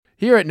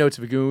Here at Notes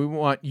of a Goon, we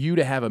want you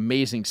to have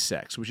amazing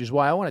sex, which is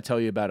why I want to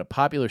tell you about a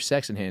popular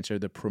sex enhancer,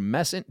 the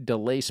Promescent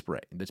Delay Spray,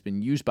 that's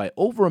been used by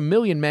over 1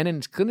 million men and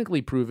is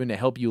clinically proven to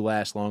help you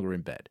last longer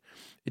in bed.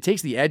 It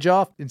takes the edge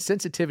off and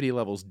sensitivity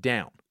levels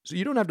down, so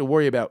you don't have to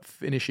worry about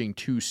finishing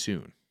too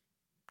soon.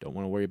 Don't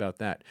want to worry about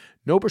that.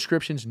 No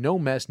prescriptions, no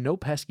mess, no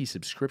pesky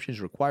subscriptions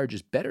required,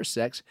 just better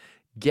sex,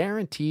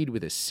 guaranteed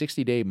with a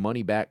 60-day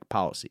money-back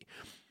policy.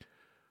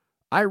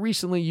 I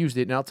recently used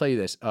it, and I'll tell you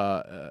this,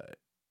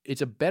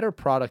 it's a better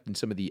product than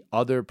some of the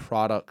other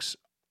products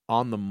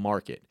on the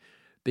market.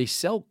 They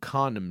sell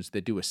condoms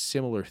that do a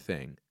similar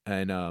thing,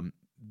 and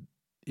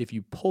if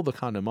you pull the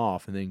condom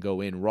off and then go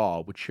in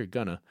raw, which you're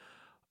gonna,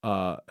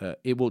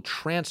 it will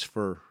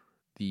transfer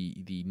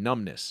the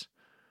numbness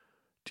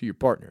to your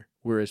partner,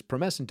 whereas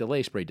Promescent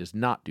Delay Spray does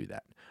not do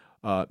that.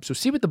 So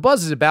see what the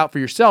buzz is about for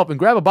yourself and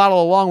grab a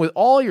bottle along with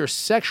all your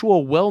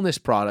sexual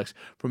wellness products,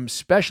 from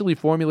specially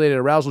formulated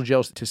arousal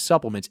gels to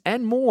supplements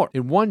and more,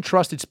 in one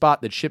trusted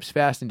spot that ships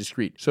fast and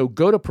discreet. So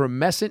go to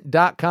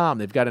Promescent.com.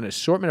 They've got an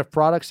assortment of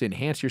products to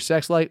enhance your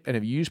sex life, and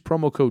if you use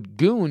promo code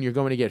GOON, you're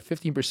going to get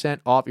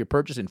 15% off your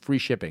purchase and free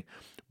shipping.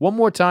 One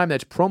more time,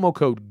 that's promo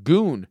code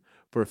GOON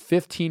for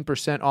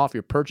 15% off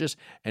your purchase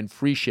and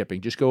free shipping.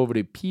 Just go over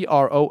to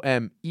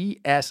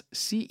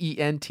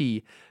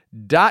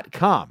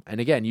PROMESCENT.com.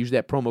 And again, use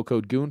that promo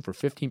code GOON for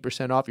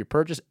 15% off your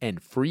purchase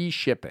and free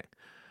shipping.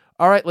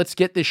 All right, let's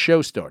get this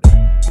show started.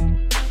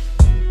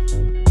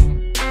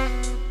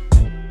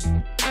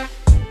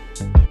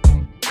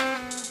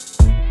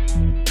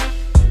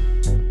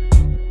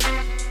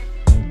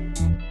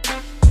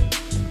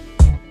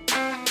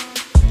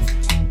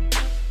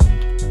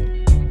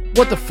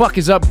 What the fuck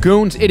is up,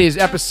 goons? It is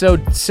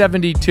episode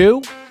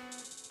 72.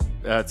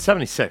 It's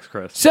 76,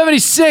 Chris.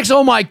 76!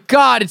 Oh my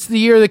God! It's the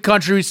year the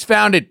country was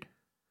founded.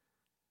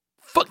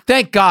 Fuck!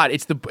 Thank God!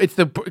 It's the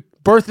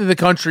birth of the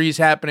country is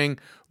happening.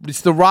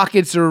 It's the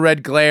rockets are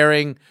red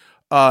glaring.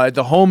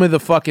 The home of the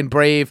fucking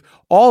brave.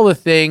 All the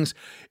things.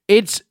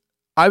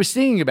 I was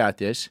thinking about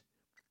this.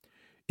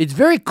 It's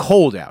very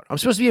cold out. I'm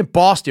supposed to be in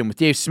Boston with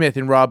Dave Smith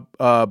and Rob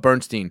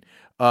Bernstein.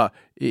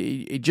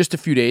 Just a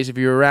few days. If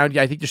you're around,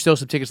 I think there's still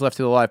some tickets left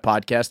to the live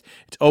podcast.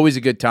 It's always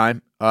a good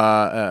time.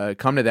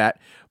 Come to that.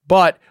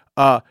 But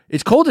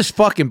it's cold as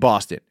fuck in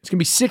Boston. It's going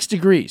to be 6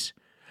 degrees.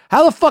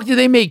 How the fuck do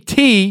they make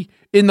tea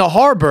in the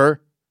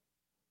harbor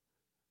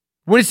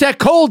when it's that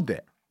cold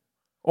there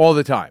all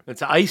the time?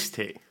 It's iced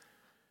tea.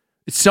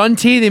 It's sun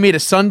tea? They made a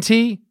sun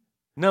tea?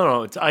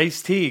 No, it's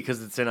iced tea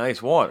because it's in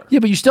ice water. Yeah,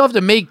 but you still have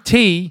to make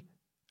tea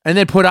and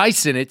then put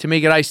ice in it to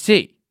make it iced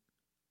tea.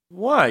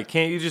 Why?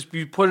 Can't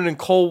you put it in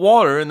cold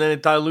water and then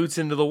it dilutes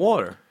into the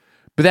water?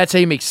 But that's how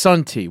you make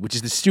sun tea, which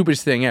is the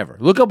stupidest thing ever.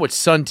 Look up what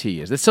sun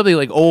tea is. That's something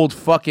like old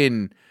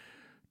fucking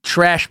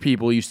trash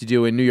people used to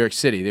do in New York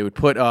City. They would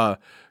put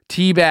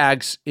tea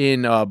bags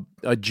in a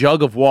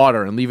jug of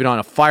water and leave it on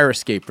a fire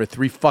escape for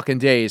 3 fucking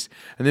days,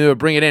 and then they would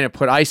bring it in and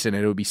put ice in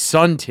it. It would be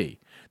sun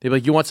tea. They'd be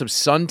like, "You want some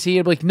sun tea?"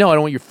 I'd be like, "No, I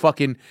don't want your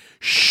fucking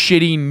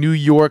shitty New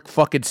York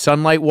fucking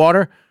sunlight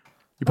water.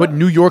 You put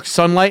New York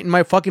sunlight in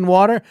my fucking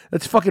water?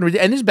 That's fucking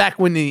ridiculous." And this is back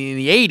when in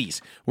the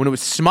 80s, when it was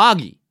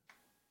smoggy.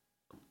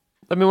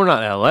 I mean, we're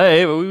not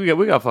LA, but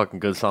we got fucking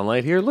good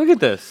sunlight here. Look at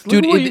this. Look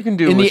Dude, at what you can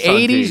do in with the sun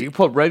 80s, tea. You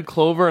put red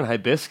clover and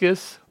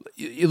hibiscus.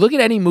 You look at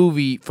any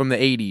movie from the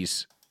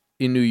 80s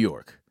in New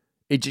York.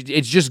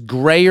 It's just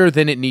grayer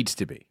than it needs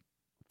to be.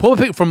 Pull a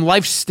pic from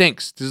Life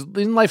Stinks.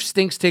 Didn't Life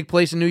Stinks take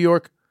place in New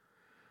York?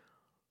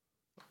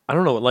 I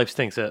don't know what Life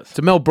Stinks is. It's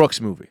a Mel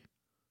Brooks movie.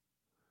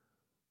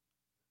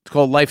 It's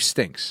called Life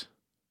Stinks.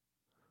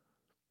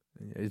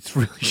 It's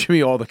really should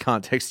be all the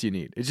context you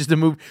need. It's just a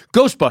movie.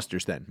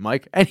 Ghostbusters, then,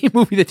 Mike. Any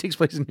movie that takes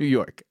place in New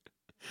York.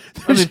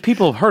 I mean,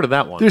 people have heard of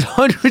that one. There's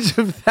hundreds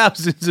of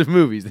thousands of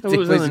movies that take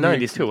place place in the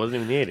 90s, too. It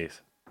wasn't even the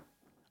 80s.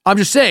 I'm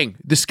just saying,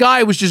 the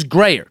sky was just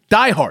grayer.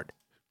 Die Hard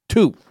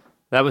 2.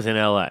 That was in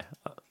LA.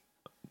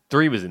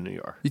 3 was in New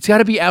York. It's got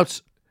to be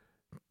out.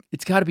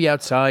 It's got to be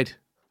outside.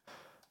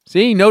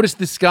 See, notice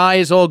the sky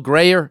is all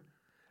grayer.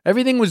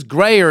 Everything was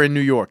grayer in New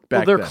York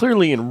back then. They're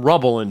clearly in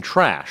rubble and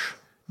trash.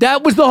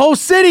 That was the whole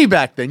city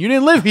back then. You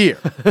didn't live here.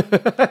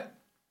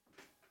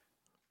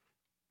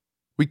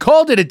 We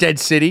called it a dead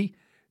city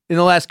in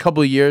the last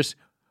couple of years.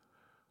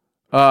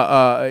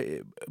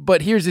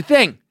 But here's the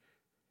thing.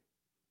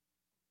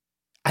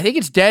 I think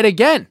it's dead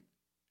again.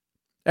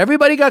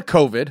 Everybody got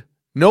COVID.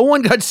 No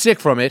one got sick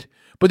from it,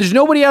 but there's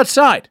nobody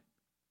outside.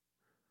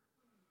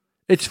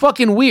 It's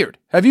fucking weird.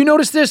 Have you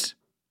noticed this?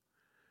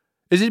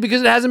 Is it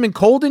because it hasn't been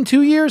cold in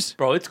 2 years?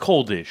 Bro, it's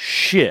cold as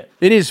shit.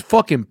 It is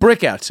fucking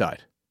brick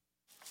outside.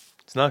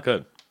 It's not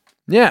good.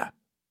 Yeah.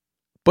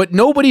 But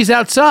nobody's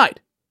outside.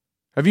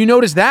 Have you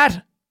noticed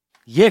that?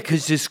 Yeah,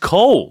 because it's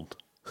cold.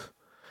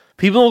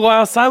 People don't go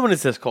outside when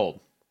it's this cold.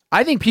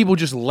 I think people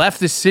just left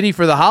the city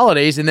for the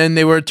holidays and then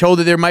they were told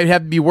that they might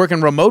have to be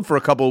working remote for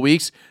a couple of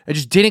weeks and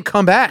just didn't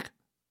come back.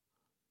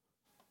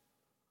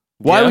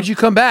 Why would you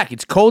come back?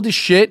 It's cold as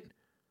shit.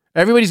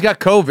 Everybody's got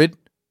COVID.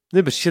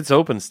 Yeah, but shit's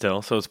open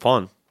still, so it's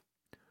fun.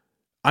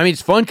 I mean,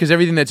 it's fun because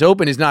everything that's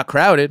open is not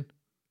crowded.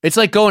 It's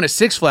like going to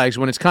Six Flags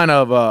when it's kind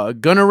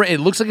of gonna rain. It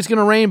looks like it's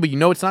gonna rain, but you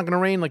know it's not gonna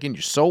rain, like in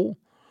your soul.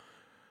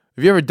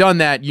 If you ever done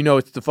that, you know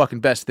it's the fucking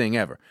best thing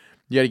ever.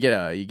 You got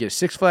to get a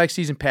Six Flags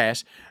season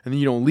pass, and then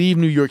you don't leave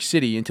New York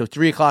City until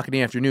 3 o'clock in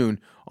the afternoon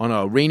on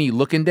a rainy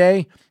looking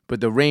day, but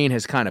the rain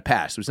has kind of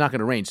passed, so it's not going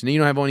to rain. So then you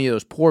don't have any of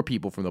those poor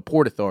people from the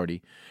Port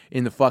Authority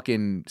in the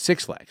fucking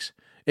Six Flags.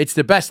 It's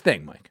the best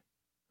thing, Mike.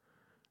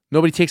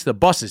 Nobody takes the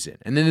buses in.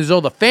 And then there's all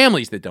the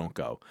families that don't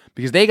go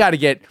because they got to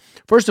get,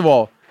 first of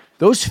all,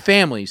 those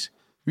families.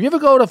 You ever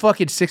go to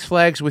fucking Six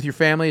Flags with your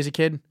family as a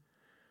kid?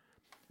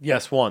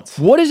 Yes, once.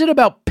 What is it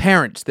about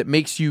parents that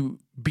makes you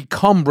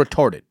become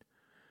retarded?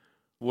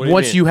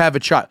 Once you have a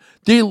child,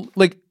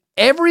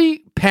 every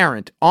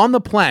parent on the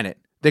planet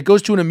that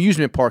goes to an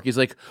amusement park is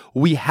like,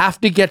 we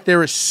have to get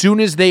there as soon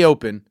as they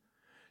open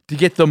to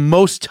get the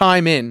most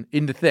time in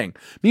the thing.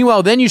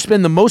 Meanwhile, then you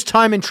spend the most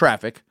time in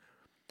traffic.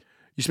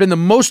 You spend the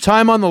most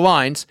time on the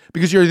lines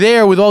because you're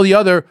there with all the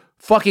other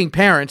fucking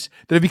parents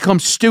that have become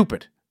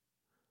stupid.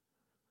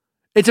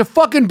 It's a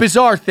fucking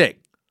bizarre thing.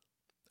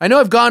 I know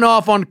I've gone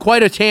off on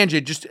quite a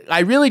tangent.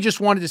 I really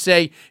just wanted to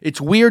say it's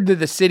weird that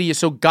the city is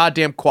so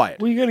goddamn quiet.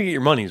 Well, you got to get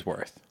your money's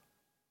worth.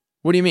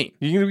 What do you mean?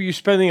 You're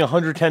spending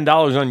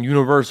 $110 on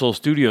Universal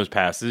Studios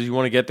passes. You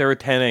want to get there at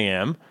 10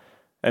 a.m.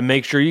 and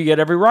make sure you get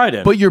every ride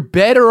in. But you're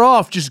better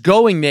off just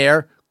going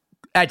there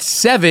at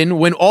 7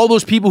 when all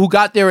those people who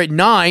got there at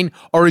 9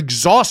 are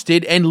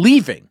exhausted and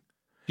leaving.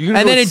 You're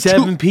going to go at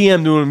 7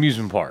 p.m. to an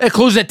amusement park. It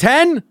closes at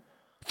 10?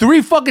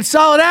 3 fucking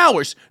solid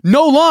hours.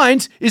 No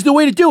lines is the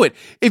way to do it.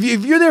 If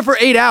you're there for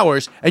 8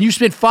 hours and you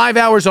spend 5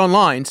 hours on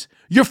lines,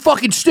 you're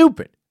fucking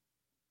stupid.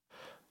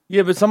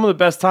 Yeah, but some of the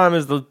best time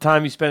is the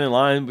time you spend in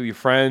line with your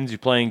friends, you're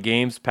playing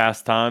games,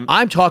 past time.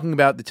 I'm talking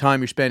about the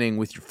time you're spending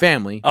with your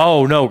family.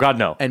 Oh, no, God,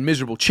 no. And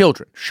miserable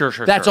children. Sure.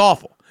 That's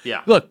awful.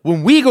 Yeah. Look,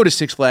 when we go to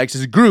Six Flags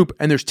as a group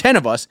and there's 10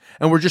 of us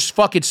and we're just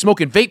fucking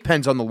smoking vape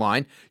pens on the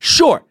line,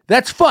 sure,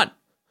 that's fun.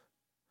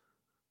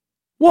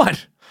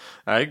 What?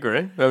 I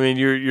agree. I mean,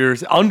 you're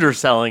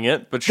underselling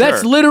it, but sure.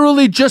 That's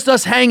literally just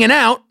us hanging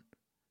out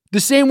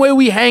the same way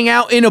we hang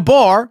out in a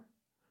bar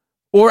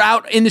or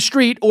out in the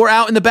street or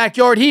out in the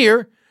backyard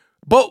here.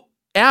 But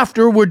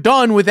after we're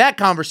done with that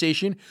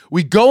conversation,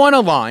 we go on a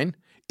line.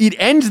 It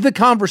ends the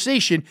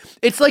conversation.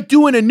 It's like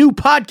doing a new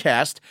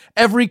podcast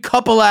every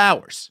couple of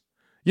hours.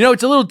 You know,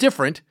 it's a little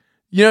different.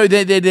 You know,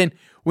 then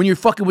when you're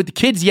fucking with the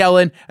kids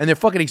yelling and they're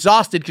fucking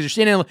exhausted because they're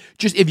standing there.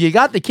 Just if you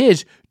got the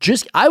kids,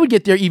 I would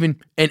get there even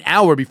an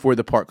hour before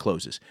the park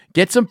closes.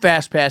 Get some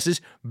fast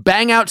passes,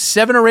 bang out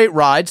 7 or 8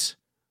 rides.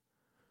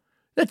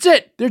 That's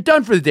it. They're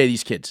done for the day,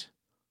 these kids.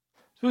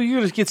 So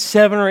you just get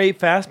 7 or 8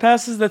 fast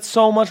passes? That's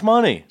so much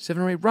money.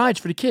 7 or 8 rides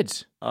for the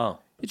kids. Oh.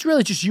 It's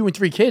really just you and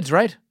 3 kids,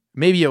 right?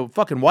 Maybe a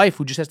fucking wife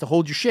who just has to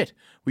hold your shit.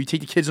 Where you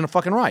take the kids on a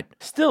fucking ride.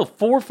 Still,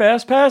 4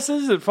 fast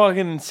passes at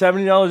fucking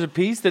 $70 a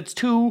piece? That's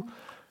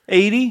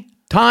 $280?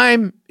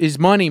 Time is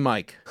money,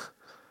 Mike.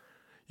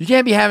 You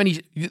can't be having these.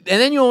 And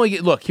then you only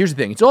get. Look, here's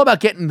the thing. It's all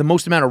about getting the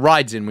most amount of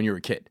rides in when you're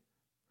a kid.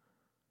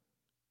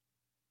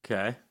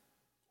 Okay.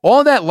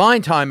 All that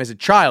line time as a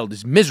child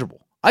is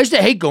miserable. I used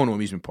to hate going to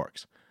amusement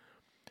parks.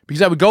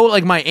 Because I would go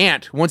like my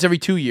aunt once every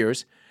 2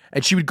 years.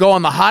 And she would go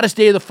on the hottest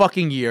day of the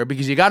fucking year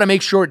because you got to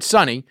make sure it's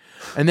sunny.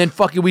 And then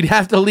fucking we'd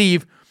have to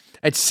leave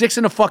at 6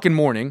 in the fucking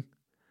morning.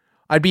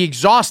 I'd be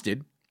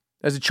exhausted.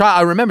 As a child,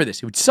 I remember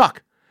this. It would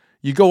suck.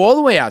 You go all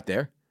the way out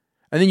there.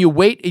 And then you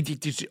wait.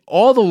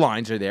 All the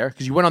lines are there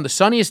because you went on the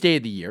sunniest day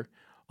of the year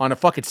on a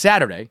fucking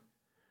Saturday.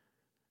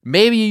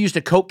 Maybe you used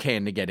a Coke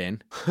can to get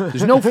in.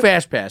 There's no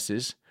fast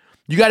passes.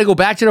 You got to go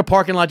back to the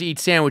parking lot to eat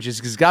sandwiches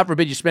because God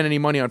forbid you spend any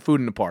money on food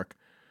in the park.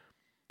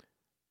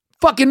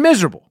 Fucking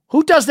miserable.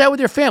 Who does that with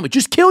their family?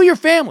 Just kill your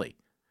family.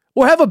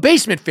 Or have a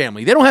basement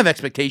family. They don't have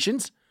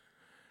expectations.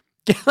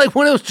 Get like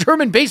one of those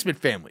German basement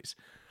families.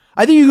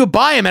 I think you could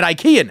buy them at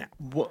IKEA now.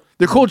 What?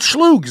 They're called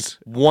Schlugs.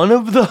 One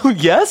of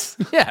those? Yes?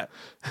 Yeah.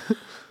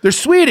 They're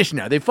Swedish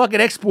now. They fucking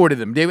exported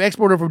them. They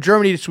exported them from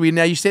Germany to Sweden.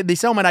 Now they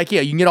sell them at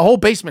IKEA. You can get a whole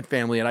basement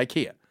family at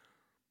IKEA.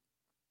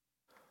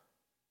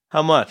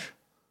 How much?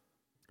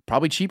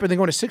 Probably cheaper than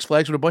going to Six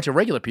Flags with a bunch of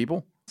regular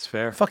people. It's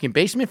fair. Fucking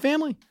basement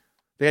family.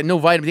 They got no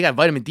vitamin. They got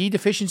vitamin D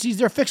deficiencies.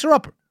 They're a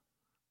fixer-upper.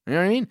 You know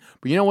what I mean?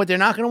 But you know what they're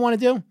not going to want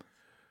to do?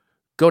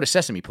 Go to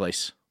Sesame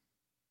Place.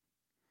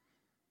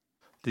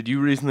 Did you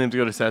recently have to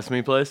go to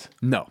Sesame Place?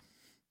 No.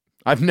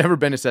 I've never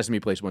been to Sesame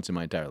Place once in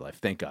my entire life.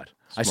 Thank God.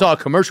 Smart. I saw a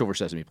commercial for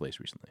Sesame Place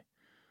recently.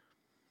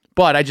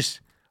 But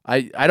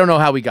I don't know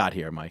how we got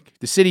here, Mike.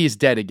 The city is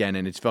dead again,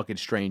 and it's fucking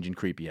strange and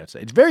creepy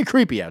outside. It's very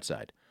creepy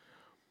outside.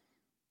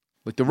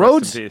 Like the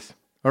roads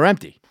are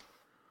empty.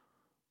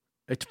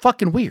 It's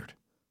fucking weird.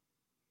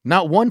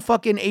 Not one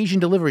fucking Asian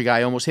delivery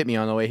guy almost hit me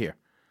on the way here.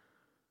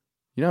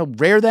 You know how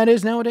rare that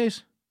is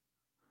nowadays?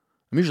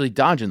 I'm usually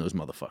dodging those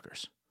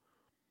motherfuckers.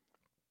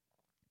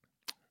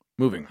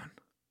 Moving on.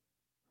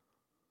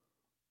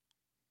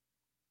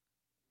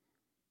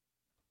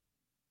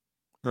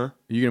 Huh? Are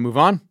you going to move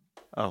on?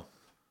 Oh.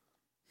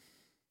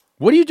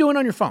 What are you doing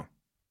on your phone?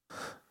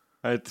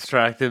 I got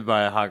distracted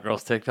by a hot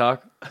girl's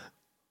TikTok.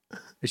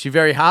 Is she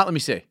very hot? Let me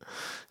see.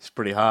 It's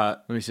pretty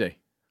hot. Let me see.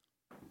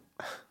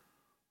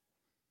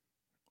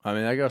 I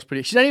mean, that girl's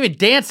pretty. She's not even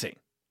dancing.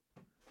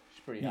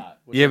 She's pretty hot.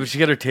 Yeah, but she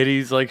got her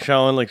titties like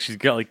showing, like she's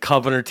got like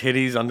cupping her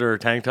titties under her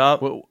tank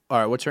top. All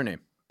right, what's her name?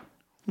 I'm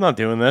not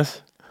doing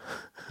this.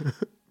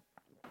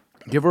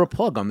 Give her a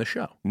plug on the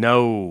show.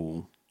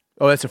 No.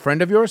 Oh, that's a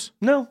friend of yours?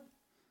 No.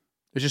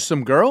 It's just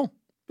some girl?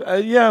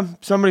 Yeah,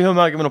 somebody who I'm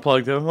not giving a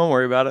plug to. Don't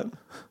worry about it.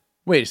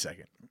 Wait a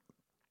second.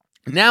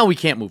 Now we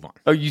can't move on.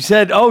 You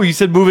said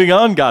moving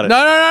on. Got it.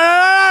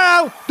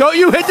 No. Don't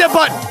you hit that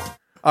button.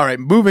 All right,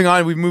 moving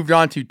on. We've moved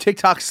on to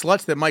TikTok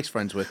sluts that Mike's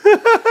friends with.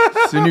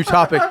 It's a new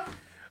topic.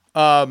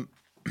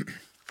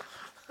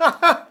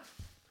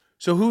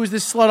 So who is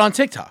this slut on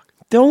TikTok?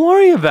 Don't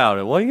worry about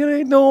it. Why are you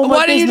going to know my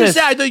Why didn't you business?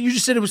 just say? I thought you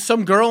just said it was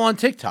some girl on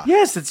TikTok.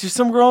 Yes, it's just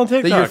some girl on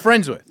TikTok. That you're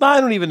friends with.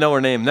 I don't even know her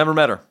name. Never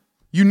met her.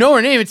 You know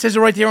her name. It says it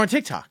right there on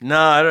TikTok.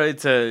 Nah, I don't,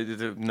 it's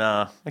a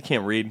nah. I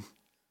can't read.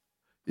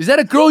 Is that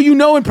a girl you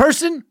know in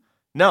person?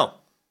 No.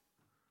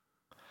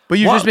 But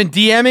you've just been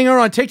DMing her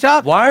on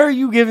TikTok? Why are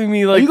you giving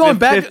me like you going the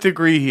back? fifth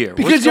degree here?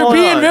 Because What's you're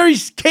going being on? very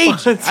cagey.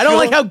 What's I don't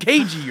like going- how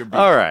cagey you're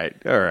being. All right.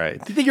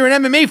 You think you're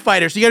an MMA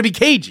fighter, so you got to be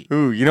cagey.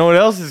 Ooh, you know what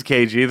else is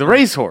cagey? The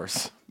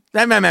racehorse.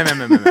 Man. We're not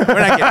getting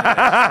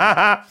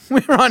that.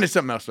 We're on to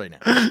something else right now.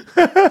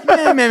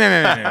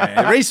 Man.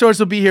 The racehorse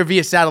will be here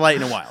via satellite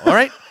in a while, all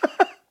right?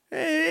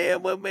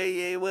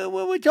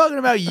 We're talking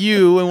about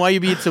you and why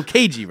you're being so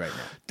cagey right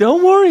now.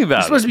 Don't worry about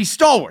You're supposed to be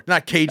stalwart,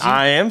 not cagey.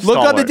 I am Look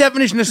up the stalwart.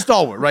 definition of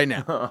stalwart right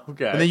now.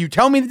 Okay. And then you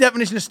tell me the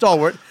definition of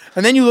stalwart,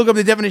 and then you look up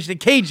the definition of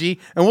cagey,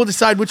 and we'll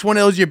decide which one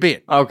of those you're being.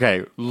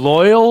 Okay.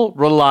 Loyal,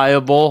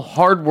 reliable,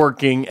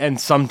 hardworking, and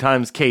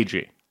sometimes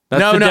cagey.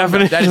 That's the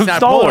definition that is of not.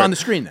 Pull stalwart. it on the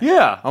screen then.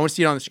 Yeah. I want to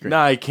see it on the screen. No,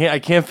 I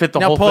can't fit the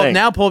now whole pull thing.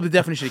 Now pull up the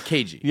definition of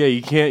cagey. Yeah,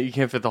 you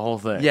can't fit the whole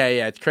thing. Yeah,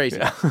 it's crazy.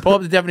 Pull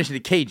up the definition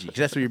of cagey, because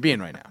that's what you're being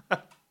right now.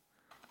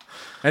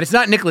 And it's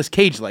not Nicolas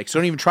Cage-like, so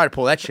don't even try to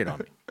pull that shit on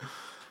me.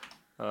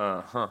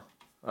 All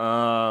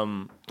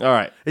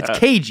right. It's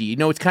cagey. You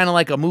know, it's kind of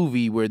like a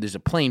movie where there's a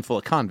plane full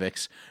of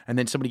convicts, and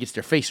then somebody gets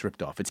their face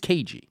ripped off. It's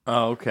cagey.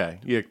 Oh, okay.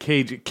 Yeah,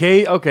 KGB.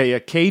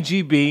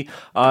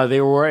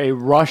 They were a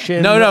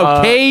Russian. No,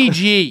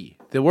 KG.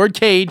 The word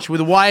cage with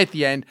a Y at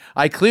the end.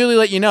 I clearly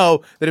let you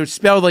know that it was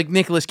spelled like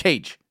Nicolas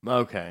Cage.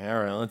 Okay.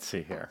 All right. Let's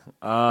see here.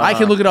 I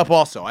can look it up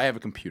also. I have a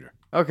computer.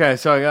 Okay,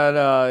 so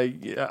I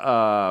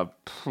got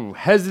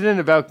hesitant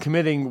about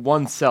committing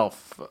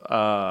oneself.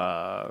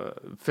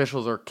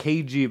 Officials are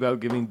cagey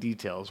about giving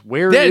details.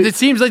 It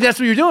seems like that's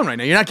what you're doing right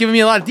now. You're not giving me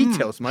a lot of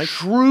details, Mike.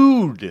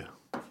 Shrewd.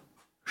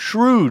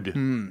 It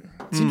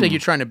seems like you're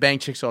trying to bang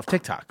chicks off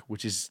TikTok,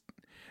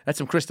 that's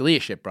some Chris D'Elia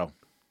shit, bro.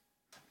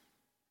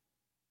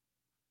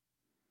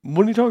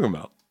 What are you talking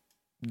about?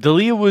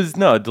 D'Elia was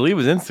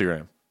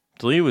Instagram.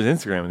 D'Elia was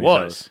Instagram.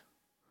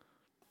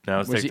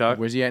 Now it's TikTok.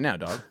 Where's he at now,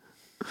 dog?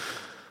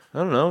 I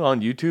don't know. On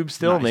YouTube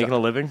still, making a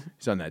living.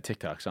 He's on that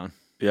TikTok, son.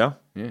 Yeah?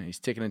 Yeah, he's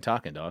ticking and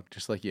talking, dog,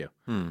 just like you.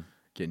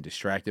 Getting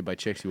distracted by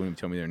chicks who won't even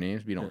tell me their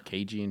names, being all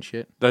cagey and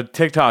shit. The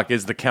TikTok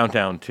is the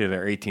countdown to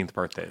their 18th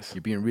birthdays.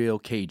 You're being real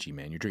cagey,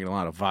 man. You're drinking a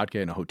lot of vodka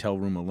in a hotel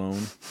room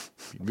alone.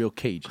 You're real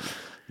cagey.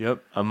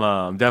 Yep.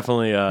 I'm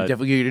definitely...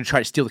 Definitely you're going to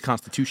try to steal the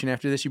Constitution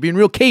after this. You're being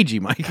real cagey,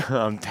 Mike.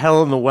 I'm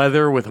telling the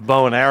weather with a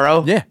bow and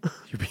arrow. Yeah,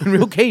 you're being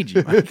real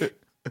cagey, Mike.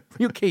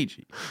 Real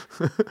cagey.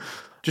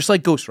 Just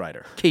like Ghost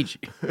Rider. Cagey.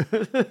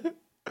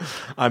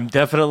 I'm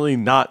definitely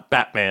not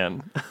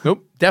Batman.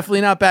 Nope.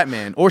 Definitely not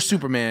Batman or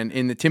Superman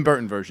in the Tim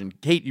Burton version.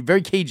 You're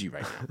very cagey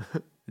right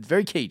now. It's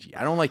very cagey.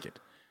 I don't like it.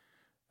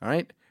 All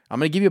right? I'm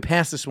going to give you a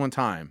pass this one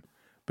time,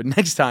 but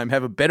next time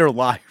have a better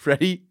lie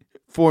ready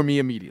for me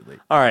immediately.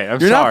 All right,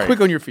 You're sorry. not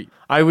quick on your feet.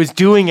 I was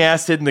doing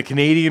acid in the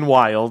Canadian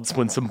wilds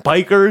when some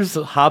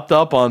bikers hopped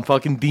up on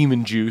fucking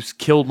demon juice,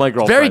 killed my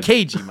girlfriend. Very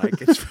cagey,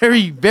 Mike. It's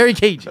very, very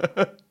cagey.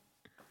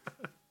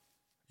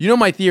 You know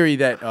my theory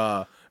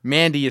that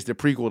Mandy is the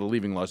prequel to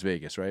Leaving Las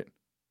Vegas, right?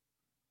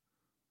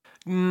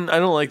 I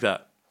don't like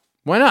that.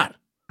 Why not?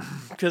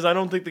 Because I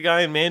don't think the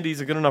guy in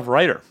Mandy's a good enough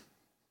writer.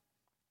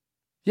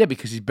 Yeah,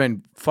 because he's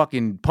been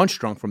fucking punch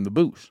drunk from the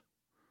booze.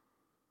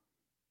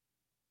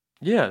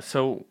 Yeah,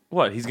 so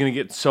what? He's going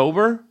to get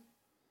sober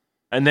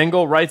and then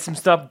go write some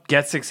stuff,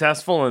 get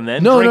successful, and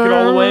then drink it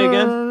all the way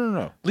again?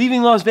 No.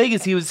 Leaving Las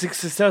Vegas, he was a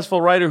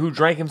successful writer who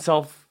drank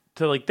himself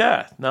to like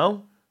death,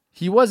 no?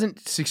 He wasn't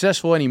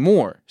successful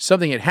anymore.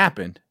 Something had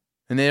happened,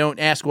 and they don't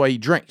ask why he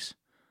drinks.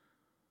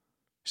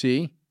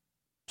 See?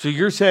 So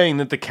you're saying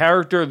that the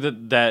character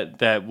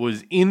that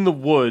was in the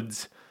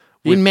woods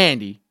In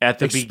Mandy, at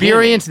the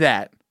experienced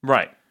that,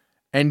 right?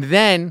 and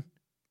then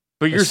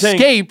But you're saying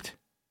escaped.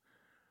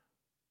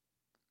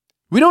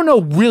 We don't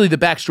know really the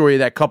backstory of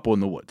that couple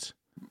in the woods.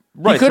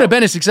 right, He could so have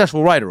been a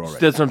successful writer already.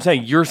 that's what I'm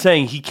saying. You're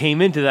saying he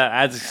came into that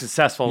as a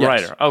successful Yes.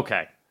 writer.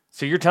 Okay.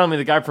 So you're telling me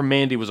the guy from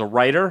Mandy was a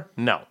writer?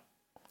 No.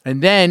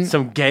 And then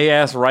Some gay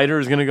ass writer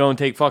is gonna go and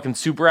take fucking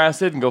super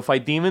acid and go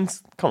fight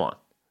demons? Come on.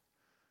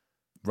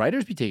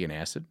 writers be taking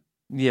acid.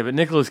 Yeah, but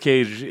Nicolas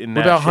Cage in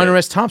that What about shit. Hunter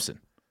S. Thompson?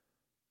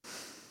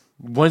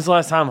 When's the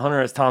last time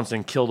Hunter S.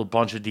 Thompson killed a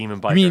bunch of demon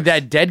bikers? You mean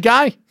that dead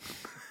guy?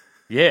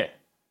 Yeah.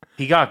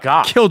 He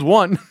got. Killed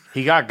one.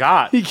 He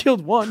got. He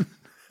killed one.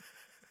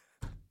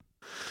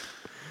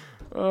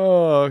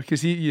 Oh,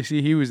 because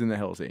he was in the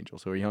Hells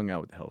Angels, so he hung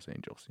out with the Hells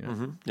Angels. You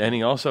know? And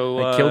he also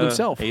And killed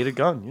himself. ate a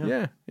gun.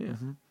 Yeah. It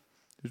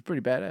was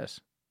pretty badass.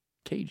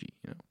 Cagey,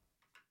 you know.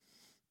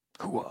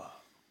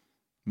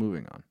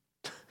 Moving on.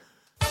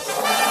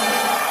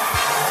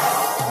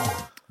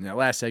 Now,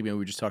 last segment, we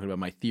were just talking about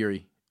my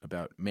theory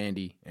about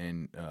Mandy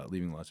and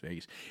leaving Las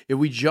Vegas. If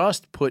we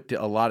just put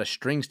a lot of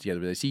strings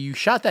together, see, you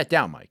shot that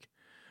down, Mike.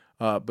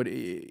 But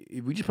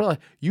if we just put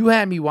you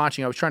had me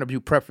watching. I was trying to do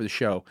prep for the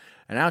show,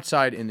 and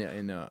outside in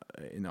the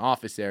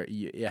office there,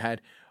 you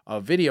had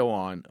a video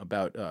on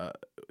about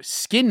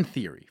skin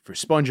theory for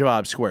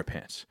SpongeBob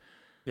SquarePants.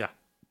 Yeah,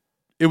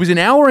 it was an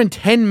hour and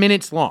 10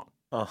 minutes long.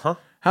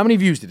 How many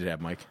views did it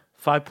have, Mike?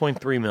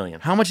 5.3 million.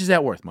 How much is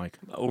that worth, Mike?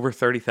 Over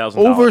 $30,000.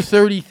 Over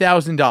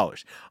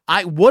 $30,000.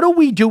 What are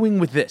we doing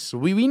with this?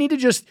 We need to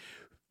just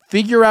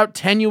figure out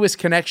tenuous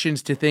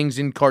connections to things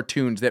in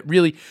cartoons that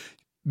really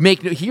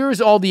make. Here's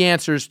all the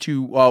answers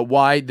to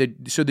why the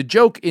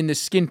joke in the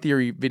skin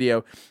theory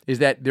video is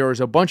that there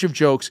is a bunch of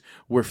jokes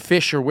where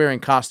fish are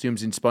wearing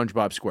costumes in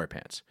SpongeBob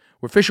SquarePants,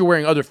 where fish are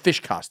wearing other fish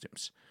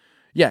costumes.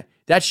 Yeah,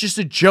 that's just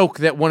a joke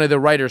that one of the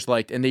writers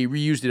liked, and they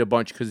reused it a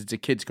bunch because it's a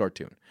kid's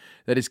cartoon.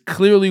 That is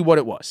clearly what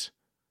it was.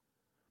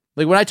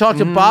 Like when I talked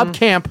to Bob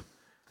Camp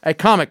at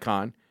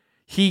Comic-Con,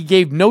 he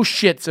gave no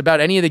shits about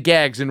any of the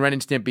gags in Ren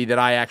and Stimpy that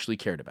I actually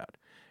cared about.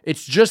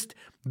 It's just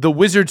the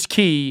Wizard's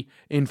Key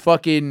in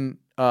fucking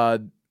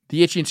the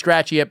Itchy and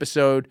Scratchy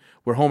episode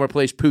where Homer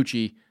plays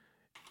Poochie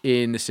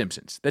in The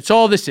Simpsons. That's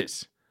all this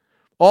is.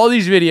 All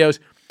these videos,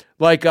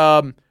 like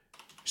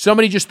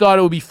somebody just thought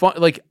it would be fun.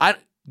 Like,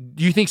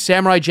 do you think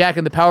Samurai Jack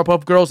and the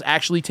Powerpuff Girls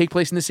actually take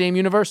place in the same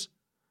universe?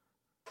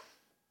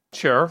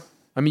 Sure.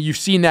 I mean, you've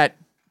seen that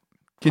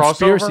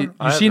conspiracy.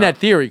 Crossover? You've seen that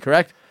theory,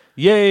 correct?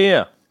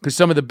 Yeah. Because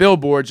some of the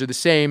billboards are the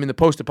same in the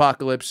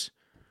post-apocalypse.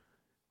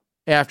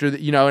 After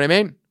you know what I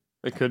mean?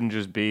 It couldn't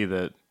just be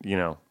that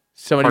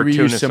somebody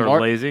reused some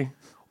art, lazy,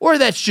 or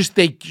that's just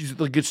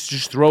it's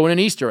just throwing an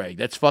Easter egg.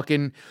 That's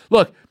fucking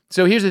look.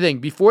 So here's the thing: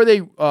 before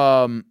they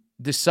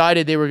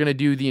decided they were going to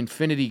do the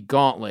Infinity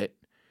Gauntlet,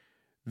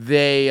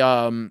 the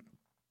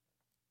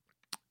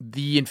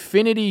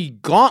Infinity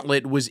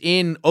Gauntlet was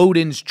in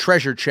Odin's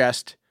treasure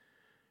chest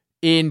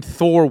in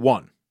Thor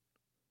 1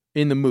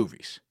 in the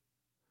movies.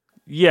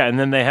 Yeah, and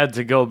then they had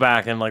to go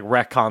back and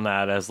retcon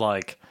that as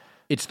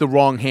it's the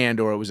wrong hand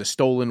or it was a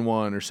stolen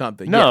one or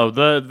something. No,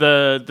 yeah.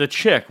 the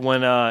chick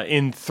when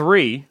in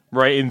 3,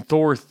 right, in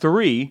Thor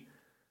 3,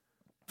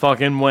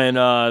 fucking when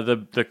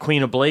the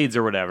Queen of Blades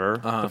or whatever,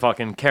 the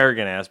fucking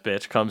Kerrigan ass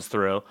bitch comes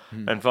through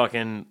and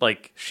fucking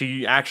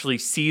she actually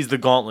sees the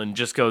gauntlet and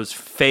just goes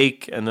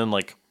fake and then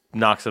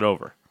knocks it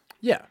over.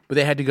 Yeah, but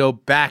they had to go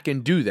back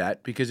and do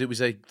that because it was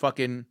a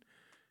fucking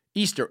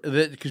Easter,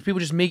 because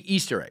people just make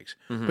Easter eggs.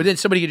 But then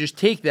somebody could just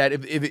take that.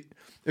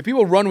 If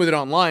people run with it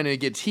online and it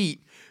gets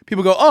heat,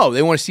 people go, oh,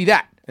 they want to see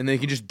that. And they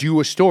can just do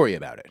a story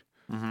about it.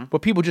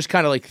 But people just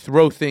kind of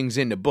throw things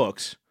into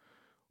books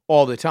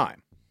all the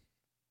time.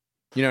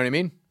 You know what I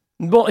mean?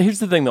 Well, here's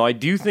the thing, though. I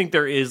do think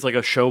there is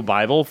a show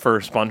Bible for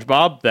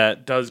SpongeBob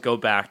that does go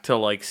back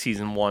to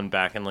season 1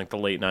 back in the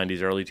late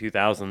 90s, early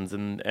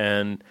 2000s.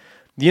 And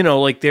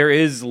there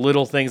is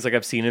little things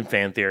I've seen in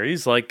fan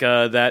theories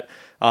that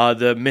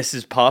the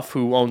Mrs. Puff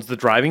who owns the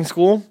driving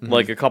school,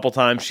 a couple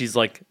times she's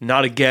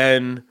not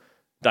again.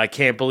 I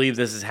can't believe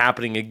this is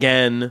happening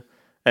again.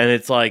 And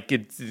it's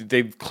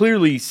they've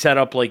clearly set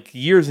up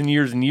years and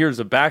years and years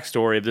of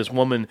backstory of this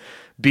woman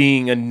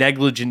being a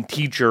negligent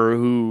teacher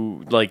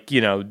who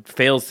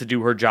fails to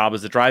do her job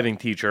as a driving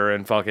teacher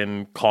and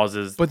fucking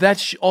causes. But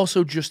that's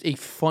also just a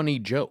funny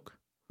joke.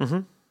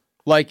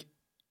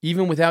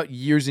 Even without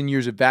years and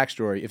years of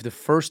backstory, if the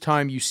first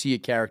time you see a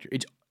character,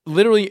 it's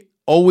literally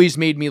always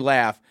made me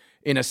laugh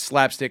in a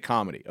slapstick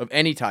comedy of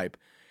any type.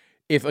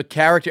 If a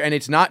character, and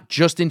it's not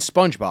just in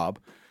SpongeBob,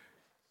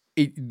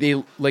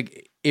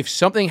 if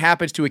something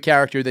happens to a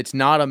character that's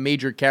not a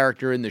major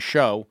character in the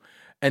show,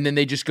 and then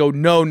they just go,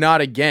 no,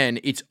 not again,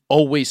 it's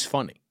always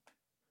funny.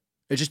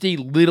 It's just a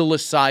little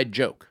aside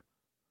joke.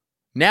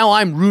 Now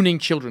I'm ruining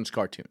children's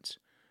cartoons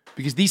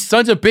because these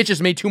sons of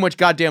bitches made too much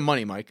goddamn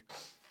money, Mike.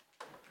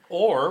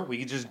 Or we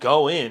could just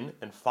go in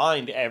and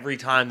find every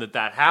time that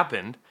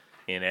happened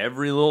in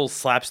every little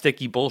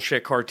slapsticky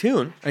bullshit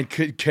cartoon. And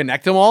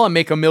connect them all and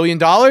make $1 million?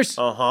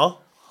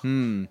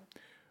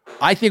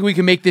 I think we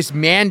can make this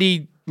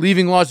Mandy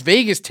leaving Las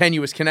Vegas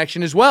tenuous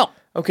connection as well.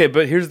 Okay,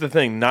 but here's the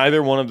thing.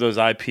 Neither one of those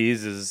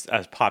IPs is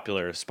as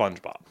popular as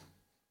SpongeBob.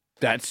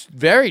 That's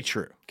very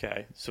true.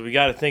 Okay, so we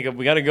got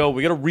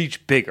to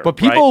reach bigger. But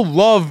people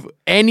love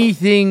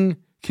anything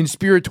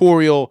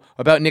conspiratorial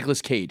about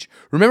Nicolas Cage.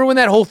 Remember when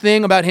that whole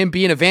thing about him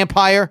being a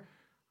vampire?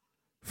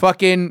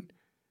 Fucking.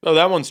 Oh,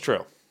 that one's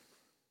true.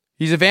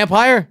 He's a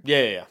vampire?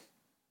 Yeah.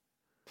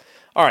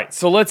 All right,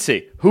 so let's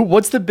see.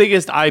 What's the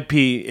biggest IP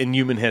in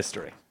human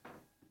history?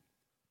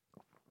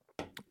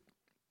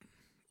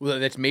 Well,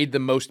 that's made the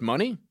most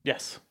money?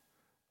 Yes.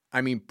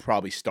 I mean,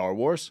 probably Star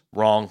Wars.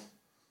 Wrong.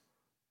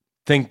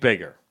 Think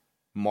bigger.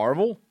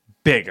 Marvel?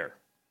 Bigger.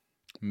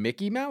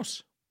 Mickey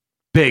Mouse?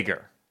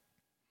 Bigger.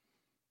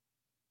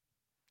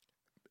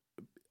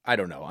 I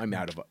don't know. I'm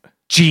out of...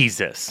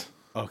 Jesus.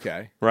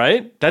 Okay.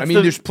 Right?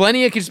 There's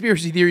plenty of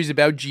conspiracy theories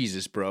about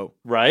Jesus, bro.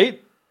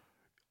 Right?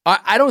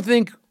 I don't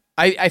think...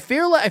 I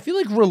feel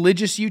like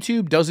religious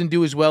YouTube doesn't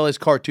do as well as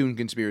cartoon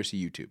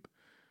conspiracy YouTube.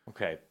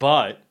 Okay,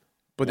 but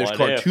there's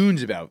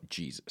cartoons about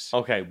Jesus.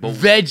 Okay, but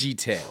Veggie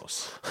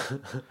Tales.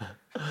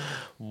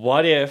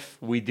 What if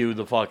we do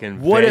the fucking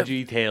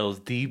Veggie Tales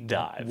deep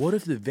dive? What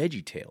if the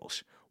Veggie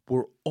Tales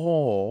were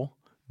all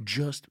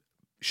just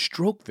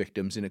stroke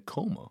victims in a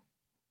coma?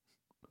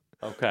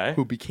 Okay.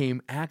 Who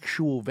became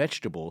actual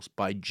vegetables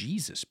by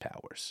Jesus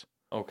powers?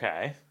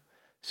 Okay.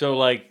 So,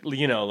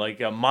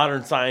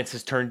 modern science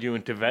has turned you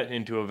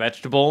into a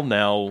vegetable.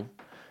 Now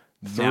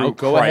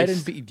go ahead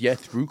and be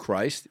through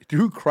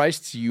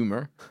Christ's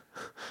humor.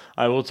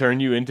 I will turn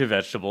you into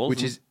vegetables,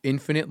 which is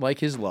infinite, like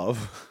His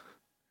love.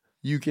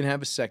 You can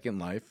have a second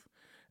life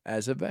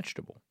as a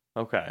vegetable.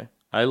 Okay,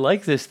 I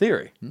like this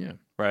theory. Yeah,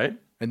 right.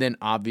 And then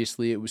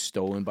obviously it was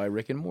stolen by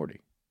Rick and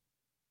Morty.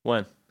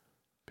 When?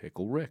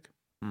 Pickle Rick.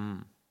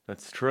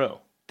 That's true.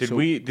 Did so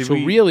we?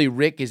 Really,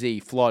 Rick is a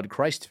flawed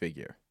Christ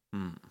figure.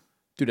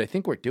 Dude, I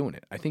think we're doing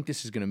it. I think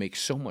this is going to make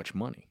so much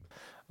money.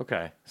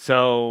 Okay,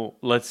 so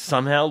let's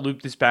somehow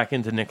loop this back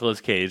into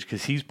Nicolas Cage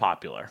because he's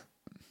popular.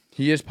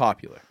 He is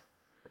popular.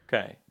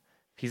 Okay,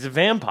 he's a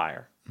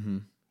vampire. Mm-hmm.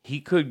 He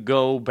could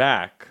go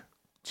back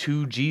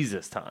to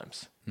Jesus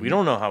times. We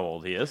don't know how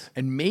old he is.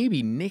 And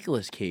maybe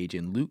Nicolas Cage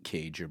and Luke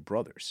Cage are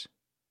brothers.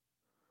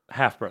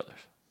 Half brothers.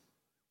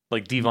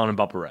 Like Devon and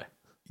Bubba Ray.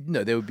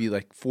 No, they would be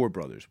like four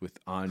brothers with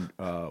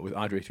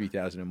Andre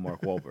 3000 and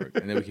Mark Wahlberg.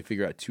 And then we can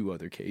figure out two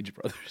other Cage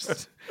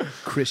brothers.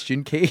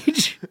 Christian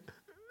Cage.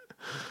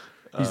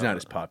 He's not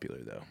as popular,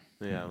 though.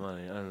 Yeah, I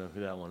don't know who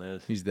that one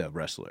is. He's the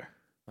wrestler.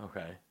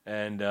 Okay.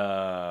 And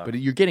but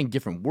you're getting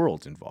different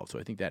worlds involved, so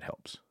I think that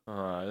helps.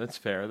 That's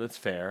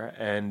fair.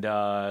 And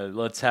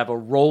let's have a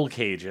roll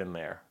cage in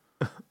there.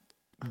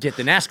 Get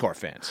the NASCAR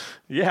fans.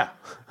 Yeah.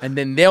 And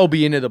then they'll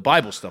be into the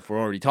Bible stuff we're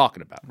already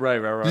talking about. Right.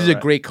 This is a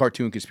great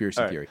cartoon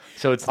conspiracy theory.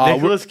 So it's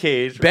Nicolas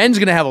Cage. Ben's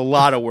going to have a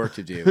lot of work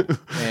to do.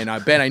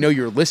 And Ben, I know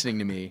you're listening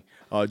to me.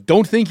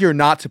 Don't think you're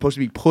not supposed to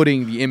be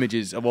putting the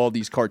images of all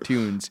these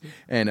cartoons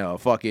and a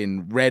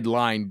fucking red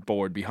line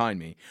board behind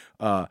me.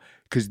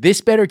 Because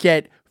this better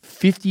get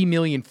 50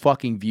 million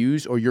fucking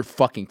views or you're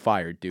fucking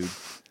fired, dude.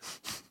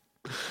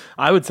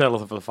 I would settle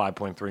for the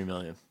 5.3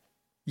 million.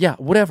 Yeah,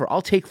 whatever.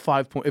 I'll take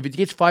if it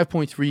gets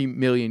 5.3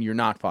 million, you're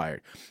not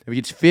fired. If it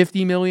gets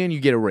 50 million, you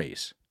get a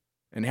raise.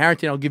 And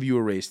Harrington, I'll give you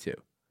a raise too.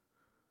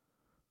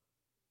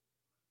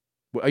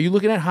 Are you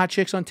looking at hot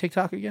chicks on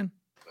TikTok again?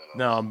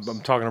 No, I'm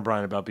talking to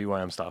Brian about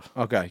BYM stuff.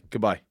 Okay,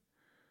 goodbye.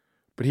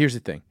 But here's the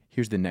thing.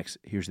 Here's the next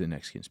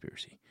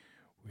conspiracy.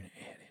 We're gonna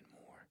add in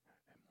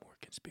more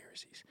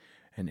conspiracies,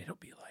 and it'll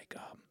be like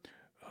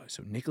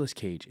so Nicolas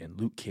Cage and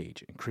Luke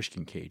Cage and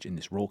Christian Cage in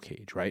this roll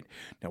cage, right?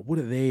 Now, what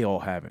do they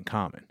all have in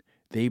common?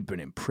 They've been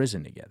in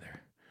prison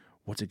together.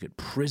 What's a good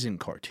prison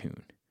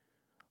cartoon?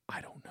 I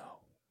don't know.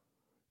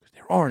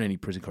 There aren't any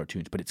prison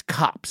cartoons, but it's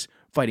cops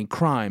fighting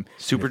crime.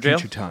 Super Jail?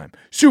 Future time.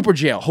 Super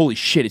Jail. Holy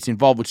shit, it's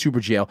involved with Super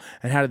Jail.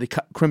 And how did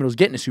the criminals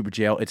get into Super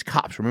Jail? It's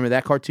cops. Remember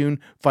that cartoon,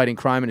 Fighting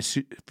Crime in a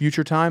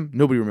Future Time?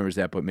 Nobody remembers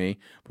that but me.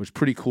 It was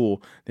pretty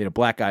cool. They had a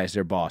black guy as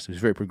their boss. It was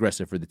very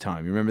progressive for the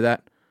time. You remember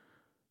that?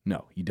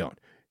 No, you don't.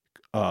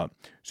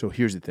 So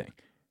here's the thing.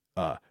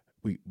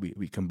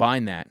 We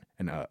combine that,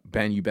 and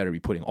Ben, you better be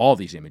putting all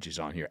these images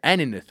on here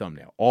and in the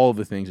thumbnail, all of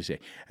the things I say,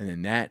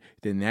 and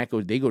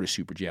they go to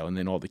Super Jail, and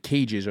then all the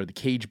cages are the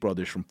Cage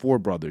brothers from Four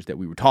Brothers that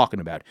we were talking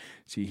about.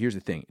 See, here's the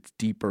thing: it's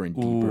deeper and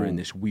deeper in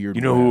this weird.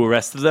 You know who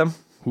arrested them?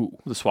 Who?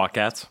 The SWAT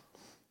cats.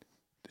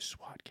 The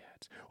SWAT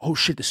cats. Oh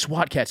shit! The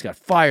SWAT cats got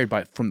fired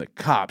from the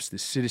cops. The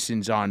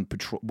Citizens on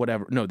Patrol,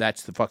 whatever. No,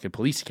 that's the fucking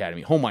police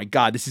academy. Oh my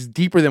god, this is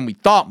deeper than we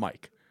thought,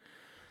 Mike.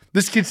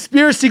 This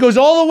conspiracy goes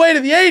all the way to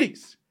the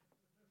 80s.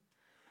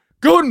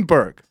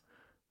 Gutenberg.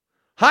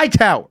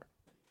 Hightower.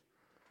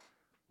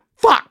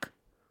 Fuck.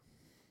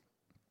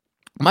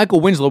 Michael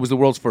Winslow was the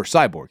world's first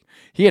cyborg.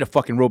 He had a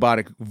fucking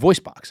robotic voice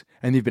box,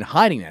 and they've been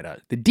hiding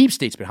that. The deep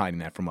state's been hiding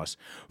that from us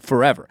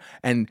forever.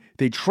 And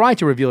they tried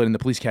to reveal it in the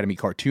Police Academy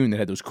cartoon that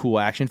had those cool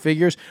action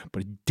figures,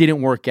 but it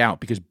didn't work out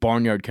because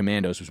Barnyard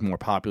Commandos was more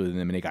popular than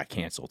them, and they got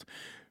canceled.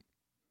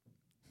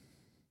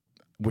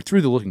 We're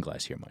through the looking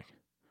glass here, Mike.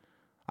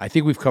 I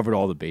think we've covered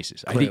all the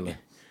bases. Clearly.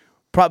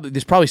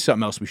 There's probably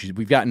something else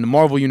we've got in the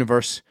Marvel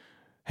Universe,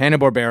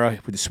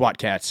 Hanna-Barbera with the SWAT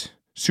cats,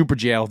 Super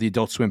Jail, the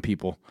Adult Swim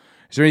people.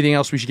 Is there anything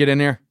else we should get in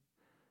there?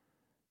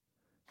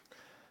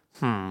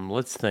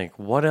 Let's think.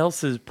 What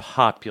else is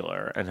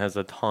popular and has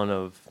a ton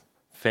of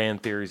fan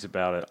theories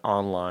about it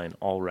online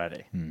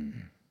already?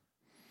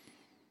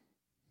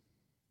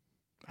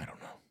 I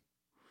don't know.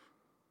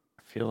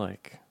 I feel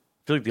like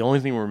the only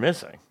thing we're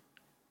missing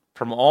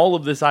from all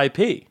of this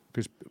IP,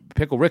 because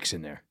Pickle Rick's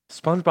in there,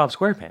 SpongeBob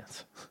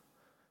SquarePants.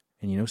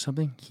 And you know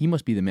something? He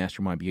must be the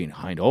mastermind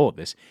behind all of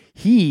this.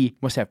 He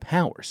must have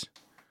powers.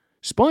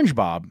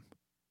 SpongeBob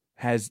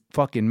has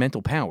fucking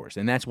mental powers,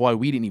 and that's why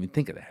we didn't even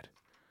think of that.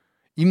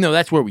 Even though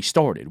that's where we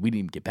started, we didn't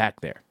even get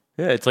back there.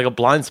 Yeah, it's like a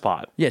blind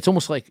spot. Yeah, it's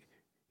almost like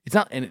it's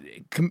not. And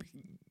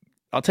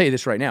I'll tell you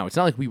this right now: it's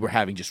not like we were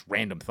having just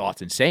random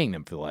thoughts and saying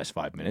them for the last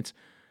 5 minutes.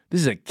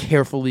 This is a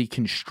carefully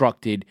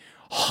constructed,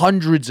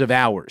 hundreds of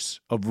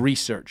hours of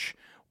research,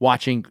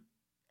 watching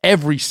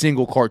every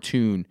single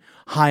cartoon,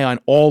 high on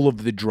all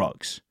of the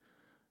drugs,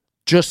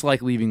 just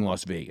like Leaving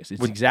Las Vegas.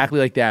 It's exactly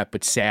like that,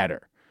 but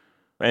sadder.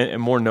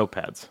 And more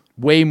notepads.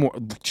 Way more.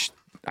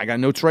 I got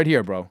notes right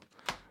here, bro.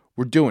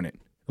 We're doing it.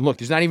 And look,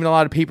 there's not even a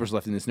lot of papers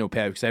left in this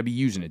notepad because I'd be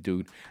using it,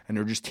 dude. And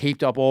they're just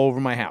taped up all over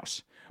my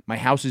house. My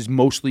house is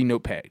mostly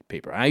notepad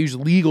paper. I use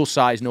legal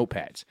size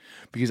notepads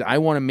because I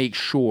want to make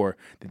sure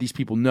that these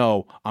people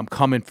know I'm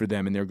coming for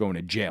them and they're going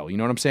to jail. You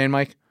know what I'm saying,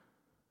 Mike?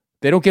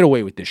 They don't get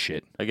away with this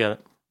shit. I get it.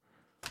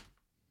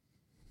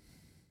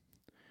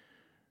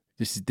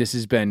 This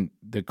has been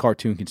the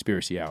Cartoon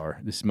Conspiracy Hour.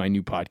 This is my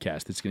new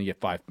podcast that's going to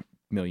get 5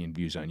 million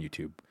views on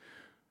YouTube.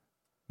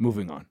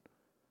 Moving on.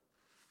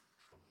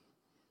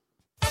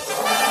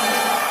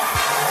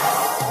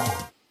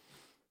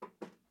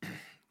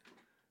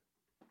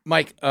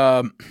 Mike,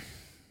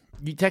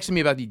 you texted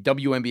me about the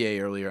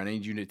WNBA earlier, and I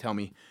need you to tell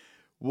me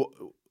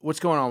what's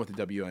going on with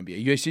the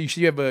WNBA. You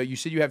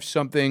said you have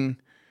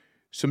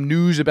some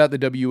news about the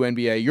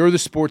WNBA. You're the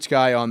sports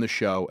guy on the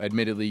show.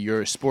 Admittedly,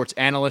 you're a sports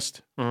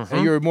analyst,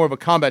 and you're more of a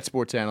combat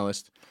sports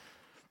analyst.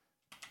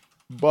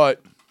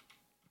 But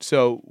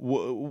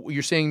so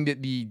you're saying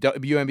that the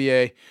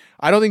WNBA,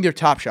 I don't think their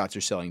Top Shots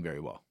are selling very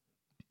well.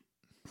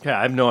 Yeah,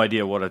 I have no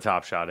idea what a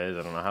Top Shot is.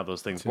 I don't know how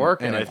those things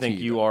work, and NFT, I think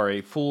you are a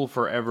fool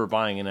for ever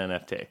buying an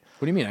NFT. What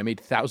do you mean? I made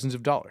thousands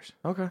of dollars.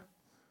 Okay.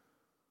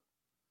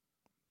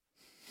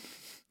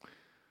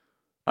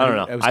 I don't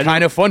know. It was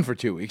kind of fun for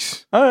 2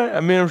 weeks. I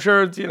mean, I'm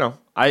sure it's,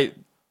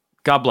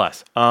 God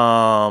bless.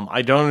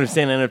 I don't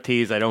understand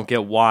NFTs. I don't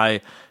get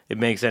why it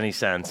makes any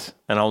sense,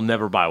 and I'll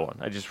never buy one.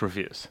 I just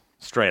refuse,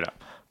 straight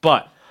up.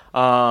 But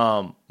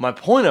my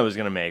point I was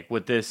going to make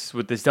with this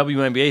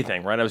WNBA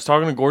thing, right? I was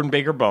talking to Gordon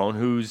Baker Bone,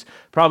 who's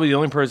probably the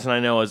only person I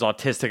know as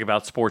autistic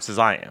about sports as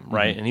I am,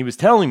 right? And he was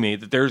telling me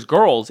that there's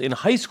girls in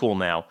high school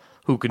now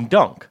who can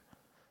dunk,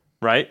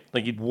 right?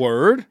 Like it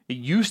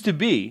used to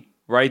be.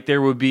 Right,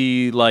 there was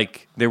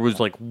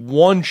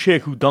one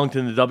chick who dunked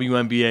in the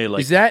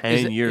WNBA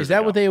 10 years ago. Is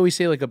that what they always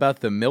say about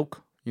the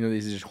milk?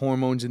 There's just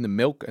hormones in the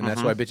milk, and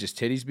that's why bitches'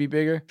 titties be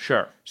bigger.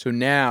 Sure. So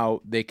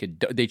now they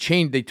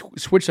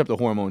switched up the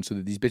hormones so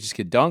that these bitches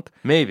could dunk.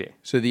 Maybe.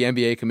 So the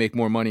NBA can make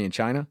more money in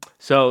China.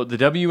 So the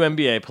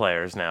WNBA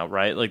players now,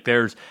 right?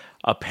 There's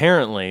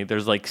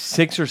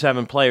 6 or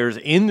 7 players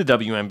in the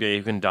WNBA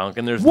who can dunk,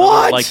 and there's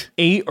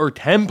 8 or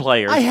 10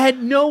 players. I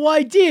had no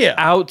idea.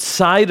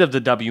 Outside of the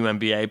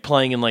WNBA,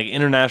 playing in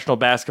international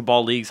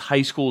basketball leagues,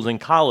 high schools,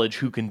 and college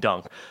who can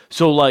dunk.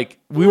 So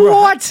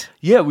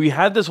we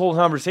had this whole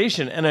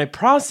conversation, and I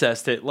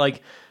processed it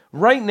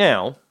right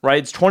now,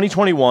 right? It's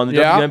 2021. The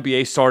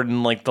WNBA started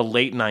in the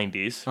late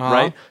 90s,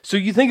 right? So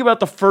you think about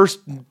the first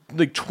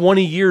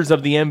 20 years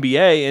of the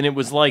NBA, and it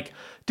was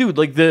dude,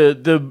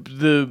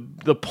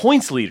 the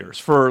points leaders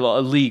for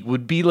a league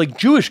would be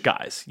Jewish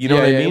guys. You know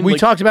what I mean? We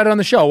talked about it on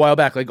the show a while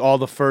back. All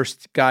the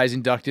first guys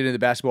inducted into the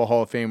Basketball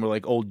Hall of Fame were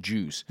old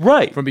Jews,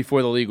 right? From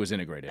before the league was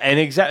integrated.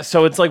 And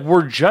so it's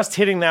we're just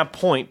hitting that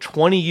point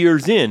 20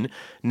 years in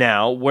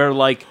now, where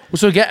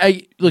so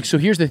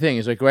here's the thing: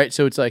 is right.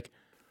 So it's a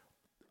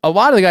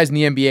lot of the guys in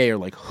the NBA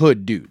are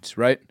hood dudes,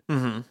 right?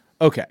 Mm-hmm.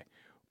 Okay,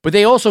 but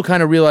they also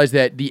kind of realize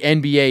that the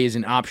NBA is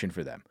an option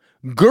for them.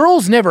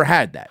 Girls never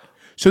had that.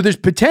 So there's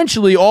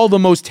potentially all the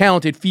most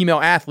talented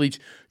female athletes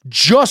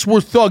just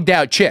were thugged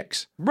out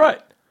chicks. Right.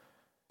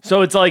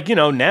 So it's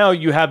now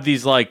you have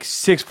these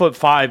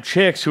 6'5"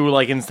 chicks who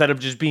instead of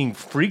just being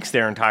freaks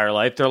their entire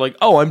life, they're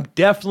oh, I'm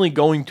definitely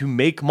going to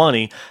make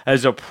money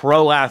as a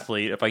pro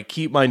athlete if I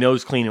keep my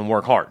nose clean and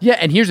work hard. Yeah,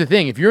 and here's the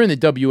thing. If you're in the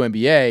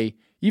WNBA,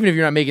 even if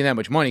you're not making that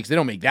much money, because they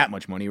don't make that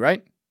much money,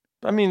 right?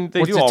 I mean,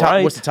 they do all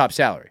right. What's the top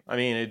salary? I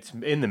mean, it's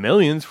in the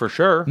millions for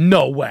sure.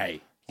 No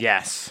way.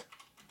 Yes.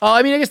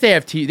 I mean, I guess they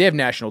have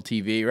national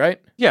TV, right?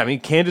 Yeah, I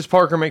mean, Candace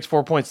Parker makes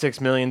 $4.6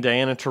 million.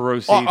 Diana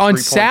Taurasi on 3.2,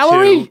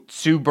 salary.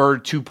 Sue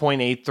Bird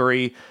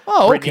 $2.83.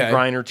 Oh, okay. Brittany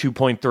Griner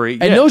 $2.3.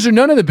 And those are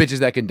none of the bitches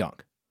that can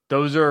dunk.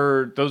 Those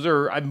are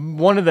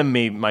one of them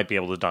might be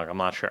able to dunk. I'm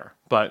not sure,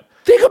 but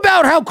think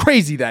about how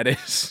crazy that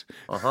is.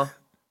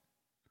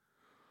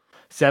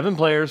 7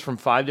 players from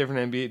 5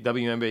 different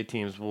WNBA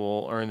teams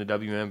will earn the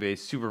WNBA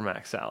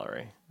Supermax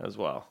salary as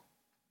well.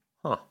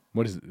 Huh?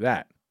 What is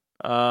that?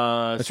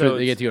 That's where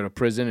they get to go to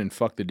prison and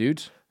fuck the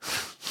dudes?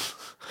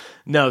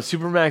 No,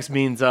 Supermax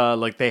means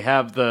they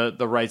have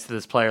the rights to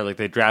this player.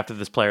 They drafted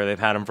this player. They've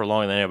had him for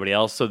longer than anybody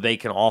else, so they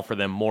can offer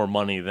them more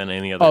money than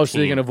any other team. So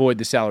they can avoid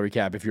the salary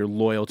cap if you're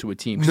loyal to a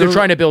team. Because they're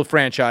trying to build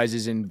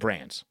franchises and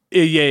brands.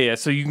 Yeah.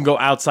 So you can go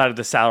outside of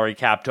the salary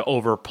cap to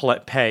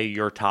overpay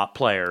your top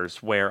players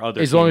where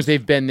other long as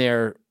they've been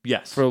there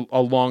for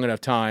a long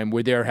enough time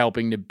where they're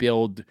helping to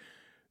build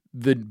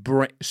the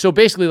brand. So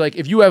basically,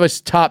 if you have a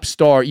top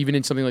star, even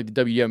in something like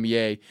the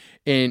WNBA,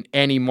 in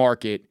any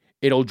market,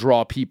 it'll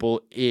draw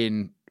people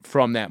in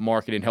from that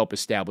market and help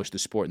establish the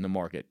sport in the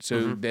market.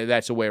 So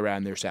that's a way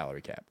around their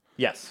salary cap.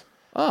 Yes.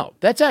 Oh,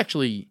 it's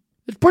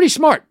pretty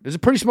smart. It's a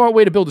pretty smart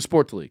way to build a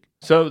sports league.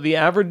 So the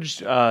average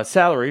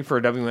salary for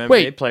a WNBA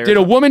Wait, player. did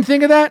a woman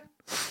think of that?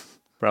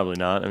 Probably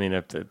not. I mean,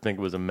 I think it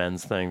was a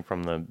men's thing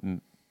from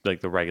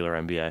the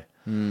regular NBA.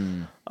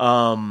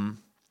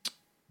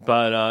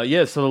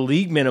 But so the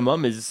league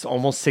minimum is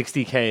almost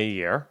 $60K a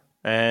year,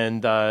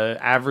 and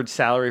average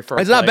salary for a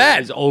That's not player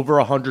bad. is over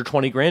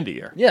 $120,000 a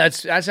year. Yeah,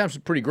 that sounds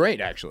pretty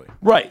great, actually.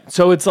 Right.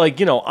 So it's like,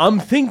 I'm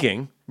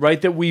thinking,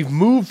 right, that we've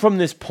moved from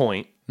this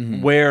point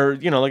where,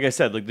 like I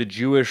said, like the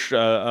Jewish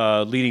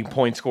leading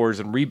point scorers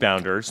and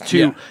rebounders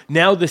to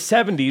now the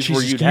 70s where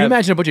Jesus, you'd can you have...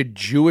 imagine a bunch of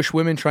Jewish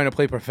women trying to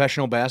play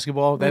professional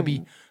basketball? That'd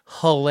be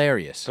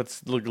hilarious.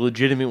 That's like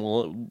legitimate.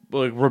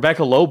 Like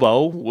Rebecca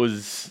Lobo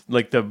was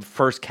like the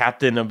first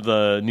captain of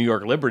the New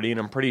York Liberty, and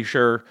I'm pretty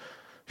sure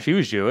she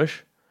was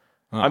Jewish.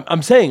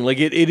 I'm saying like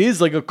it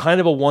is like a kind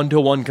of a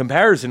 1-to-1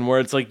 comparison where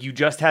it's like you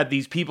just had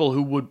these people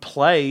who would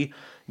play,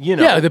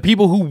 Yeah, the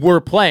people who were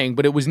playing,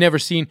 but it was never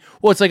seen.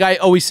 Well, it's like I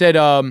always said,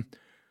 the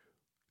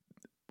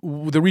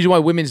reason why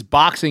women's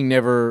boxing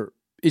never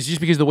is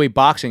just because of the way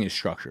boxing is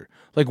structured.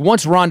 Like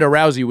once Ronda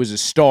Rousey was a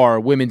star,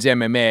 women's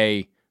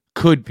MMA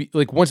could be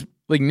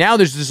like now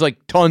there's just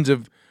like tons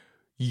of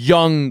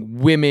young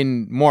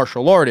women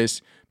martial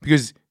artists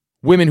because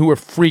women who are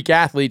freak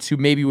athletes who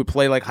maybe would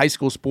play like high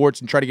school sports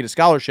and try to get a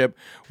scholarship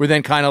were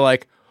then kind of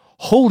like,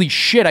 holy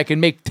shit, I can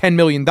make $10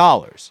 million.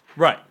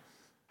 Right.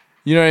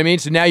 You know what I mean?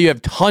 So now you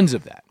have tons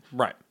of that.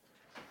 Right.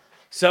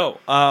 So,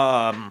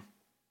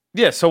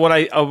 so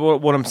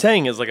what I'm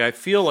saying is like I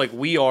feel like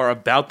we are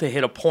about to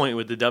hit a point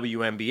with the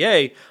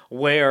WNBA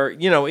where,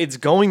 it's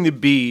going to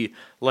be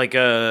like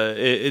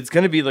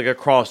a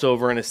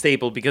crossover and a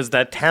staple because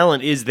that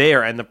talent is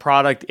there and the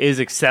product is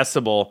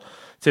accessible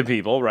to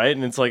people, right?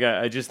 And it's like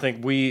I just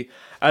think we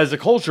as a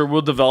culture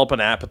will develop an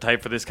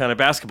appetite for this kind of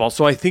basketball.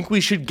 So I think we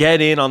should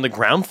get in on the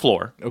ground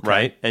floor,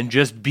 right? And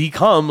just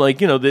become like,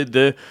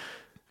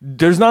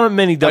 there's not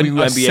many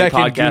WNBA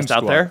podcasts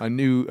out there. A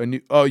new.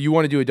 Oh, you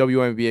want to do a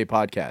WNBA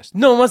podcast?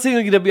 No, I'm not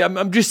saying like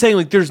I'm just saying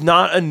like there's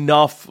not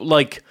enough.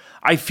 Like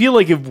I feel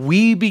like if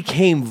we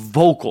became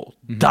vocal,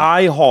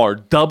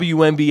 die-hard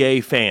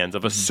WNBA fans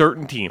of a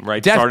certain team,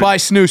 right? Death by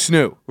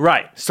snoo.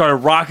 Right. Started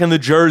rocking the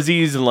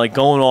jerseys and like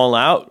going all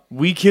out.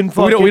 We can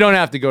fucking. We don't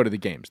have to go to the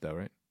games though,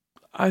 right?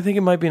 I think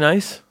it might be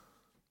nice.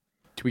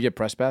 Can we get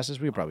press passes?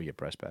 We could probably get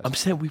press passes. I'm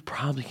saying we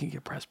probably can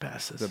get press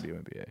passes.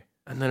 WNBA.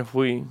 And then if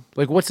we...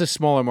 Like, what's the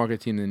smaller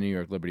market team than the New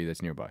York Liberty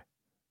that's nearby?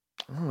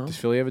 I don't know. Does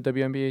Philly have a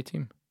WNBA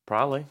team?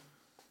 Probably.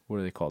 What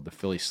are they called? The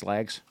Philly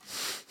Slags?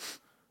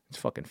 It's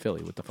fucking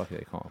Philly. What the fuck do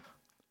they call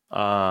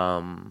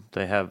them?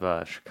 They have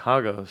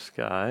Chicago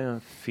Sky,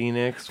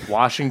 Phoenix,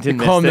 Washington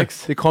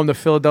Mystics. They call them the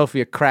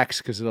Philadelphia Cracks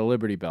because of the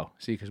Liberty Bell.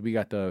 See, because we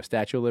got the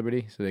Statue of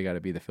Liberty, so they got to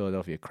be the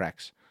Philadelphia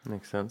Cracks.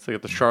 Makes sense. They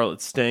got the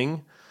Charlotte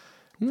Sting,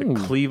 the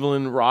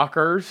Cleveland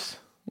Rockers.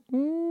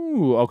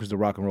 Ooh, because the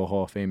Rock and Roll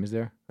Hall of Fame is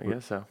there? I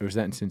guess so. Or was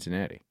that in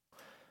Cincinnati?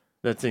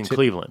 That's in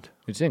Cleveland.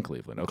 It's in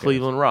Cleveland, okay.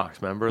 Cleveland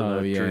Rocks, remember?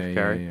 Drew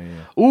Carey.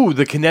 Yeah. Ooh,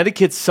 the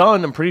Connecticut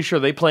Sun. I'm pretty sure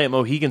they play at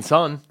Mohegan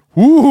Sun.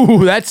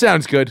 Ooh, that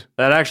sounds good.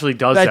 That actually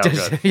does sound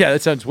good. Yeah,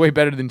 that sounds way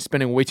better than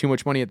spending way too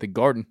much money at the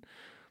Garden.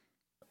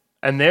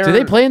 And do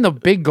they play in the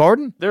big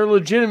Garden? They're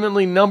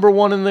legitimately number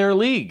one in their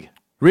league.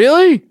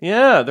 Really?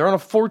 Yeah, they're on a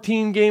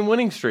 14-game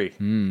winning streak.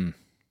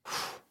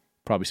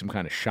 Probably some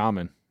kind of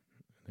shaman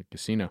at the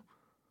casino.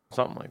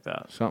 Something like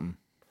that. Something.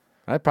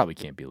 That probably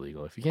can't be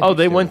legal. If you can't.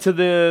 They went to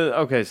the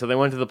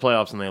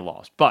playoffs and they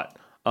lost. But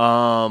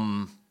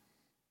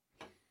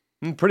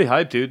pretty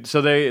hyped, dude.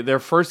 So their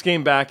first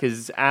game back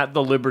is at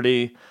the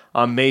Liberty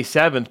on May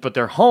 7th, but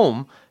they're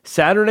home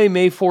Saturday,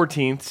 May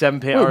 14th, 7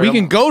 p.m. We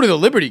can go to the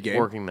Liberty game.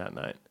 Working that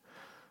night.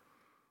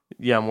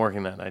 Yeah, I'm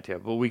working that night too.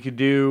 But we could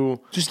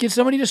do. Just get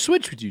somebody to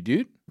switch with you,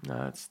 dude.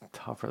 Nah, it's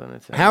tougher than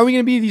it sounds. How are we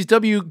going to be these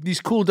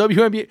cool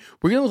WNBA?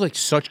 We're going to look like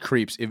such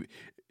creeps. We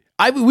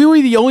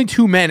were the only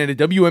two men at a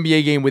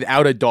WNBA game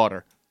without a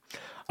daughter.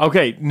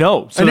 Okay,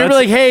 no. So and they were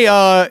like, hey,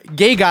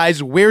 gay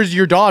guys, where's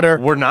your daughter?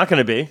 We're not going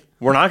to be.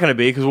 We're not going to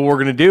be because what we're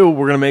going to do,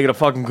 we're going to make it a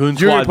fucking Goon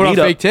You're Squad gonna put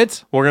meetup. on fake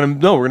tits? We're going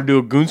to do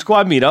a Goon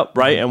Squad meetup,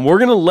 right? And we're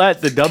going to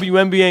let the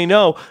WNBA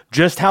know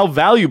just how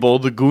valuable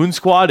the Goon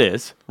Squad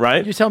is,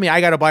 right? You tell me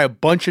I got to buy a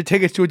bunch of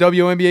tickets to a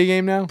WNBA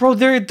game now? Bro,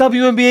 they're at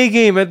WNBA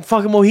game at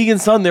fucking Mohegan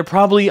Sun. They're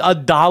probably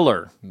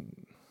 $1.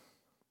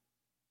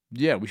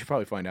 Yeah, we should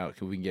probably find out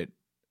if we can get.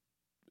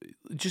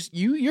 Just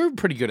you're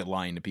pretty good at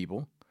lying to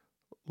people.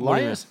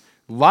 Lie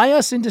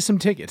us into some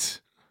tickets.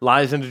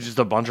 Lies into just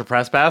a bunch of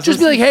press passes? Just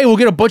be like, hey, we'll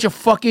get a bunch of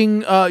fucking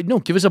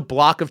give us a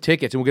block of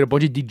tickets and we'll get a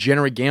bunch of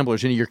degenerate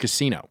gamblers into your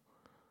casino.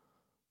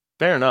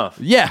 Fair enough.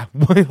 Yeah.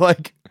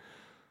 Like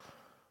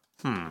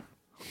This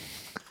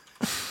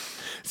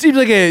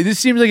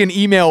seems like an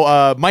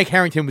email Mike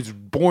Harrington was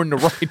born to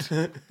write.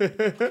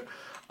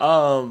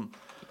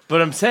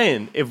 But I'm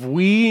saying if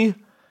we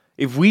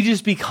if we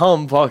just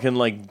become fucking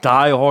like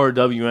diehard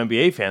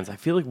WNBA fans, I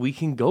feel like we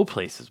can go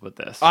places with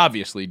this.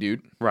 Obviously,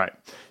 dude. Right.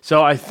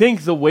 So I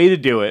think the way to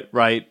do it,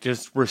 right,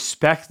 just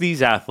respect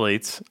these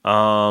athletes,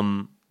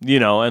 you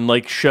know, and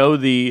like show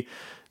the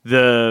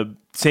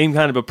same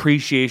kind of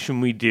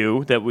appreciation we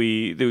do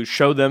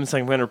show them the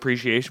same kind of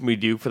appreciation we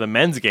do for the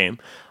men's game.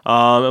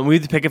 And we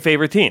have to pick a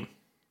favorite team.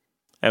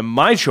 And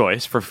my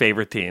choice for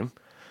favorite team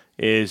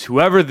is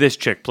whoever this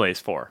chick plays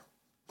for.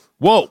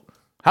 Whoa.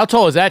 How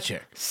tall is that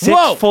chick?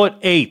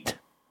 6'8".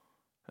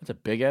 That's a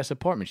big ass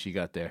apartment she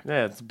got there.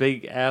 Yeah, it's a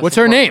big ass. What's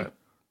her name? She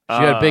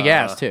got a big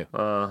ass too.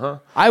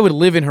 I would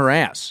live in her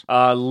ass.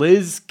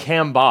 Liz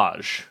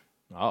Cambage.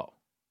 Oh.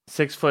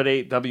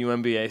 6'8"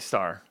 WNBA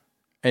star.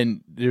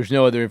 And there's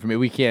no other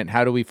information. We can't.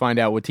 How do we find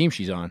out what team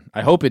she's on?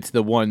 I hope it's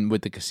the one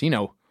with the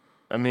casino.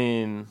 I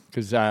mean,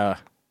 because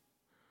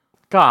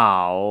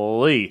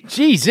golly,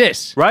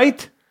 Jesus,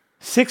 right?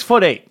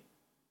 6'8".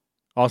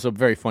 Also,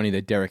 very funny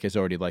that Derek has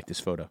already liked this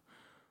photo.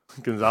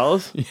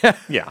 Gonzalez? Yeah,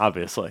 yeah,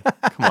 obviously.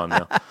 Come on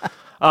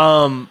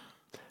now.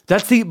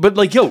 But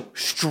like, yo,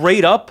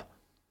 straight up,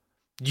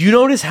 you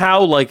notice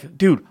how like,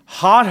 dude,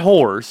 hot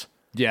whores.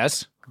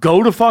 Yes.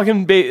 Go to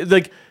fucking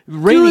like.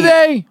 Do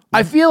they?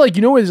 I feel like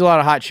you know where there's a lot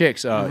of hot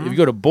chicks. If you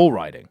go to bull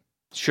riding.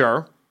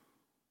 Sure.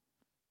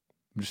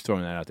 I'm just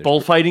throwing that out there.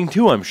 Bullfighting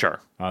too, I'm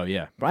sure. Oh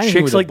yeah,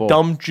 Chicks like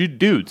dumb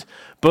dudes,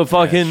 but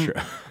fucking.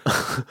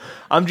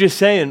 I'm just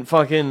saying,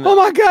 fucking. Oh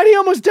my god, he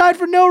almost died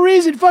for no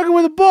reason, fucking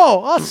with a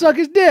bull. I'll suck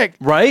his dick.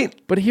 Right.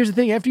 But here's the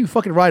thing: after you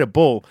fucking ride a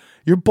bull,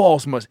 your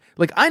balls must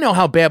like. I know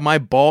how bad my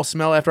balls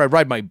smell after I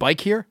ride my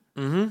bike here.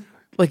 Mm-hmm.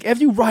 Like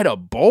after you ride a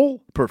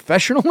bull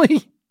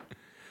professionally,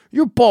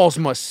 your balls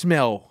must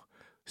smell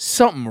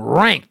something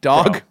rank,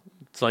 dog. Bro,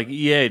 it's like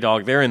EA,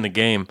 dog. They're in the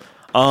game.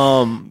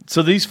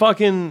 So these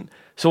fucking.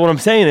 So what I'm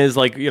saying is,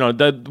 like, you know,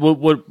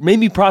 what made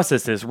me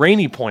process this,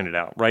 Rainey pointed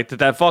out, right,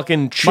 that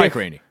fucking chick...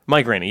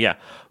 Mike Rainey, yeah.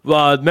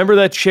 Remember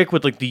that chick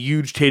with, like, the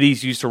huge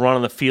titties used to run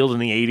on the field in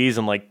the 80s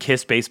and, like,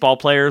 kiss baseball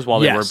players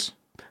while they were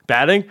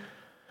batting?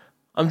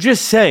 I'm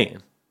just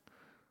saying.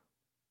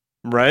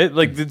 Right?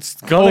 Like, it's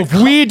gonna... if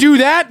we do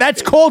that,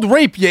 that's called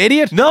rape, you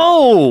idiot.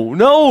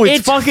 No,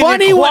 it's fucking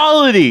funny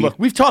equality. Look,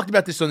 we've talked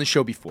about this on the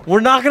show before.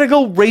 We're not going to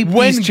go rape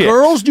these chicks. When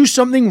girls do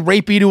something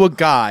rapey to a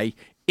guy...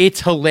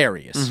 It's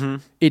hilarious. Mm-hmm.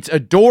 It's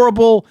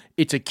adorable.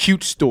 It's a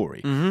cute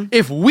story. Mm-hmm.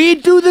 If we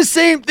do the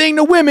same thing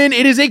to women,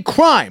 it is a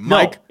crime,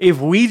 Mike. No, if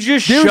we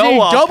just There's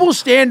show up... There's a double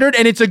standard,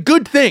 and it's a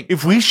good thing.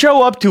 If we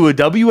show up to a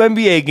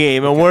WNBA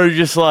game and we're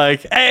just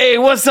like, hey,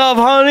 what's up,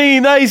 honey?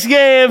 Nice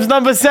games,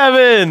 number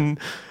 7.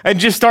 And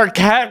just start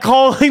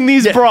catcalling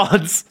these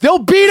broads. They'll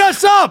beat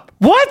us up.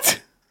 What?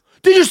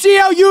 Did you see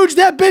how huge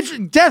that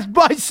bitch... Death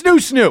by Snoo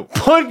Snoo.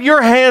 Put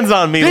your hands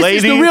on me, lady.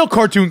 This is the real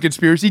cartoon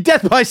conspiracy.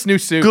 Death by Snoo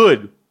Snoo.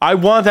 Good. I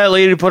want that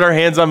lady to put her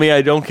hands on me.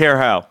 I don't care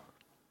how.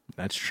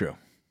 That's true.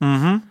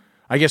 Mm-hmm.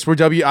 I guess we're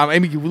I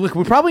mean, look,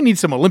 we probably need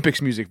some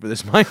Olympics music for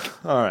this, Mike.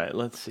 All right,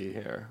 let's see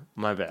here.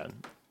 My bad.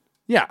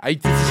 Yeah,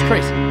 this is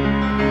crazy.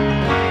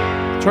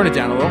 Turn it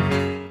down a little.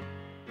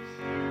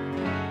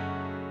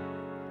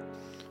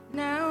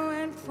 Now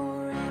and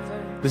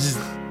forever. This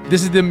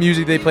is the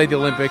music they played at the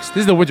Olympics. This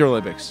is the Winter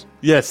Olympics.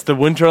 Yes, the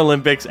Winter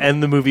Olympics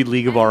and the movie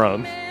League of Our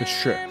Own.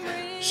 That's true.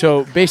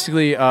 So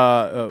basically,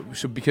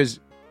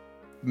 because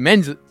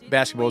men's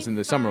basketball is in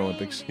the Summer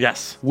Olympics.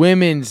 Yes.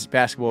 Women's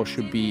basketball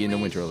should be in the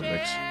Winter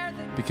Olympics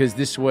because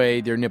this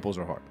way their nipples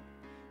are hard.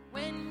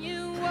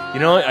 You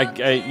know,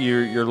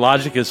 your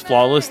logic is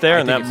flawless there,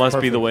 and that must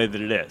be the way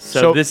that it is.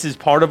 So this is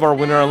part of our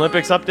Winter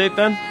Olympics update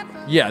then?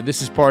 Yeah,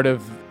 this is part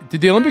of...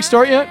 Did the Olympics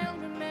start yet?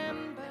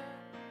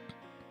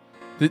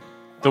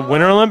 The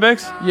Winter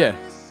Olympics? Yeah.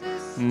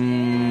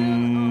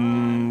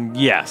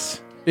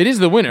 Yes. It is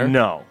the winter.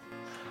 No.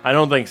 I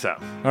don't think so.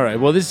 All right,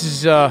 well, this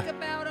is...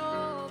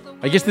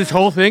 I guess this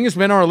whole thing has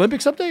been our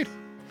Olympics update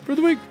for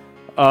the week.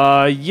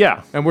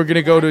 Yeah. And we're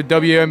gonna go to a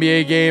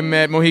WNBA game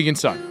at Mohegan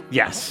Sun.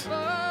 Yes.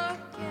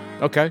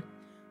 Okay.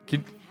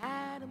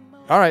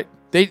 All right.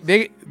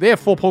 They have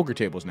full poker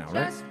tables now,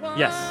 right?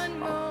 Yes.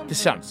 Oh, this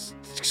sounds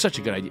such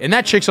a good idea. And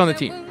that chick's on the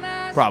team,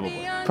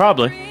 probably.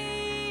 Probably.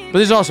 But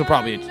there's also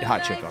probably a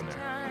hot chick on there.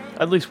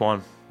 At least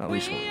one. At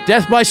least one.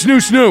 Death by Snoo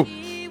Snoo.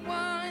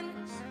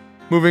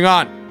 Moving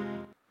on.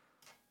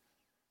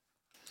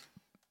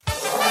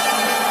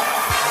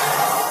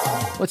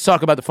 Let's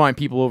talk about the fine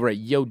people over at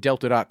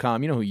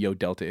YoDelta.com. You know who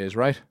YoDelta is,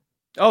 right?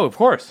 Oh, of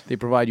course. They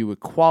provide you with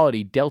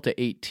quality Delta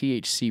 8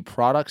 THC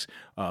products,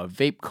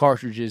 vape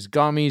cartridges,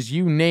 gummies,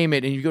 you name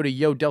it. And you go to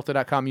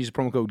YoDelta.com, use the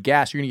promo code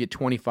GAS, you're going to get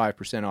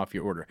 25% off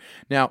your order.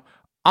 Now,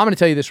 I'm going to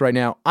tell you this right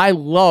now. I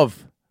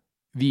love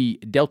the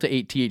Delta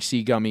 8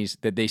 THC gummies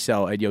that they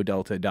sell at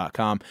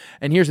YoDelta.com.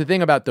 And here's the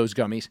thing about those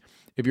gummies.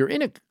 If you're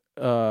in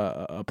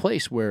a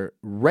place where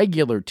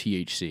regular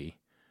THC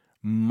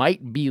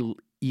might be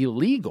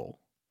illegal,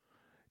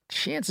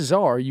 chances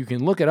are you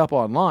can look it up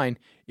online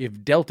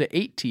if Delta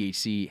 8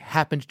 THC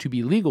happens to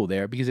be legal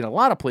there, because in a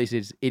lot of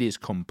places it is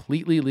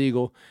completely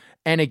legal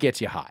and it gets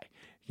you high.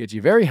 Gets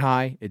you very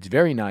high. It's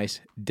very nice.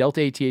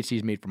 Delta 8 THC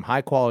is made from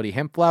high-quality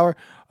hemp flower,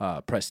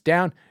 pressed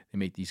down. They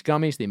make these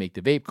gummies. They make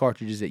the vape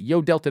cartridges at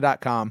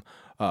yodelta.com.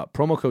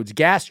 Promo code's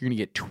GAS. You're going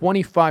to get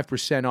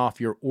 25% off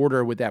your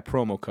order with that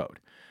promo code.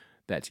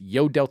 That's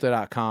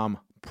yodelta.com,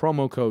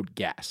 promo code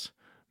GAS.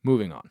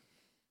 Moving on.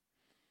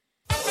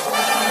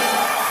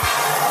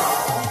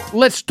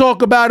 Let's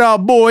talk about our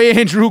boy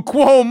Andrew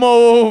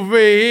Cuomo over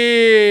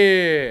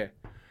here.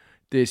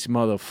 This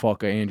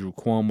motherfucker Andrew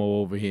Cuomo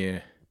over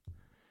here.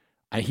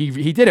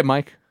 He did it,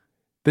 Mike.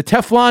 The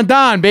Teflon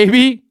Don,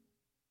 baby.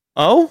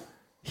 Oh?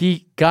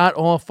 He got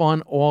off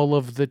on all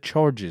of the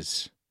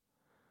charges.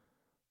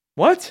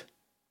 What?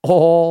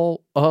 They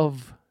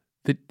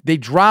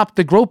dropped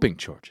the groping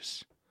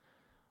charges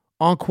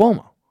on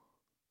Cuomo.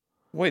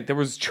 Wait, there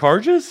was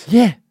charges?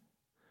 Yeah.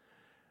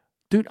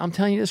 Dude, I'm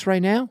telling you this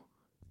right now.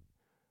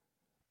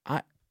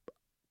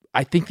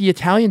 I think the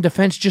Italian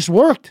defense just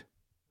worked.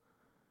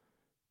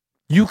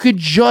 You could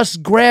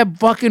just grab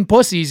fucking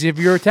pussies if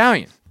you're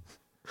Italian.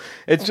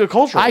 It's a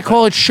cultural I thing.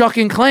 call it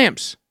shucking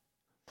clams.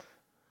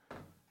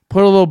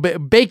 Put a little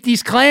bit, bake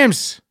these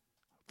clams.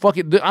 Fuck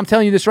it. I'm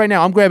telling you this right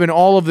now. I'm grabbing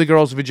all of the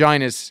girls'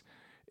 vaginas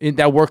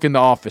that work in the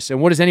office.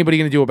 And what is anybody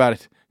going to do about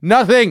it?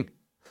 Nothing.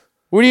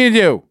 What are you going to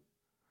do?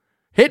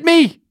 Hit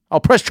me? I'll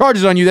press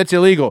charges on you. That's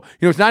illegal.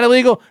 You know it's not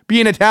illegal?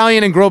 Being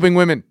Italian and groping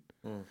women.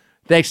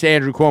 Thanks to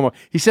Andrew Cuomo.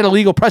 He set a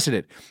legal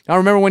precedent. I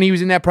remember when he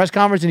was in that press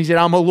conference and he said,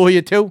 I'm a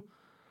lawyer too.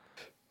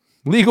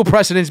 Legal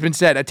precedent's been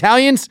set.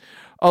 Italians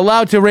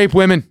allowed to rape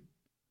women.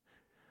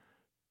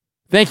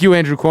 Thank you,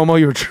 Andrew Cuomo.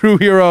 You're a true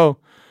hero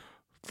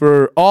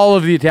for all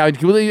of the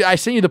Italians. I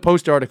sent you the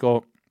Post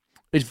article.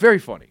 It's very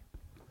funny.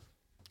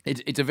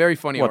 It's a very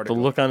funny article.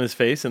 The look on his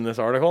face in this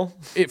article?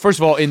 First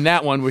of all, in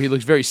that one where he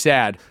looks very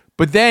sad,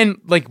 but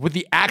then like what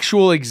the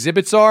actual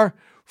exhibits are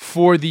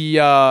for the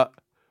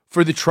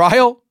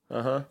trial.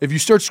 If you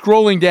start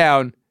scrolling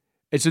down,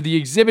 and so the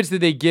exhibits that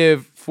they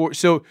give for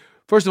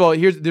first of all,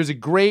 there's a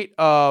great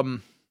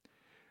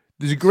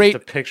Just a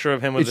picture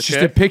of him with the chick?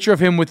 It's just a picture of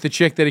him with the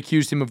chick that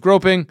accused him of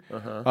groping.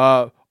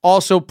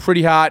 Also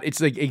pretty hot.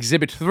 It's like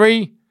Exhibit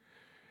 3.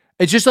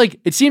 It's just like,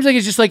 it seems like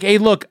it's just like, hey,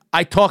 look,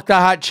 I talk to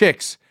hot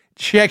chicks.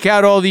 Check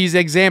out all these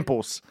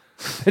examples.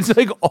 It's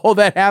like all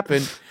that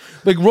happened.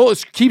 Like,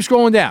 keep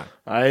scrolling down.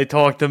 I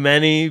talk to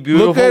many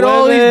beautiful Look at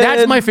all these. women.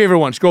 That's my favorite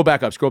one. Scroll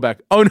back up. Scroll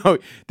back. Oh, no.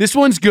 This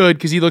one's good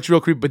because he looks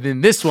real creepy. But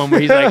then this one where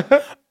he's like,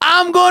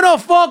 I'm going to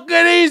fuck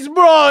at these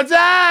broads. Look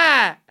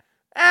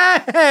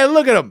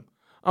at him.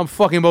 I'm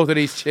fucking both of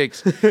these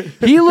chicks.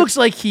 He looks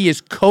like he is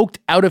coked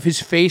out of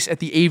his face at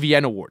the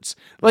AVN Awards.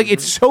 Like,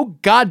 it's so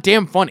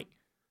goddamn funny.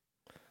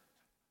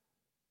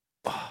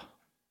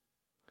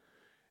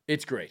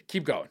 It's great.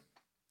 Keep going.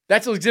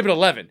 That's Exhibit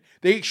 11.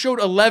 They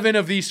showed 11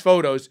 of these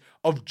photos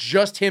of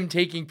just him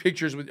taking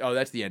pictures with... Oh,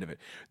 that's the end of it.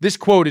 This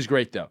quote is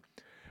great, though,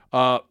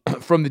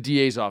 from the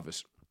DA's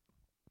office.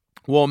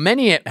 While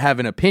many have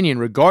an opinion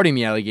regarding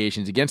the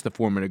allegations against the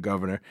former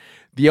governor,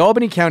 the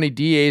Albany County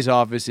DA's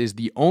office is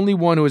the only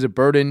one who has a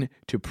burden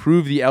to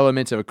prove the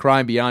elements of a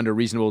crime beyond a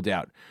reasonable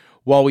doubt.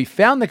 While we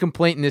found the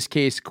complaint in this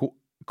case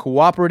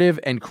cooperative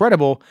and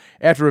credible,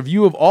 after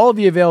review of all of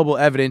the available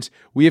evidence,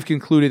 we have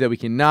concluded that we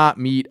cannot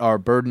meet our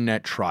burden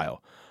at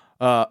trial.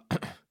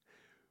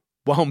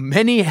 While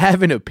many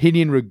have an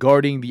opinion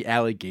regarding the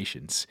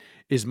allegations,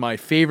 is my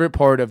favorite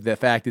part of the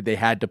fact that they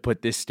had to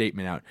put this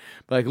statement out.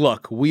 Like,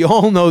 look, we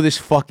all know this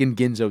fucking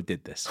Ginzo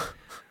did this.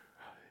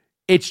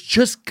 It's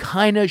just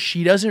kind of,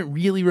 she doesn't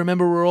really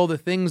remember where all the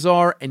things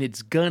are, and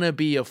it's gonna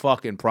be a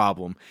fucking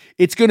problem.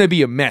 It's gonna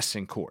be a mess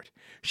in court.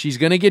 She's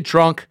gonna get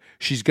drunk.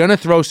 She's gonna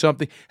throw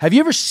something. Have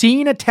you ever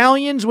seen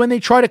Italians when they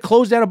try to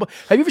close down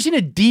have you ever seen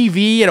a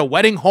DV at a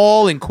wedding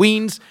hall in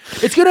Queens?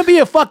 It's gonna be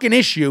a fucking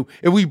issue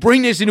if we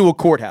bring this into a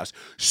courthouse.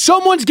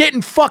 Someone's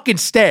getting fucking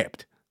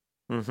stabbed.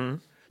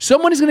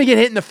 Someone is going to get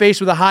hit in the face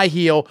with a high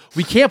heel.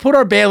 We can't put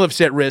our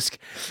bailiffs at risk.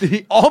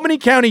 The Albany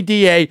County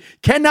DA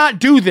cannot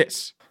do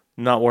this.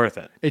 Not worth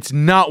it. It's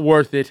not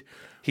worth it.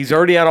 He's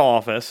already out of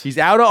office. He's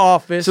out of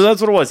office. So that's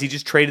what it was. He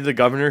just traded the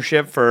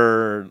governorship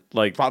for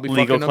like Probably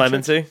legal fucking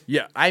clemency.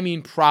 Yeah, I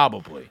mean,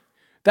 probably.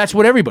 That's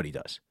what everybody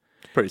does.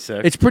 Pretty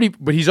sick. It's pretty,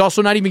 but he's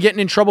also not even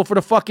getting in trouble for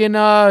the fucking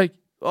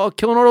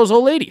killing all those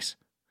old ladies.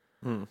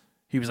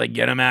 He was like,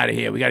 get them out of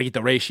here. We got to get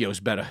the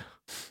ratios better.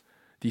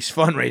 These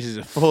fundraisers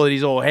are full of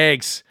these old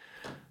hags.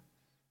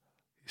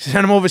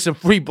 Send them over some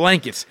free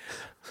blankets.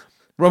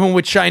 Rub them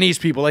with Chinese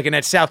people like in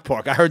that South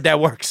Park. I heard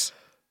that works.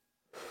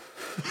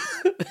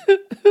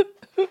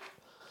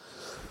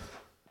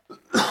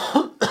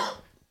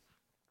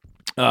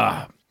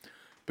 But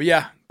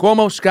yeah,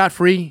 Cuomo,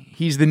 scot-free.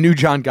 He's the new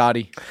John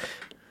Gotti.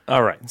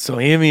 All right, so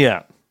hear me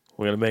out.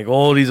 We're going to make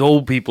all these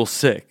old people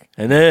sick.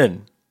 And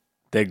then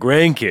their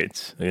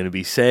grandkids are going to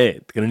be sad.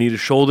 They're going to need a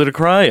shoulder to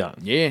cry on.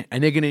 Yeah,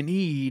 and they're going to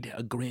need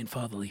a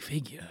grandfatherly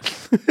figure.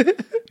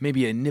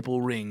 Maybe a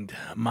nipple-ringed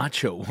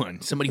macho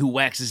one. Somebody who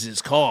waxes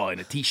his car in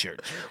a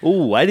T-shirt.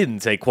 Ooh, I didn't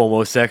say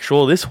Cuomo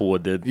sexual. This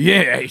whore did.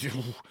 Yeah.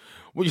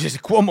 Well, you just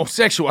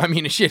homosexual. I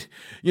mean, shit.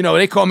 You know,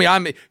 they call me.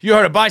 You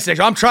heard of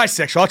bisexual? I'm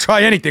trisexual. I'll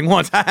try anything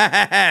once.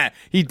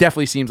 He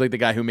definitely seems like the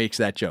guy who makes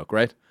that joke,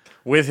 right?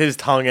 With his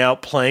tongue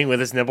out, playing with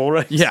his nipple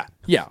rings. Yeah,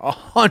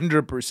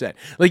 100%.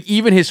 Like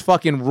even his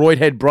fucking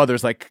roidhead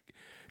brother's like,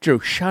 Drew,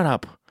 shut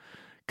up,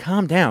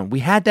 calm down.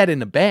 We had that in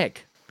the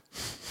bag.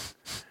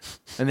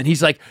 And then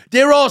he's like,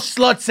 they're all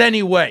sluts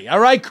anyway. All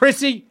right,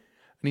 Chrissy?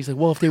 And he's like,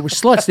 well, if they were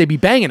sluts, they'd be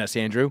banging us,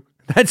 Andrew.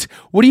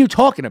 What are you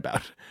talking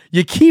about?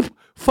 You keep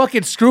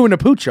fucking screwing the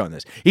pooch on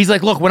this. He's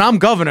like, look, when I'm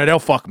governor, they'll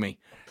fuck me.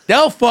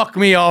 They'll fuck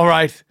me, all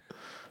right.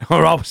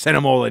 Or I'll send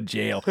them all to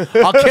jail.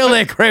 I'll kill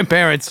their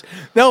grandparents.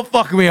 They'll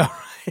fuck me, all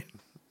right.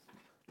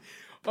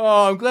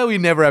 Oh, I'm glad we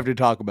never have to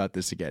talk about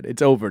this again.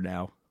 It's over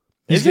now.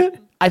 Is it?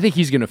 I think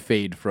he's going to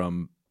fade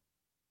from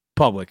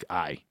public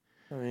eye.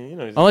 I mean, you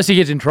know, he's Unless he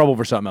gets in trouble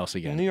for something else a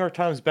again. New York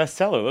Times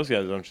bestseller. Those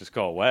guys don't just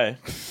go away.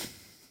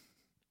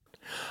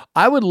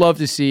 I would love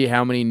to see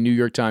how many New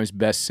York Times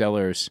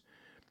bestsellers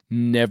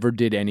never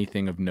did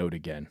anything of note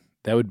again.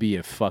 That would be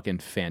a fucking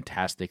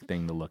fantastic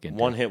thing to look into.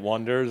 One-hit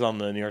wonders on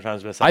the New York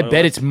Times bestseller I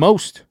bet list. it's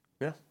most.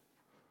 Yeah.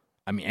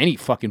 I mean, any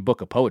fucking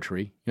book of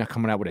poetry. You're not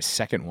coming out with a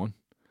second one.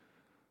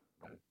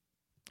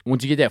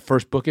 Once you get that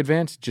first book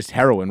advance, just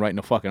heroin right in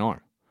the fucking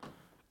arm.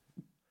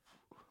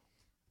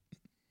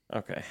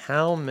 Okay,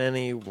 how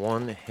many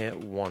one-hit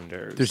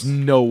wonders? There's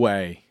no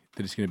way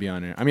that it's going to be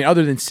on there. I mean,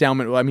 other than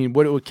Salmon, I mean,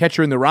 what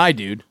Catcher in the Rye,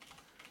 dude?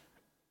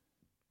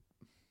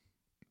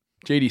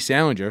 J.D.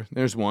 Salinger,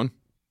 there's one.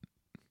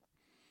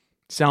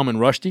 Salman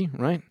Rushdie,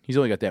 right? He's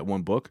only got that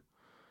one book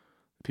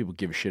people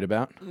give a shit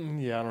about.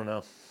 Yeah, I don't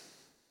know.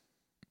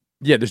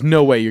 Yeah, there's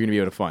no way you're going to be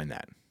able to find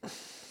that.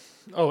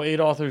 Oh, 8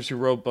 authors who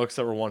wrote books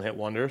that were one-hit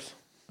wonders.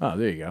 Oh,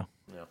 there you go.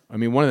 Yeah. I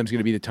mean, one of them's going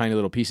to be the Tiny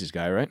Little Pieces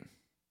guy, right?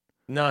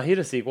 No, he had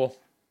a sequel.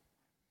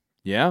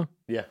 Yeah?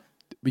 Yeah.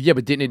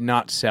 But didn't it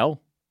not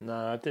sell?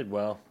 No, it did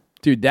well.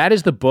 Dude, that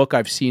is the book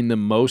I've seen the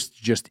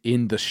most just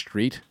in the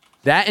street.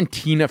 That and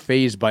Tina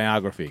Fey's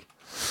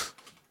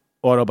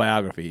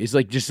autobiography. It's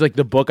like just like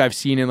the book I've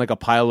seen in like a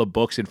pile of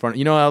books in front.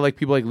 You know how like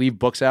people like leave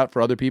books out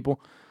for other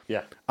people?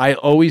 Yeah. I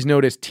always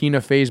notice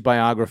Tina Fey's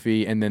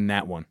biography and then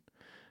that one.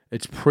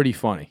 It's pretty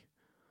funny.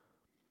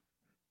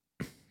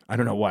 I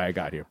don't know why I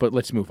got here, but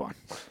let's move on.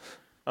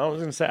 I was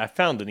going to say, I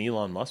found an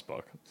Elon Musk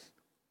book.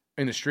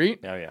 In the street?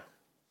 Oh, yeah.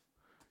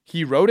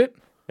 He wrote it?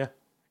 Yeah.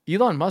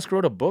 Elon Musk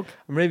wrote a book?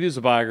 Or maybe it was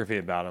a biography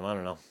about him. I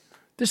don't know.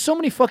 There's so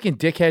many fucking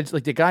dickheads.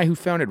 Like the guy who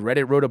founded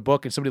Reddit wrote a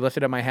book and somebody left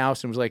it at my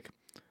house and it was like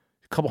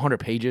a couple hundred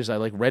pages. I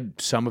like read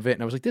some of it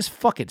and I was like, this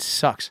fucking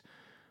sucks.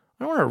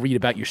 I don't want to read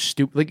about your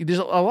stupid. Like there's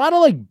a lot of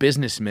like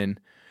businessmen.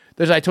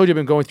 I told you I've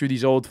been going through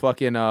these old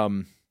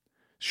fucking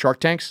Shark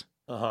Tanks.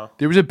 Uh-huh.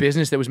 There was a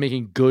business that was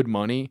making good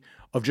money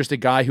of just a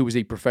guy who was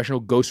a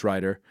professional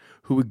ghostwriter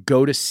who would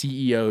go to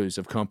CEOs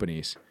of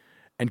companies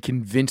and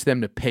convince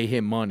them to pay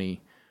him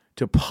money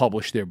to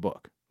publish their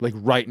book, like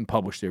write and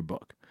publish their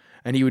book.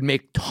 And he would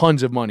make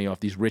tons of money off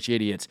these rich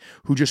idiots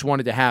who just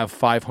wanted to have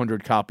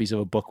 500 copies of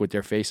a book with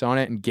their face on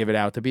it and give it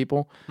out to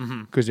people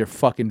because they're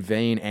fucking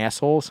vain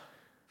assholes.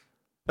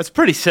 That's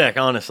pretty sick,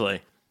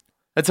 honestly.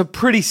 That's a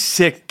pretty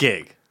sick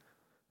gig.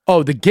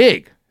 Oh, the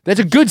gig. That's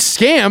a good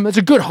scam. That's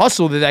a good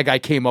hustle that guy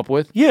came up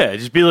with. Yeah,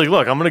 just be like,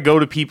 look, I'm going to go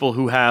to people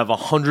who have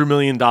 $100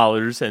 million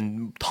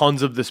and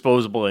tons of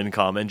disposable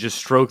income and just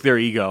stroke their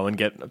ego and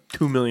get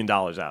 $2 million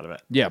out of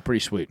it. Yeah, pretty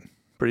sweet.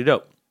 Pretty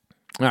dope.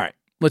 All right,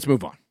 let's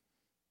move on.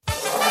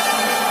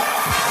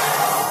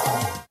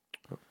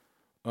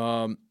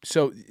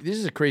 So this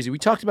is a crazy. We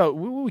talked about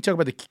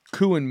the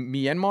coup in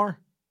Myanmar.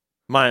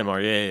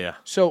 Myanmar, yeah.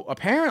 So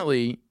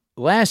apparently,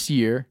 last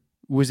year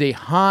was a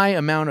high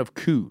amount of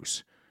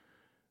coups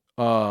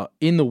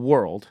in the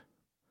world.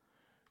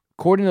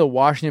 According to the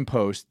Washington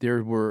Post,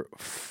 there were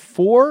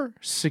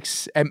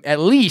at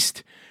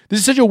least. This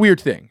is such a weird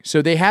thing.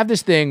 So they have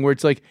this thing where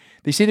it's like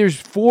they say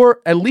there's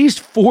at least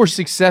four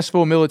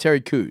successful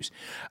military coups.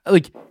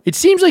 Like it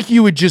seems like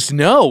you would just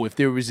know if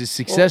there was a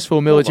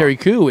successful military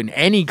coup in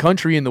any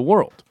country in the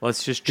world.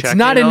 Let's just check. It's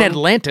not in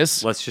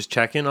Atlantis. Let's just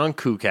check in on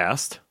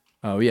CoupCast.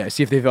 Oh yeah,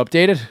 see if they've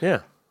updated.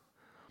 Yeah.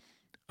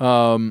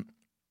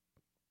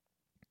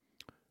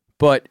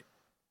 But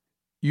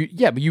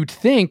you'd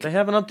think They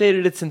haven't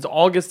updated it since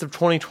August of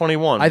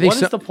 2021. I think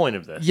What is the point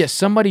of this? yes,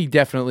 somebody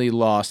definitely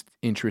lost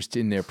interest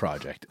in their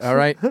project. All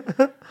right.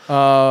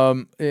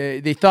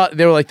 They thought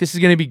they were like, this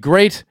is going to be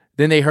great.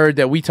 Then they heard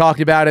that we talked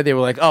about it. They were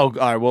like, oh, all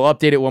right, we'll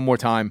update it one more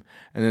time.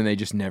 And then they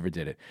just never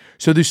did it.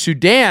 So the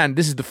Sudan,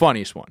 this is the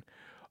funniest one.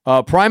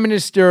 Prime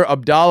Minister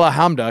Abdallah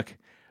Hamdok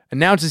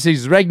announces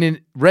his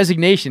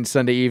resignation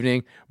Sunday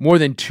evening, more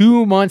than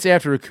 2 months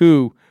after a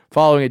coup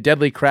following a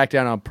deadly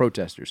crackdown on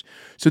protesters.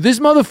 So this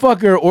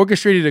motherfucker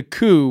orchestrated a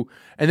coup,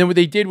 and then what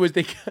they did was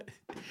the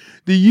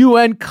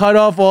UN cut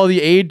off all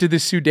the aid to the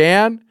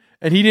Sudan,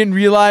 and he didn't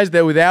realize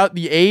that without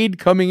the aid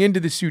coming into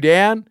the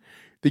Sudan,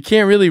 they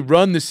can't really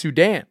run the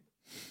Sudan.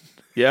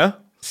 Yeah?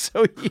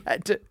 So he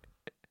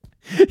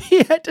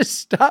had to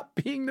stop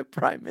being the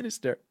prime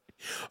minister.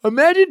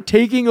 Imagine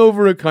taking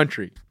over a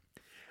country,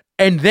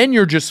 and then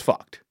you're just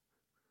fucked.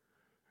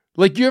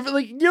 Like you're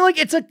like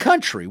it's a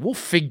country. We'll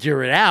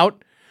figure it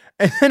out.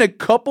 And then a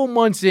couple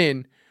months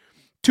in,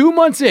 2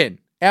 months in,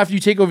 after you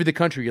take over the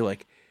country, you're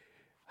like,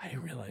 I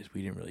didn't realize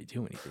we didn't really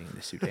do anything in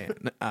the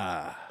Sudan.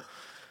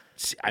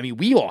 I mean,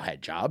 we all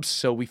had jobs,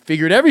 so we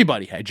figured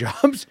everybody had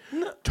jobs.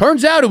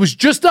 Turns out it was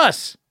just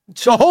us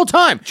the whole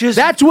time.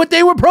 That's what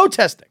they were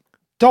protesting.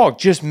 Dog,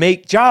 just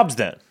make jobs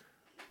then.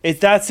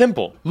 It's that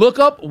simple. Look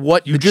up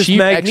what You just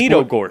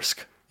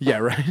Magnitogorsk. Yeah,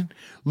 right.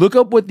 Look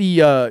up what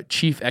the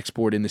chief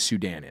export in the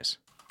Sudan is,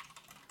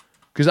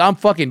 because I'm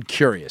fucking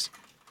curious.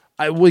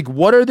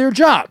 What are their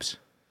jobs?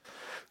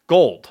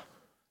 Gold.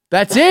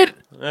 That's it.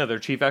 Yeah, their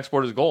chief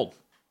export is gold.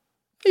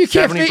 You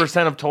can't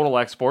 70% of total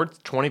exports,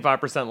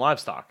 25%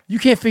 livestock. You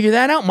can't figure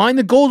that out. Mine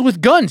the gold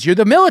with guns. You're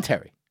the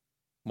military.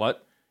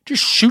 What?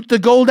 Just shoot the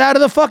gold out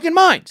of the fucking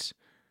mines.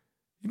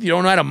 If you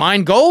don't know how to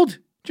mine gold,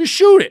 just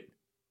shoot it.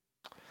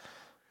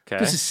 Okay.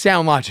 This is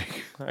sound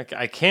logic.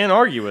 I can't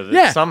argue with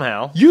it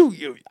somehow. You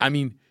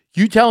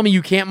telling me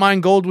you can't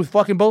mine gold with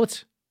fucking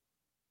bullets?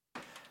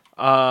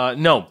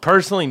 No,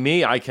 personally,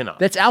 me, I cannot.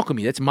 That's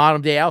alchemy. That's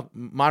modern day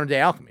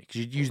alchemy because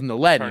you're using the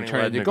lead and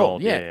turning it into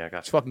gold. Yeah,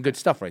 It's fucking good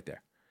stuff right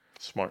there.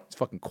 Smart. It's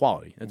fucking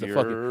quality. That's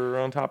You're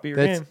on top of your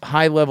that's game.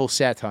 high level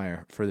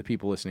satire for the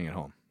people listening at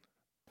home.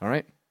 All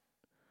right.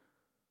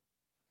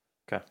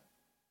 Okay.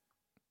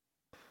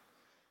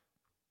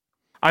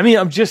 I mean,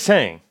 I'm just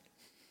saying.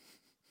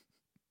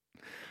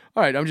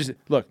 All right.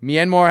 Look.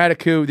 Myanmar had a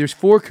coup. There's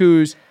 4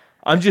 coups.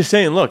 I'm just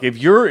saying. Look,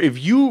 if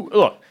you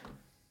look.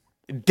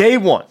 Day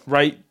one,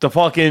 right? The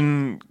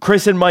fucking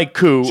Chris and Mike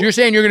coup. So you're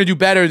saying you're going to do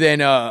better than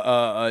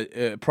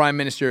Prime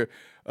Minister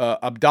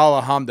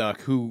Abdallah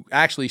Hamdok, who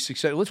actually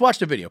succeeded. Let's watch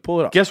the video.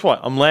 Pull it up. Guess what?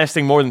 I'm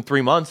lasting more than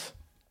 3 months.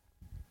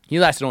 He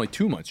lasted only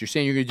 2 months. You're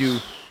saying you're going to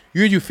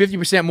do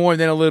 50% more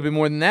and then a little bit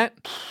more than that?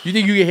 You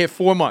think you can hit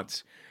 4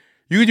 months?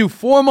 You can do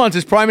 4 months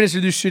as Prime Minister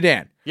of the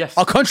Sudan. Yes.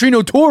 A country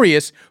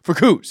notorious for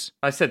coups.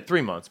 I said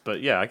 3 months,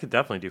 but yeah, I could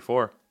definitely do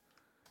 4.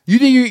 You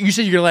think you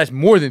said you're going to last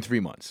more than 3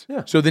 months?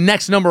 Yeah. So the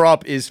next number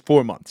up is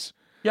 4 months.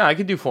 Yeah, I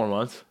could do 4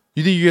 months.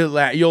 You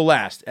think you'll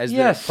last as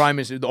the Prime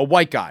Minister, a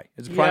white guy,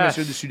 as the Prime Yes.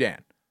 Minister of the Sudan?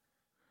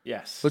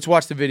 Yes. Let's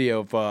watch the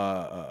video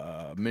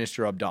of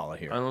Minister Abdallah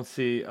here. I don't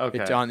see.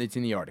 Okay. It's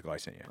in the article I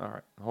sent you. All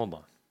right. Hold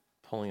on.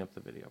 Pulling up the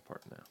video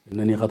part now.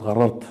 إنني قد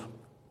قررت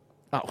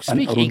Oh,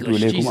 speak أرد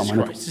English. إليكم Jesus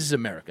أمانتكم. Christ. This is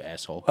America,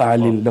 asshole.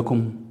 أعلن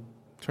لكم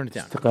Turn it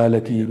down.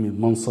 استقالتي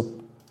من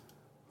منصب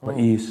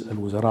رئيس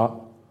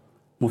الوزراء.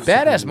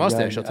 Badass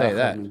mustache, I'll tell you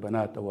that. من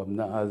بنات أو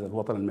أبناء هذا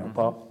الوطن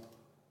المعطاء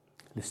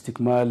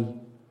لاستكمال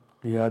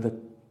قيادة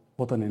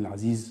وطننا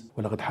العزيز.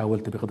 ولقد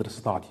حاولت بقدر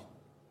استطاعتي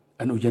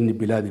أن أجنب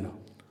بلادنا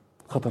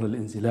خطر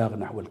الانزلاق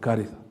نحو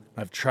الكارثة.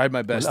 I've tried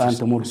my best. والآن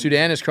تمر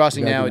Sudan is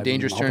crossing now a بلادنا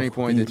dangerous turning بمعطف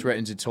point that خطير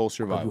threatens its whole قد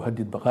survival.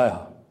 يهدد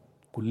بقائها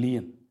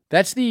كليا.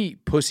 That's the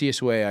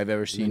pussiest way I've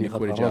ever seen إنني you قد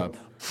quit a job.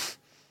 قررت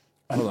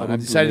Hold on. أن I've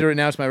decided to أرد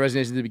announce my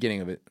resignation at the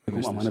beginning of it.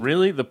 أمانتكم.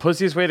 Really? The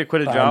pussiest way to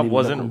quit a job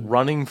wasn't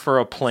running for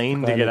a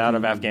plane to get out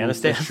of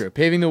Afghanistan? That's true.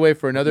 Paving the way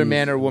for another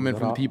man or woman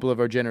from the people of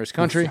our generous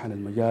country. يفتح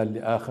المجال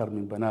لآخر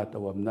من بنات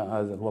أو أبناء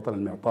هذا الوطن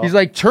المعطاء. He's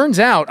like, turns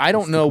out I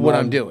don't know what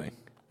I'm doing.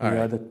 All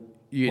right. قيادة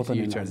You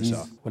وطننا turn this العزيز.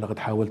 off. ولقد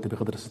حاولت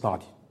بقدر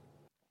استطاعتي.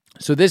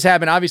 So this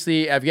happened.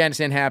 Obviously,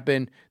 Afghanistan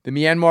happened. The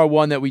Myanmar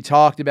one that we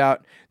talked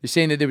about. They're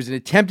saying that there was an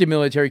attempted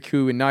military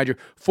coup in Niger.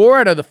 4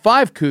 out of the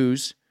 5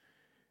 coups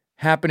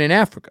happened in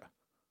Africa.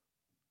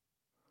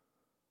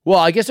 Well,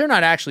 I guess they're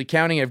not actually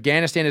counting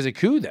Afghanistan as a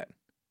coup then.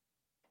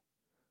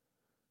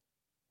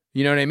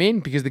 You know what I mean?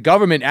 Because the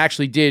government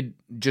actually did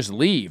just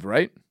leave,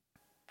 right?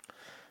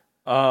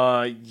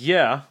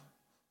 Yeah.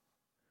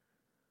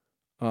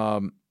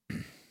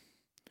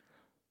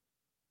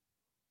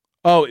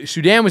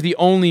 Sudan was the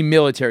only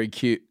military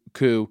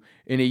coup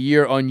in a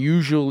year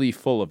unusually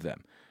full of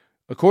them.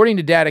 According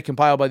to data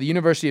compiled by the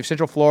University of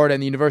Central Florida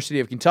and the University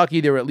of Kentucky,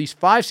 there were at least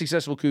 5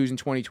 successful coups in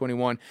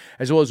 2021,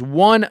 as well as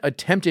 1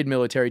 attempted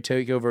military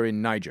takeover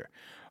in Niger.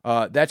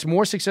 That's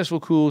more successful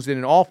coups than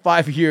in all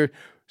 5 years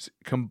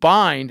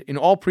combined, in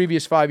all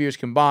previous 5 years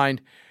combined,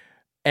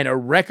 and a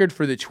record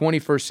for the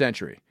 21st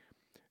century.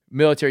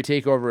 Military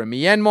takeover in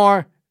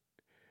Myanmar,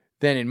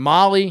 then in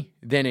Mali,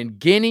 then in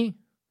Guinea,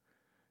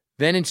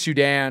 then in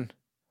Sudan.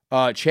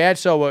 Chad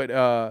saw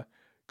what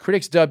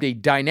critics dubbed a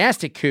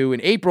dynastic coup in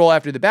April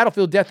after the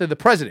battlefield death of the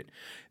president.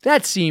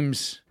 That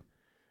seems...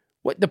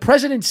 What, the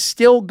president's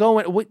still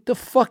going... What the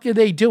fuck are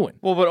they doing?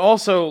 Well, but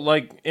also,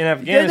 like, in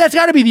Afghanistan... That's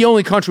got to be the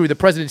only country where the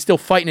president's still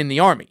fighting in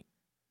the army.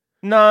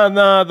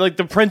 Nah, like,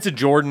 the Prince of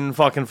Jordan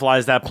fucking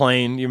flies that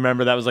plane. You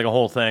remember that was, like, a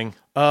whole thing.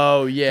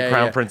 Oh, yeah, The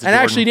Crown yeah. Prince of And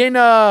Jordan. actually,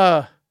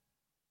 didn't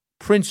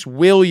Prince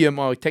William...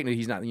 Oh, technically,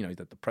 he's not, he's not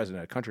the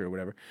president of the country or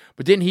whatever.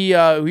 But didn't he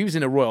was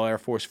in the Royal Air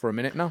Force for a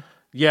minute, no?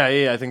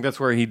 Yeah, I think that's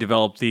where he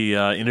developed the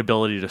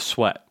inability to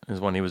sweat, is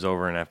when he was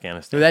over in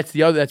Afghanistan.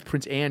 No, that's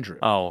Prince Andrew.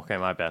 Oh, okay,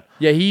 my bad.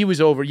 Yeah, he was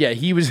over. Yeah,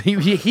 he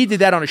did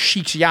that on a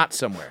sheik's yacht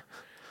somewhere.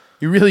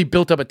 He really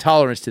built up a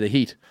tolerance to the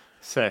heat.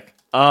 Sick.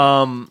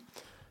 Yeah,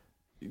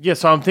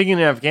 so I'm thinking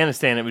in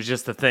Afghanistan, it was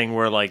just a thing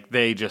where, like,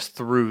 they just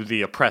threw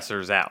the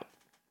oppressors out.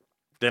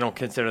 They don't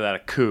consider that a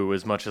coup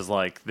as much as,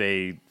 like,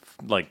 they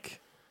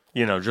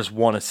just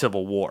won a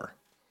civil war.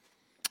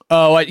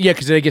 Oh, yeah,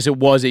 because I guess it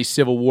was a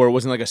civil war. It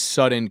wasn't like a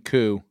sudden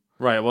coup.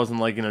 Right. It wasn't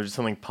like, just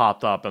something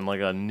popped up and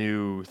like a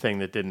new thing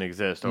that didn't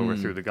exist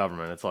overthrew the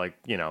government. It's like,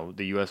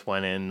 the U.S.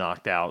 went in,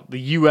 knocked out. The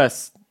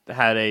U.S.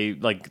 had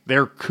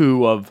their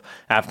coup of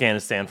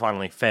Afghanistan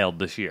finally failed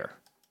this year.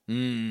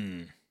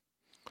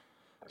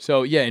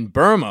 So, yeah, in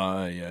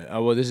Burma,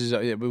 this is,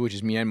 which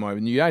is Myanmar,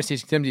 the United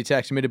States condemned the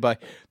attacks committed by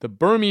the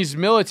Burmese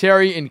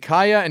military in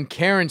Kaya and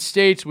Karen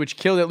states, which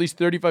killed at least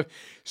 35.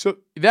 So,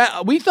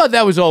 that we thought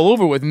that was all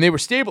over with, and they were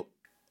stable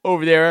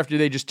over there after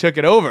they just took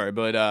it over.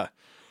 But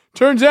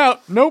turns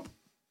out, nope.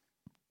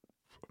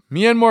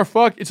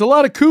 Myanmar, it's a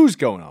lot of coups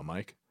going on,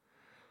 Mike.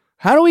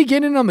 How do we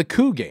get in on the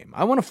coup game?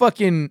 I want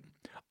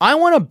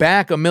to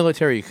back a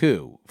military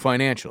coup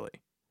financially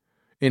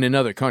in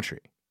another country.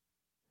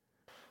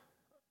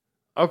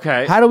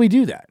 Okay. How do we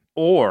do that?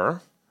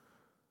 Or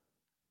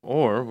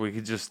we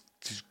could just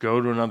go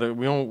to another.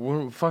 We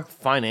don't fuck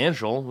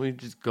financial. We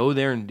just go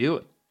there and do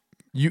it.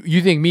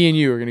 You think me and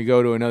you are going to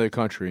go to another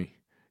country?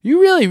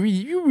 You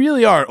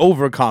really are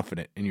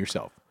overconfident in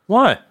yourself.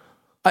 Why?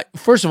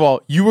 First of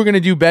all, you were going to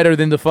do better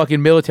than the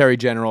fucking military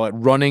general at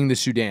running the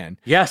Sudan.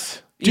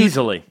 Yes, Dude,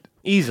 easily.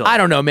 I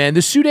don't know, man.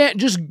 The Sudan.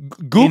 Just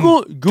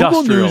Google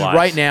News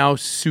right now,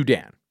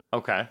 Sudan.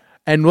 Okay.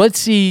 And let's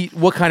see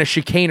what kind of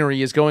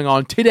chicanery is going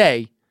on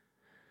today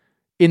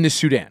in the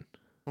Sudan.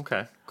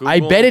 Okay. I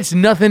bet it's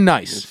nothing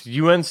nice.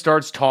 UN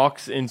starts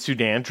talks in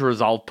Sudan to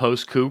resolve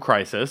post-coup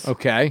crisis.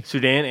 Okay.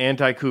 Sudan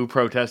anti-coup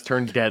protests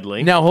turn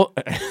deadly. Now,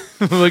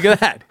 look at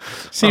that.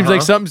 Seems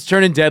like something's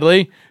turning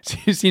deadly.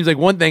 Seems like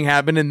one thing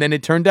happened and then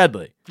it turned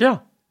deadly. Yeah.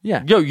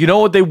 Yeah. Yo, you know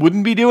what they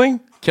wouldn't be doing?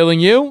 Killing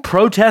you?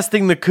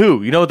 Protesting the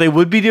coup. You know what they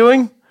would be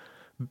doing?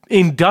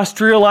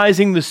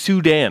 Industrializing the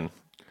Sudan.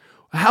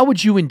 How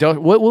would you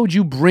what would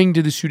you bring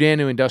to the Sudan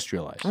to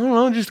industrialize? I don't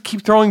know, just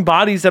keep throwing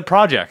bodies at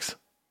projects.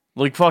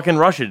 Like fucking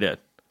Russia did.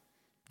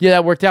 Yeah,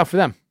 that worked out for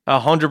them.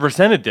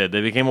 100% it did.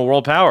 They became a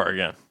world power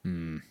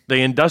again.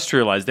 They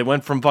industrialized. They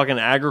went from fucking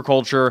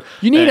agriculture.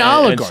 You need and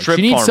oligarchs. strip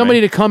You need farming.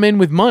 somebody to come in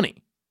with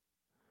money.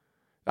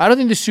 I don't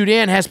think the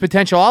Sudan has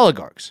potential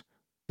oligarchs.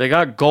 They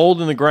got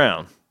gold in the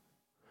ground.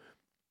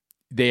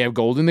 They have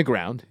gold in the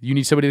ground. You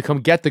need somebody to come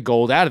get the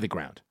gold out of the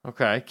ground.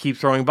 Okay, keep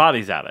throwing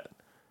bodies at it.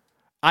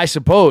 I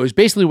suppose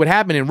basically what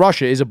happened in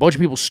Russia is a bunch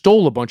of people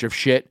stole a bunch of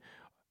shit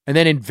and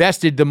then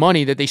invested the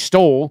money that they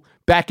stole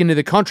back into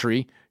the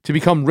country to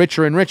become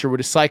richer and richer with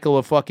a cycle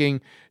of fucking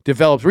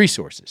developed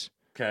resources.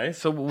 Okay,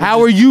 so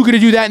How are you going to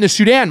do that in the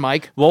Sudan,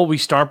 Mike? Well, we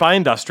start by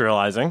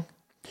industrializing.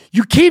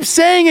 You keep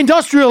saying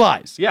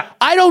industrialize. Yeah.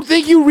 I don't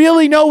think you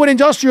really know what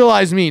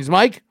industrialize means,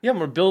 Mike. Yeah, we're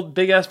gonna build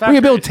big ass We're factories.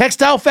 going to build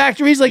textile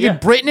factories like Yeah. in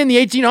Britain in the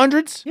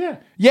 1800s? Yeah.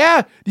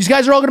 Yeah? These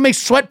guys are all going to make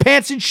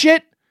sweatpants and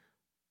shit?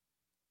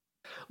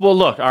 Well,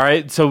 look, all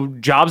right. So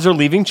jobs are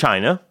leaving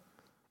China,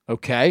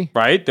 Okay.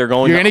 right? They're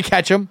going. You're to, going to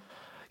catch them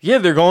Yeah,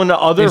 they're going to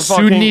other in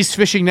fucking. Sudanese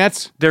fishing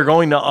nets? They're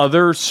going to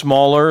other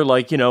smaller,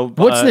 What's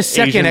the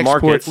second Asian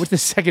export? markets. What's the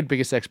second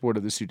biggest export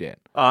of the Sudan?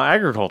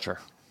 Agriculture.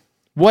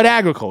 What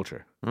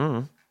agriculture?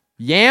 Mm-hmm.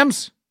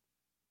 Yams?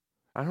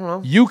 I don't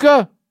know.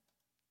 Yucca?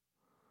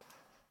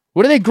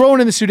 What are they growing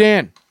in the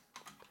Sudan?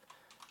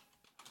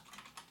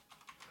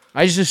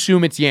 I just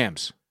assume it's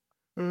yams.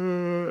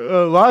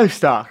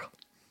 Livestock.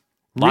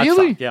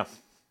 Really? Yeah.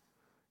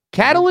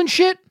 Cattle and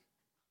shit?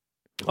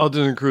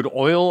 Others include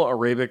oil,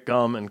 Arabic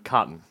gum, and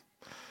cotton.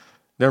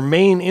 Their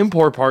main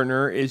import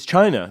partner is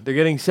China. They're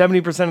getting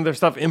 70% of their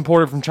stuff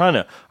imported from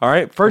China. All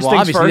right. First Well,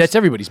 things obviously, first. that's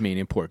everybody's main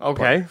import.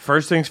 Okay.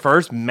 First things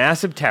first.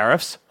 Massive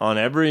tariffs on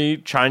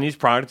every Chinese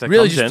product that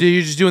Really, comes in.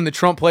 you're just doing the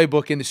Trump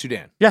playbook in the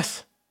Sudan.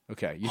 Yes.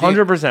 Okay. You think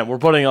 100%. We're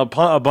putting a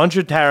bunch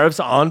of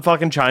tariffs on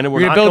fucking China. We're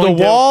you're not going to build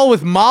going a wall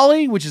with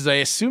Mali, which is, I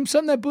assume,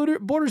 something that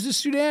borders the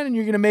Sudan, and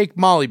you're going to make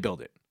Mali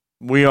build it.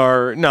 We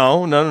are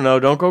no.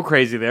 Don't go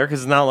crazy there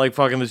because it's not like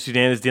fucking the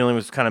Sudan is dealing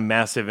with kind of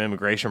massive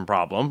immigration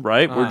problem,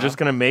 right? We're just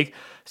gonna make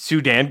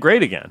Sudan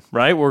great again,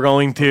 right? We're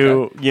going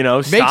to,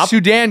 Make stop.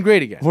 Sudan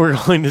great again. We're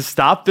going to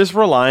stop this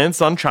reliance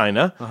on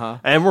China,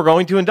 and we're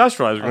going to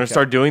industrialize. We're going to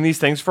start doing these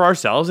things for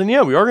ourselves, and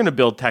yeah, we are going to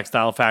build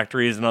textile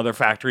factories and other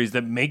factories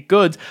that make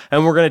goods,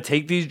 and we're going to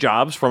take these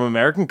jobs from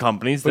American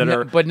companies that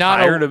are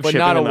tired of shipping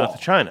them out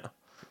to China.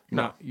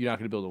 No, you're not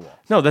going to build a wall.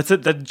 No, that's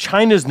it. That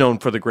China's known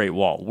for the Great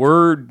Wall.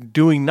 We're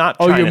doing not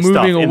Oh, China you're moving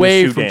stuff in the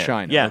away from Sudan.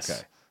 China. Yes.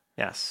 Okay.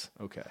 Yes.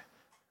 Okay.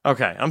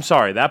 Okay. I'm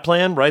sorry. That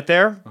plan right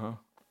there,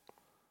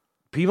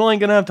 people ain't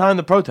going to have time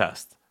to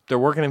protest. They're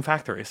working in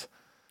factories.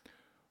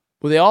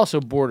 Well, they also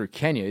border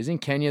Kenya. Isn't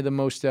Kenya the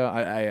most...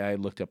 I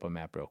looked up a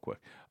map real quick.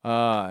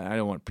 I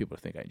don't want people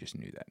to think I just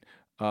knew that.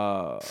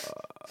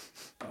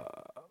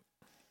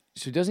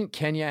 So doesn't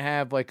Kenya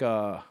have like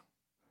a...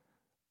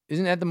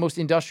 Isn't that the most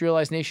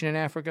industrialized nation in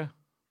Africa?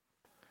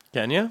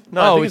 Kenya?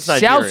 No, I think it's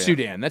Nigeria. South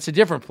Sudan. That's a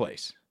different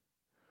place.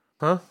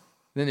 Huh?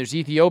 Then there's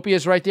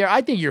Ethiopia's right there.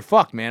 I think you're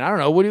fucked, man. I don't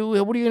know. What are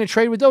you going to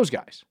trade with those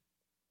guys?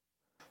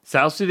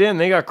 South Sudan,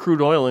 they got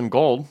crude oil and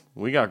gold.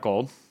 We got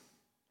gold.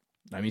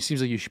 I mean, it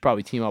seems like you should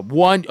probably team up.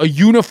 A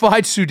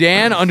unified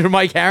Sudan under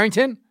Mike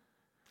Harrington?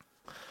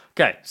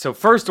 Okay, so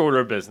first order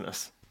of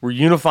business. We're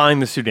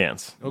unifying the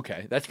Sudans.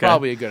 Okay, that's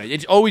probably a good idea.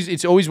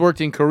 It's always worked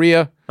in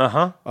Korea.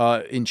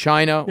 In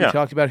China, we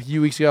talked about it a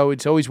few weeks ago.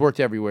 It's always worked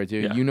everywhere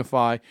to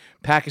unify.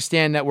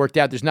 Pakistan, that worked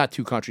out. There's not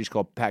two countries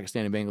called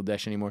Pakistan and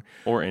Bangladesh anymore.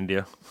 Or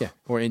India. Yeah,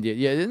 or India.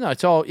 Yeah, no,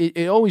 it's all.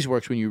 It always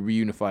works when you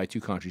reunify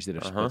two countries that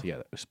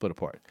are split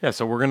apart. Yeah,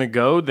 so we're gonna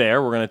go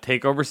there. We're gonna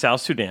take over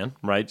South Sudan,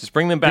 right? Just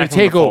bring them back into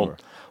take the fold. over.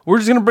 We're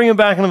just gonna bring them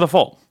back into the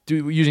fold.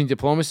 Using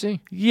diplomacy.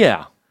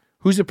 Yeah,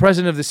 Who's the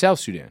president of the South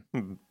Sudan?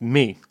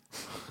 me.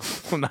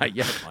 Well, not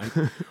yet,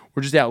 Mike.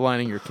 We're just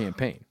outlining your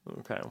campaign.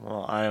 Okay,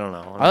 well, I don't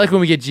know. I like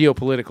when we get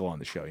geopolitical on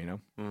the show, you know?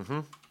 Mm-hmm.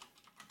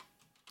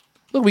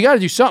 Look, we got to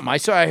do something. I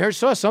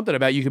saw something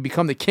about you could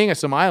become the king of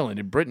some island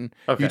in Britain.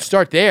 Okay. You'd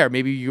start there.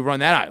 Maybe you run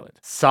that island.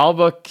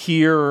 Salva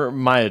Kiir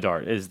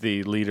Mayardit is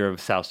the leader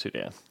of South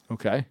Sudan.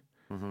 Okay.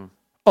 Mm-hmm.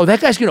 Oh, that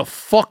guy's going to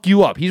fuck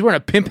you up. He's wearing a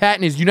pimp hat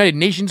in his United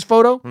Nations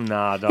photo.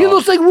 Nah, dog. He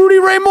looks like Rudy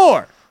Ray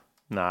Moore.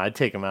 Nah, I'd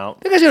take him out.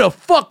 That guy's going to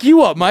fuck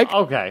you up, Mike.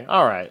 Okay,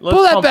 all right. Let's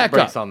Pull that pump back the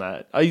brakes up. on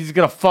that. He's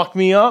going to fuck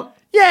me up?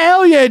 Yeah,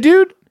 hell yeah,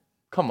 dude.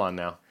 Come on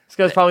now. This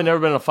guy's probably never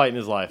been in a fight in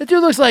his life. That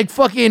dude looks like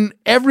fucking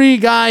every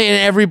guy in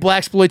every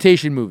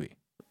blaxploitation movie.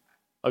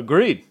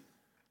 Agreed.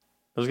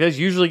 Those guys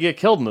usually get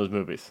killed in those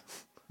movies.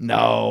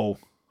 No.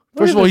 Look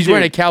First at of all, this he's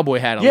wearing a dude. cowboy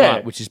hat a Yeah.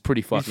 lot, which is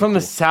pretty fucking He's from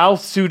cool. the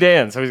South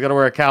Sudan, so he's got to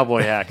wear a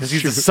cowboy hat because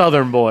he's a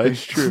Southern boy.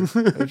 That's true.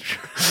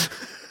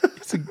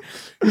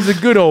 He's a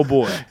good old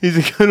boy. He's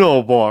a good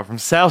old boy from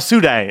South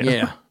Sudan.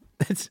 Yeah.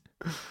 That's.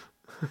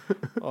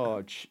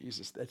 Oh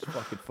Jesus, that's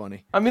fucking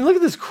funny. I mean, look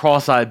at this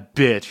cross-eyed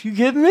bitch. You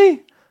kidding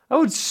me? I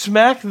would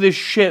smack the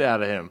shit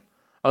out of him.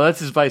 Oh, that's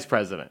his vice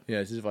president. Yeah,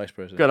 this is vice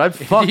president. Good, I'd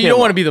fuck You him don't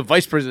want to up. be the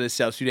vice president of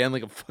South Sudan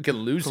like a fucking What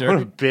a loser.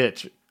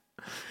 bitch.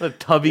 What a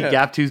tubby,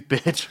 gap-toothed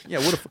bitch. Yeah,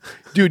 what a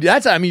dude.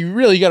 That's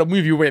really you got to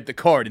move your way up the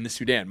card in the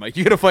Sudan, Mike.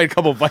 You got to fight a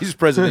couple vice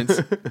presidents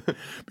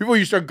before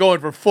you start going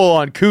for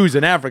full-on coups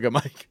in Africa,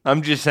 Mike.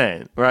 I'm just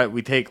saying, right?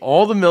 We take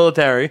all the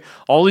military,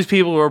 all these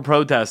people who are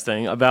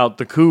protesting about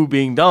the coup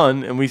being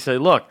done, and we say,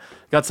 look,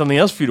 got something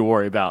else for you to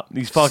worry about.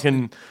 These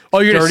fucking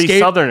You're dirty gonna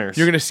Southerners.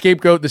 You're gonna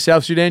scapegoat the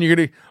South Sudan.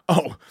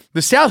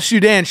 The South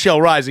Sudan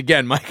shall rise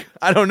again, Mike.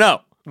 I don't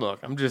know. Look,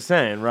 I'm just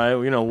saying, right?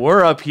 You know,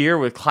 we're up here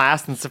with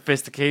class and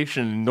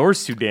sophistication in North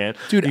Sudan.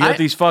 Dude, you got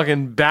these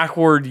fucking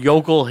backward,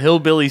 yokel,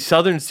 hillbilly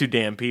Southern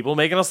Sudan people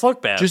making us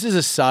look bad. Just as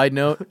a side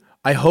note,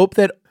 I hope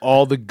that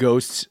all the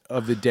ghosts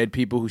of the dead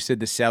people who said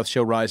the South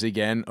shall rise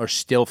again are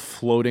still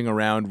floating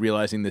around,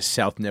 realizing the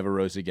South never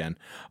rose again.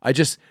 I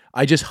just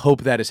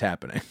hope that is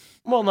happening.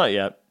 Well, not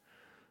yet.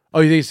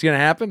 Oh, you think it's gonna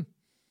happen?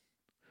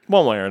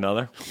 One way or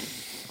another.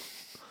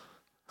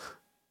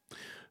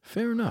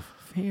 Fair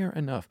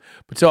enough.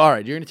 But so, all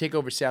right, you're gonna take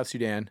over South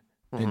Sudan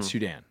and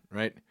Sudan,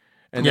 right?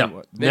 And Yeah. then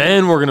what?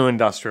 Then we're going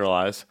to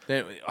industrialize.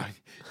 Then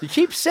you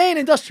keep saying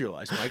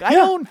industrialize, Mike. I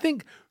don't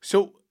think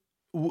so.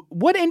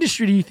 What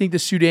industry do you think the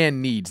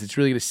Sudan needs that's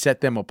really going to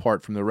set them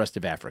apart from the rest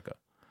of Africa?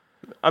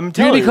 I'm You're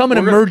telling going to you, become an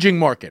we're gonna- emerging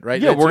market, right?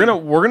 Yeah, That's we're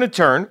what- gonna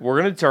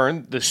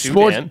turn the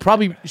sports. Sudan.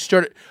 Probably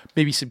start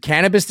maybe some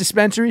cannabis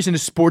dispensaries and a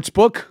sports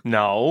book.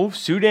 No,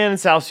 Sudan and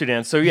South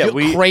Sudan. So yeah,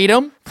 we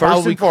kratom.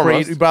 first and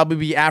foremost. Probably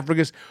be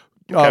Africa's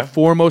Okay.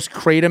 foremost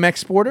kratom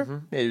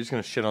exporter. Yeah, you're just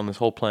gonna shit on this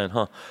whole plan,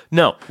 huh?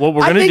 No, what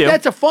we're I gonna think do.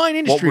 that's a fine what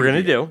industry. we're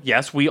gonna do.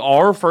 Yes, we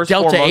are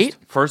Delta 8?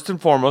 First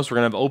and foremost, we're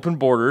gonna have open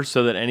borders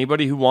so that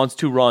anybody who wants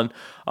to run,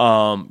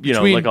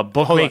 Between- like a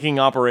bookmaking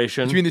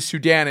operation. between the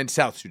Sudan and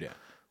South Sudan.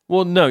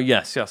 Well, no,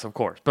 yes, of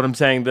course. But I'm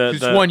saying that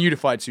It's one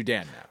unified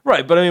Sudan now.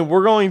 right. But I mean,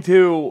 we're going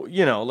to,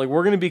 we're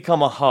going to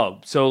become a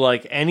hub. So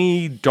like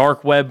any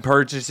dark web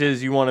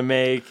purchases you want to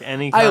make,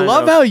 any. I kind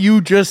love of, how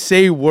you just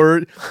say the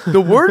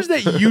words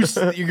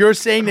that you're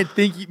saying that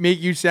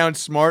make you sound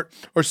smart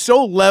are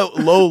so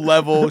low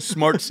level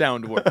smart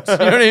sound words. You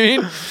know what I mean?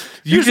 you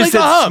You're just like a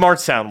said hub.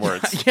 smart sound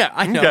words. Yeah,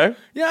 I know. Okay.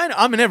 Yeah, I know.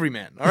 I'm an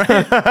everyman. All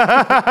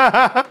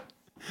right.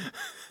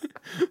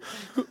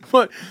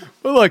 but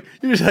look,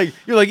 you're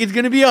like it's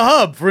gonna be a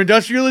hub for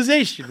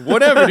industrialization.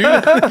 Whatever,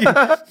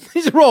 dude.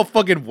 These are all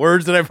fucking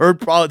words that I've heard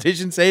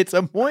politicians say at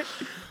some point.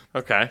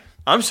 Okay.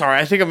 I'm sorry.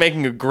 I think I'm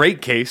making a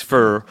great case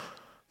for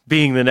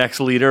being the next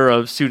leader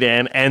of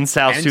Sudan and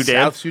South And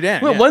Sudan. South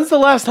Sudan, Well, yeah. when's the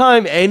last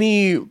time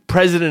any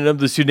president of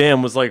the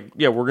Sudan was like,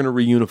 yeah, we're going to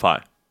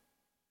reunify?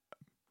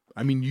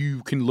 I mean,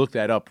 you can look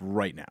that up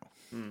right now.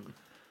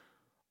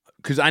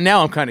 Because I'm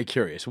kind of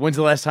curious. When's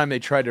the last time they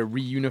tried to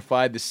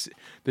reunify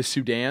the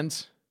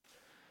Sudans?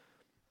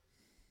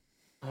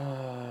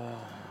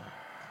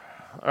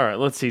 All right,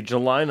 let's see.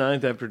 July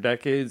 9th, after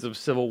decades of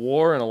civil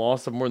war and a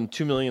loss of more than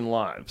 2 million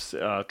lives.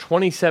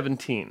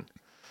 2017.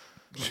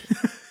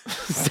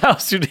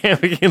 South Sudan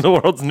became the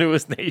world's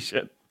newest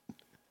nation.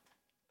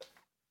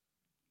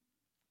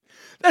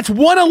 That's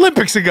one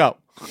Olympics ago.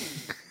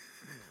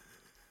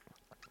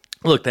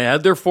 Look, they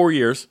had their 4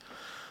 years.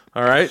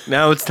 All right,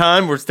 now it's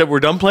time. We're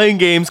done playing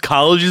games.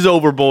 College is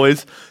over,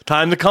 boys.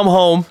 Time to come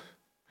home.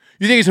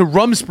 You think it's a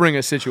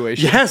Rumspringa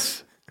situation?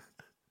 Yes.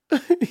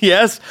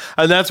 Yes.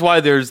 And that's why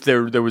there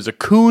was a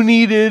coup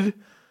needed.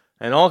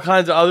 and all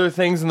kinds of other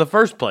things in the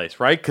first place,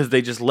 right? Because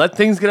they just let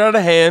things get out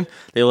of hand.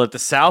 They let the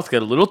South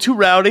get a little too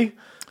rowdy.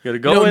 You got to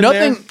go in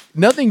there.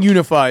 Nothing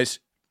unifies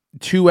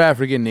two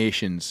African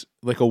nations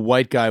like a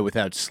white guy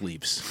without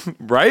sleeves.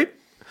 Right?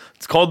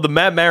 It's called the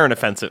Matt Marin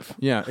offensive.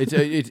 Yeah,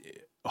 it's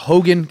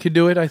Hogan could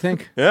do it, I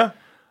think. Yeah.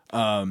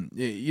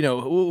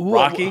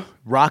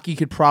 Rocky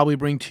could probably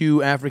bring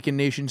two African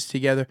nations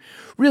together.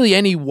 Really,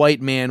 any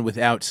white man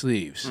without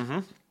sleeves.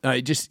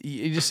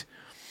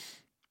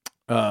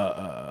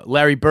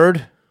 Larry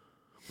Bird.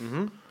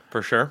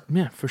 For sure.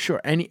 Yeah, for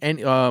sure. Any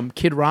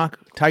Kid Rock,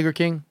 Tiger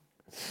King.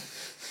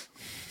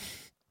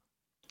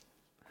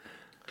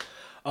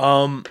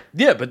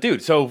 Yeah, but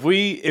dude, so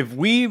if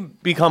we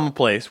become a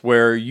place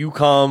where you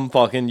can,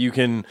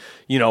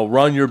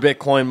 run your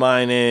Bitcoin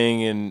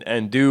mining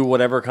and do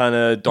whatever kind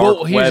of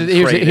dark web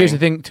trading. Here's the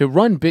thing: to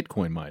run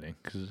Bitcoin mining,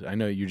 because I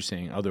know you're just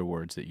saying other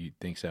words that you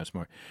think sound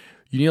smart.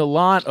 You need a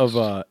lot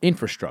of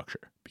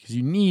infrastructure because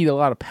you need a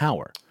lot of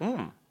power.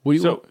 You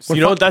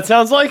know what that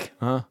sounds like?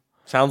 Huh?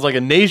 Sounds like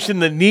a nation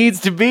that needs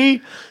to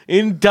be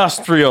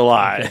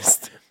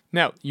industrialized. Okay.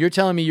 Now, you're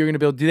telling me you're going to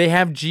build... Do they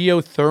have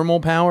geothermal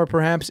power,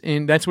 perhaps?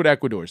 And that's what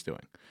Ecuador's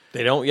doing.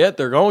 They don't yet.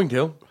 They're going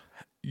to.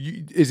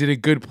 Is it a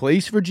good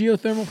place for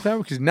geothermal power?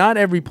 Because not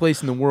every place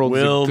in the world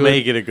will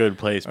make it a good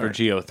place for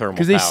geothermal power.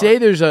 Because they say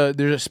there's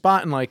a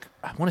spot in, like,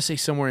 I want to say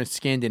somewhere in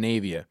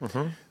Scandinavia,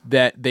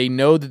 that they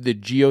know that the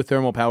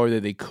geothermal power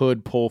that they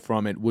could pull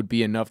from it would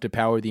be enough to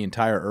power the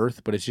entire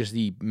Earth, but it's just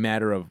the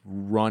matter of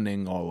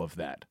running all of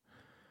that.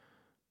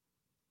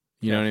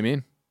 You know what I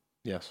mean?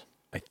 Yes.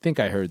 I think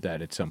I heard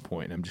that at some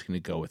point. I'm just going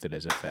to go with it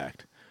as a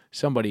fact.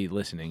 Somebody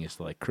listening is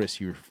like, Chris,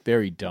 you're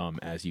very dumb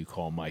as you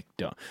call Mike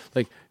dumb.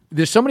 Like,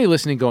 there's somebody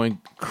listening going,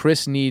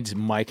 Chris needs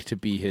Mike to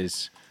be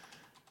his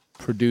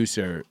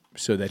producer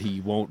so that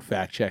he won't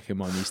fact check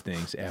him on these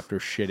things after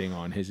shitting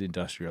on his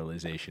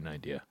industrialization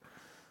idea.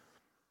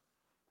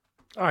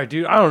 All right,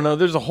 dude, I don't know.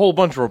 There's a whole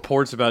bunch of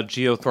reports about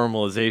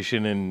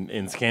geothermalization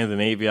in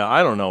Scandinavia.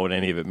 I don't know what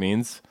any of it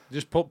means.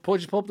 Just pull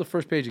up the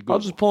first page of Google. I'll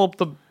just pull up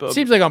the...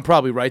 Seems like I'm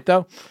probably right,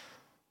 though.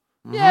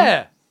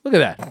 Yeah, look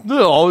at that.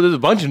 Oh, there's a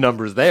bunch of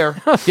numbers there.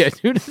 Yeah,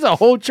 dude, it's a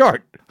whole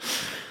chart.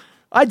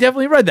 I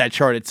definitely read that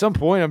chart at some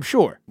point, I'm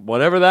sure.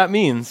 Whatever that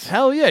means.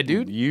 Hell yeah,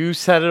 dude. You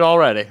said it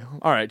already.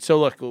 All right, so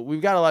look,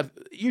 we've got a lot.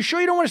 You sure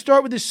you don't want to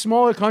start with this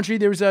smaller country?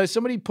 There was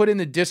somebody put in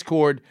the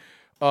Discord,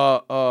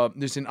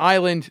 there's an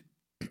island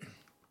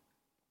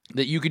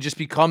that you could just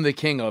become the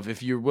king of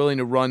if you're willing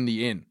to run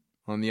the inn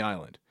on the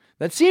island.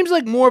 That seems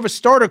like more of a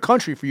starter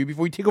country for you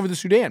before you take over the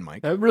Sudan,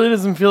 Mike. That really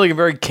doesn't feel like a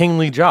very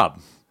kingly job.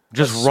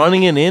 Just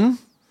running an inn?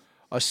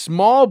 A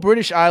small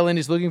British island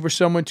is looking for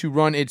someone to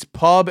run its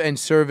pub and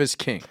serve as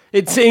king.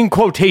 It's in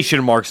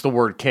quotation marks, the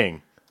word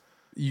king.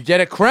 You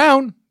get a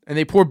crown, and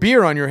they pour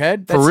beer on your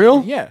head. For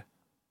real? Yeah.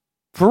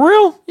 For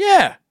real?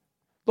 Yeah.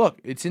 Look,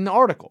 it's in the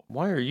article.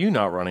 Why are you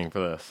not running for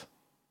this?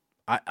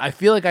 I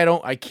feel like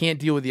I can't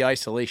deal with the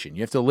isolation.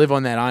 You have to live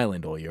on that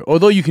island all year.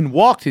 Although you can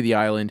walk to the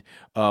island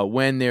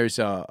when there's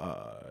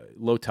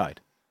low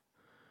tide.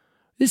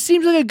 This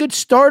seems like a good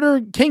starter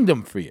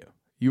kingdom for you.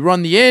 You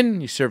run the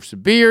inn, you serve some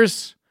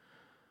beers.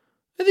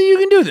 I think you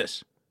can do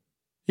this.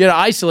 You got to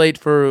isolate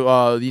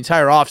for the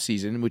entire off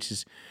season, which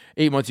is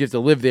 8 months. You have to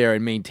live there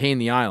and maintain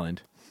the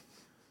island.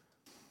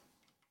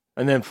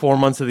 And then 4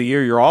 months of the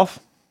year, you're off?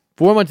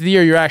 4 months of the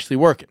year, you're actually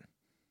working.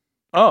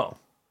 Oh.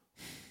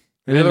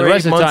 And then the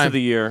rest of the time of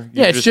the year.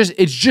 Yeah,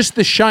 it's just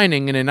The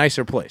Shining in a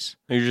nicer place.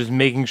 You're just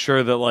making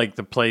sure that like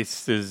the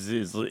place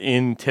is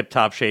in tip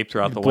top shape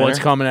throughout the Blood's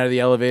winter. coming out of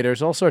the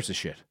elevators, all sorts of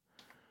shit.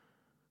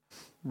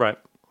 Right.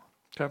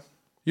 Okay.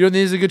 You don't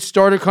think this is a good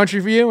starter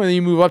country for you, and then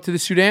you move up to the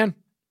Sudan?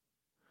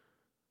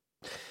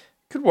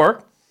 Could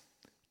work.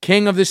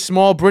 King of this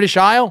small British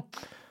Isle?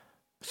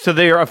 So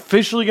they are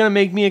officially going to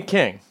make me a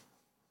king?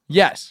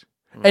 Yes.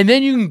 And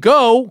then you can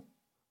go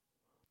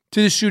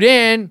to the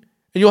Sudan,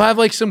 and you'll have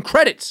like some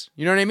credits.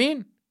 You know what I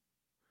mean?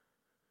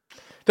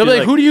 They'll be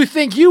like, who do you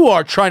think you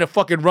are trying to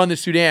fucking run the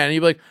Sudan? And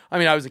you'll be like, I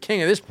mean, I was the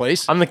king of this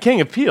place. I'm the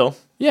king of Peel.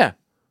 Yeah.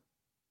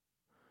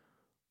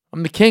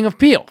 I'm the king of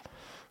Peel.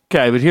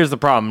 Okay, but here's the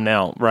problem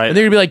now, right? And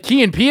they're going to be like,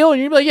 Key and Peel? And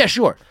you're going to be like, yeah,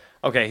 sure.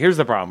 Okay, here's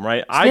the problem,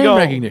 right? Name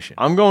recognition.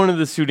 I'm going to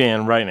the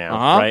Sudan right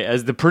now, right?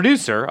 As the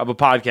producer of a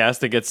podcast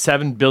that gets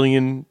 7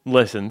 billion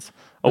listens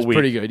a week. That's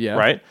pretty good, yeah.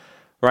 Right?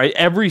 Right?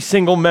 Every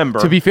single member.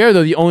 To be fair,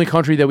 though, the only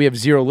country that we have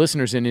 0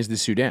 listeners in is the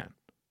Sudan.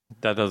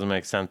 That doesn't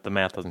make sense. The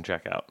math doesn't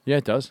check out. Yeah,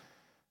 it does.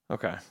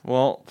 Okay.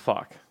 Well,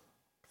 fuck.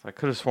 I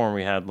could have sworn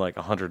we had like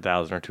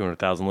 100,000 or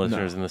 200,000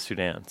 listeners in the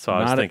Sudan. So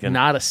I was thinking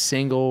not a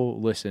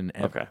single listen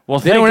ever. Okay. Well,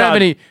 they don't have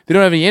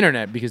any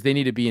internet because they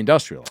need to be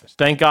industrialized.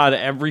 Thank God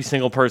every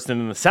single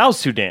person in the South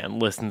Sudan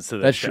listens to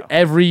this That's show. true.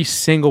 Every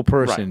single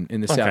person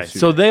in the South Sudan.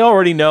 So they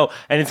already know,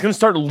 and it's going to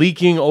start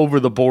leaking over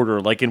the border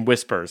like in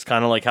whispers,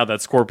 kind of like how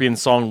that Scorpion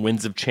song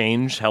Winds of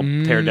Change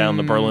helped tear down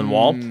the Berlin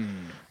Wall.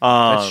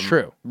 That's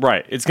true.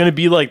 Right. It's going to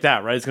be like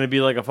that, right? It's going to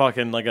be like a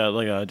fucking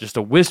just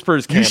a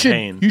whispers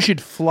campaign. You should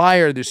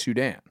flyer the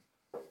Sudan.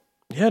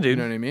 Yeah, dude. You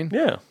know what I mean?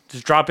 Yeah.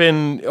 Just drop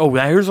in. Oh,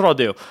 now here's what I'll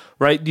do.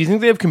 Right? Do you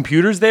think they have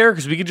computers there?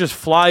 Because we could just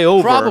fly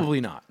over.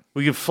 Probably not.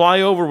 We could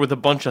fly over with a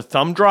bunch of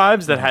thumb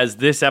drives that has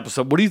this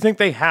episode. What do you think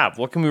they have?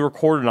 What can we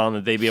record it on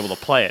that they'd be able to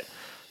play it?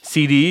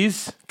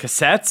 CDs?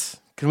 Cassettes?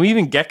 Can we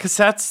even get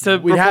cassettes to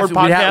record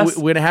podcasts?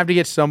 We're going to have to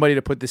get somebody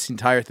to put this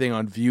entire thing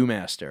on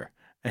Viewmaster.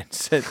 And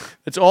said,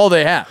 that's all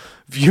they have.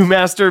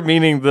 Viewmaster,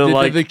 meaning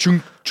the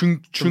chung,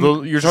 chung,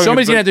 chung. You're talking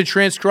Somebody's going to have to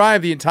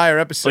transcribe the entire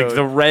episode. like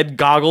the red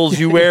goggles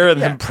you wear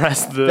and then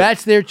press the...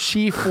 That's their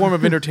chief form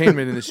of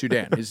entertainment in the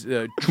Sudan. Is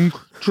chung,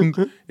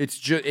 chung. It's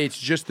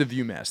just the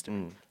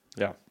Viewmaster.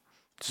 Yeah.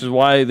 This is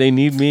why they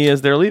need me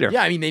as their leader.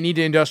 Yeah, I mean, they need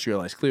to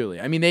industrialize, clearly.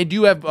 I mean, they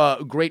do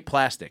have great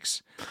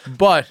plastics.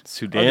 But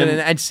Sudan...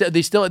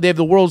 they have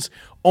the world's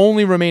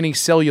only remaining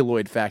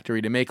celluloid factory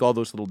to make all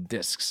those little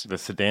discs. The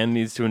Sudan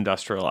needs to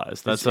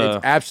industrialize. It's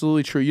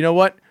absolutely true. You know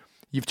what?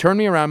 You've turned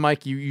me around,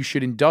 Mike. You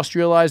should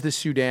industrialize the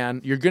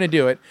Sudan. You're going to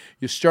do it.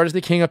 You start as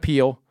the King of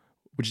Peel,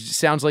 which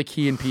sounds like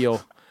Key and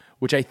Peele,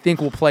 which I think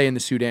will play in the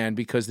Sudan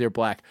because they're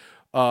black,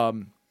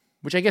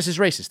 which I guess is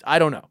racist. I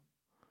don't know.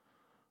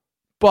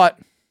 But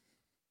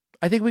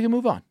I think we can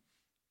move on.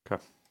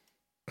 Okay.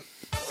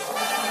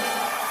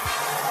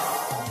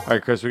 All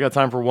right, Chris, we got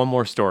time for one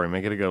more story.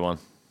 Make it a good one.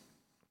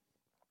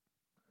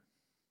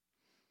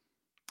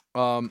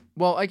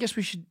 Well, I guess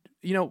we should,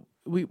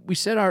 we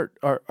said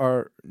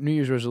our New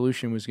Year's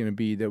resolution was going to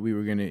be that we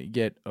were going to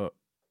get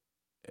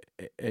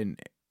an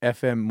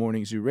FM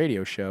Morning Zoo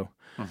radio show.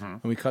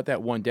 And we cut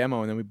that one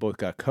demo, and then we both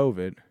got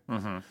COVID.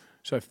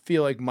 So I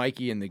feel like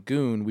Mikey and the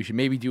Goon, we should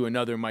maybe do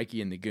another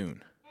Mikey and the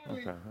Goon.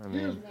 Okay. I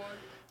mean,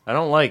 I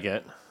don't like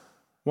it.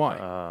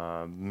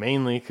 Why?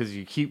 Mainly because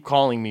you keep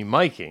calling me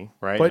Mikey,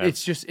 right? But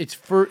it's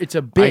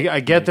a bit. I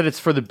get that it's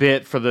for the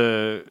bit for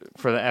the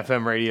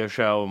FM radio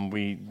show, and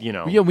we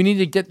need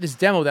to get this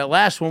demo. That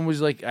last one was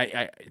like,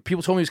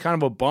 people told me it was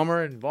kind of a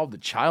bummer. It involved a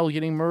child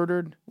getting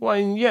murdered. Well,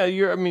 yeah,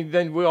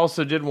 then we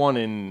also did one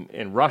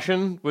in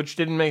Russian, which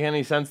didn't make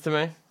any sense to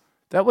me.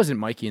 That wasn't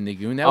Mikey and the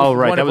Goon. That was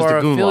one of our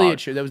affiliate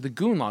shows. That was the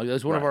Goon Log. That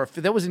was one of our.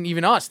 That wasn't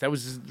even us. That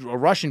was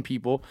Russian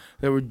people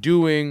that were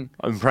doing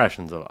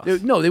impressions of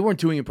us. No, they weren't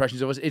doing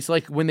impressions of us. It's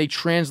like when they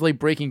translate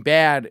Breaking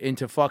Bad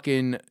into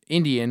fucking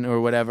Indian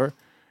or whatever,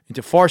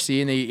 into Farsi,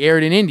 and they air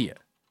it in India.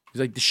 It's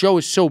like the show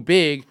is so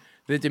big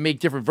that they make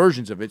different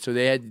versions of it. So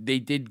they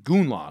did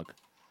Goon Log,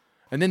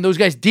 and then those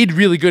guys did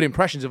really good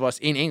impressions of us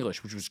in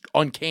English, which was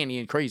uncanny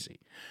and crazy.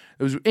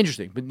 It was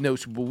interesting. But no,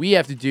 so what we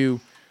have to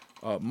do,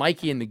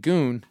 Mikey and the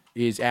Goon.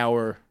 This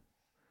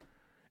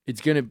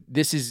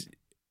is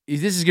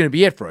gonna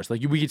be it for us.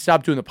 Like, we could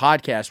stop doing the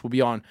podcast. We'll be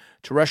on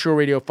terrestrial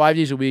radio 5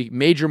 days a week,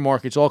 major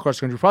markets all across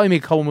the country. We'll probably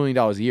make a couple $1 million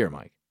a year,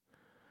 Mike.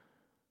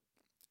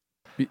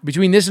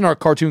 Between this and our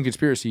cartoon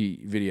conspiracy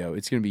video,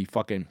 it's gonna be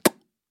fucking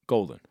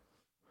golden.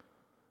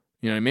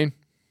 You know what I mean?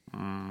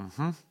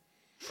 Mm-hmm.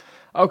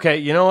 Okay,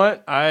 you know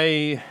what? Do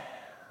you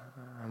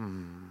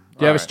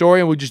have a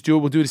story? And we'll just do it.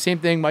 We'll do the same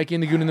thing, Mikey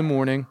and the Goon in the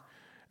morning,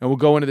 and we'll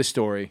go into the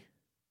story.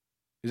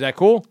 Is that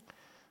cool?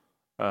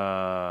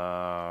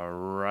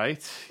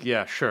 Right.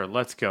 Yeah, sure.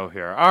 Let's go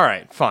here. All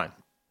right, fine.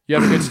 You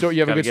have a good story.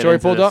 You have a good story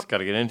pulled up? Got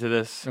to get into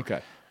this.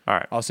 Okay. All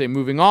right. I'll say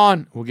moving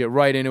on. We'll get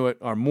right into it.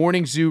 Our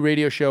Morning Zoo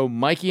radio show,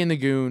 Mikey and the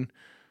Goon,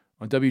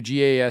 on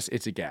WGAS.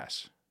 It's a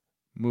gas.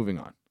 Moving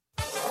on.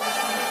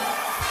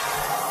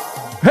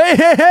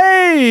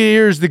 Hey!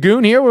 Here's the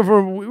Goon here.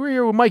 We're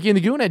here with Mikey and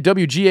the Goon at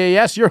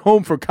WGAS, your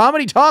home for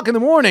comedy talk in the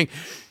morning.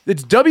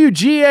 It's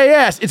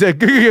WGAS. It's a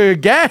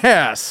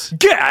gas.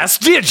 Gas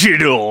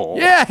Digital.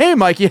 Yeah. Hey,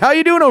 Mikey. How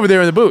you doing over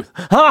there in the booth?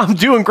 I'm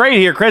doing great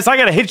here, Chris. I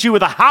got to hit you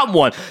with a hot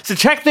one. So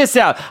check this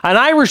out. An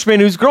Irishman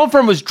whose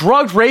girlfriend was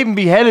drugged, raped, and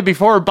beheaded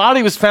before her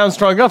body was found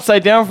strung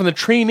upside down from the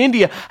tree in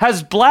India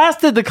has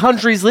blasted the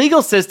country's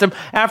legal system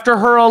after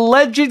her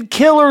alleged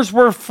killers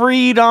were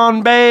freed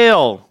on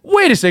bail.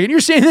 Wait a second.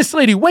 You're saying this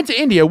lady went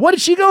to India. What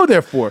did she go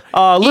there for?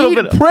 A little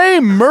bit. Pray,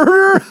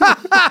 murder?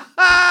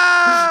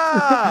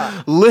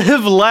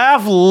 Live,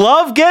 laugh,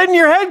 love getting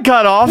your head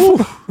cut off.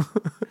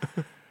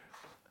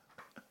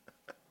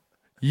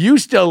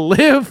 Used to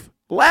live,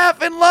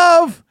 laugh, and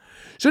love.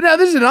 So now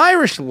this is an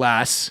Irish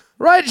lass,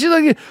 right?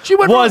 An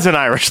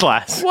Irish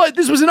lass. What?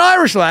 This was an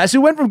Irish lass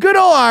who went from good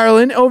old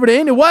Ireland over to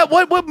India.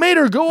 What made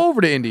her go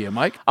over to India,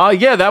 Mike?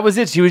 Yeah, that was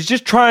it. She was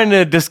just trying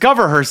to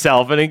discover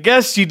herself, and I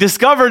guess she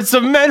discovered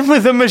some men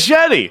with a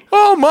machete.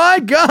 Oh my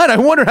God! I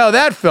wonder how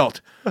that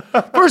felt.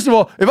 First of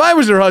all, if I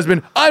was her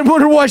husband, I'd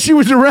wonder why she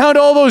was around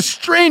all those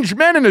strange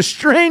men in a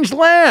strange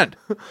land.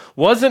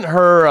 Wasn't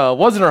her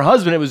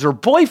husband, it was her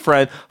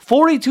boyfriend,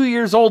 42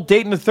 years old,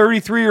 dating a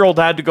 33-year-old,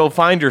 had to go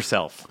find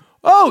herself.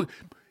 Oh,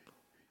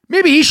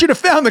 maybe he should have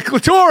found the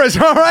clitoris,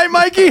 all right,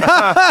 Mikey?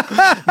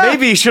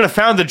 Maybe he should have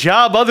found a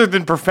job other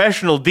than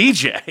professional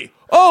DJ.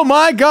 Oh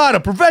my God, a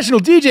professional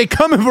DJ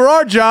coming for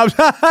our jobs.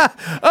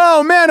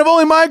 Oh man, if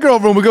only my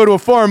girlfriend would go to a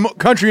foreign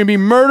country and be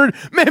murdered,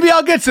 maybe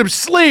I'll get some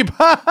sleep.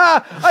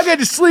 I get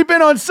to sleep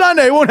in on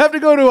Sunday. I won't have to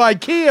go to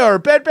IKEA or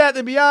Bed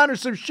Bath & Beyond or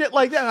some shit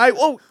like that.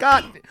 Oh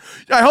God,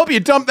 I hope you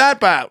dump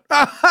that out.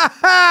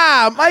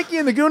 Mikey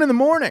and the Goon in the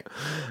morning.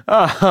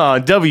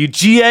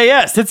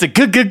 WGAS, it's a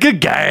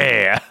good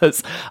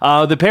gas.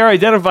 The pair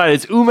identified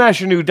as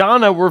Umesh and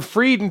Udana were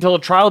freed until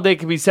a trial date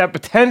can be set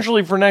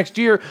potentially for next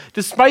year,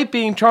 despite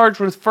being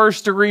charged with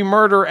first-degree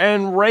murder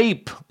and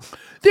rape.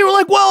 They were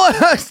like, well, it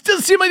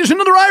doesn't seem like there's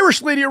another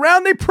Irish lady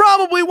around. They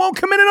probably won't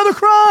commit another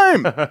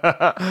crime.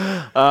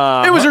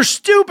 It was her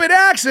stupid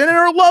accent and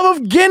her love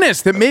of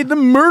Guinness that made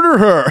them murder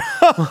her.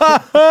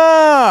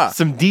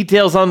 Some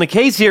details on the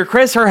case here,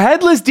 Chris. Her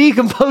headless,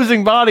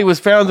 decomposing body was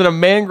found in a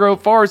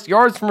mangrove forest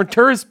yards from a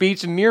tourist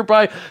beach in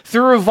nearby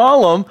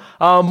Thiruvallam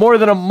more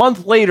than a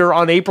month later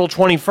on April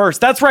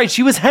 21st. That's right,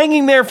 she was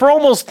hanging there for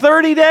almost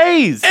 30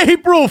 days.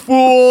 April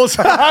Fools.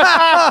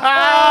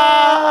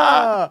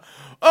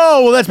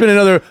 Oh, well, that's been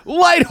another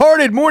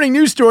lighthearted morning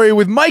news story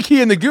with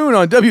Mikey and the Goon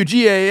on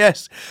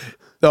WGAS,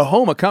 the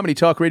home of comedy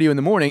talk radio in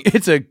the morning.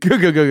 It's a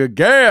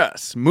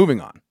gas. Moving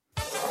on.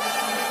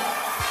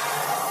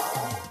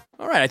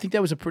 All right, I think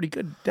that was a pretty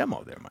good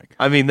demo there, Mike.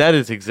 I mean, that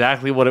is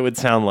exactly what it would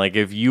sound like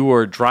if you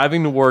were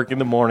driving to work in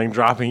the morning,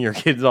 dropping your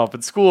kids off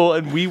at school,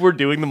 and we were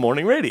doing the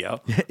morning radio.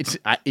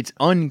 It's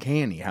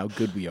uncanny how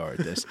good we are at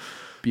this.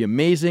 Be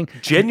amazing.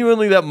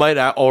 Genuinely, that might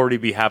already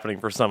be happening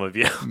for some of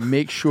you.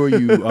 Make sure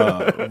you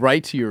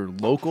write to your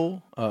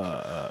local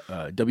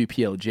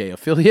WPLJ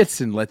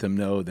affiliates and let them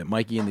know that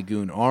Mikey and the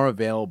Goon are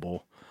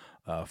available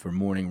for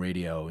morning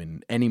radio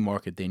in any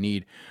market they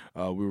need.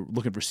 We're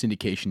looking for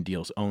syndication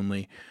deals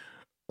only.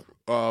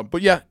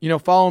 But yeah,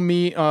 follow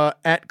me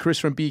at Chris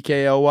from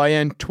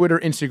BKLYN, Twitter,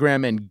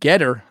 Instagram, and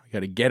Getter. I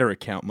got a Getter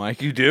account,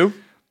 Mike. You do?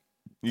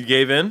 You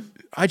gave in?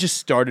 I just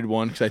started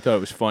one because I thought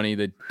it was funny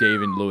that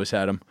Dave and Lewis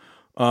had them.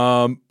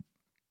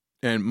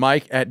 And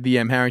Mike at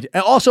VM Harrington.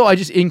 And also,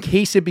 in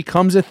case it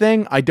becomes a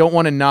thing, I don't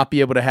want to not be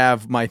able to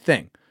have my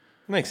thing.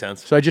 Makes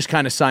sense. So I just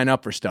kind of sign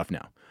up for stuff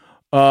now.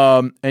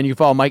 And you can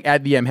follow Mike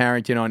at VM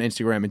Harrington on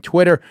Instagram and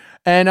Twitter.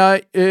 And,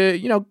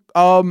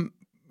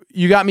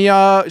 you got me.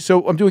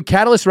 So I'm doing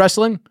Catalyst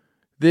Wrestling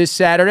this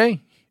Saturday.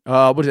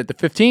 What is it? The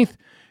 15th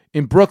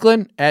in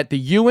Brooklyn at the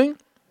Ewing.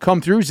 Come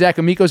through. Zach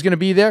Amico's going to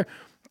be there.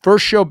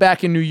 First show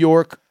back in New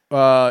York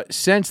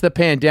since the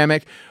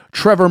pandemic.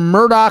 Trevor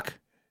Murdoch,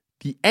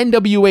 the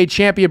NWA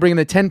champion, bringing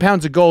the 10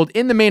 pounds of gold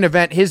in the main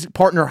event. His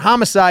partner,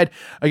 Homicide,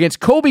 against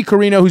Colby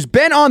Carino, who's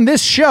been on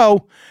this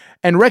show,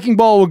 and Wrecking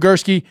Ball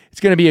Wigurski. It's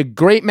going to be a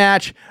great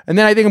match. And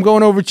then I think I'm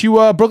going over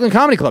to Brooklyn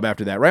Comedy Club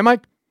after that. Right,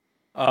 Mike?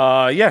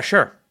 Yeah,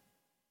 sure.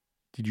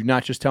 Did you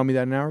not just tell me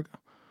that an hour ago?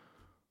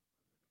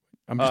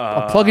 I'm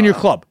plugging your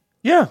club.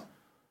 Yeah.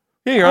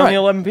 Yeah, you're All on right. the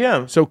 11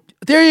 p.m. So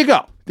there you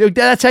go.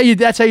 That's how you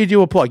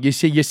do a plug. You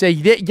say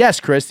yes,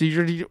 Chris.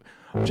 And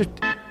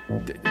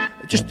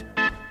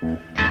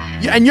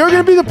you're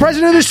going to be the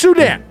president of the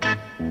Sudan.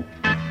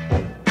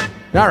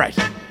 All right.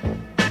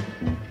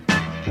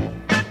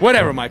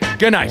 Whatever, Mike.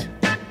 Good night.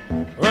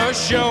 Well,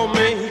 show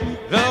me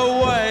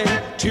the way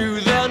to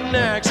the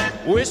next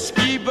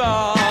whiskey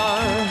bar.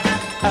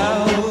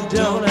 Oh,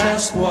 don't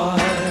ask why.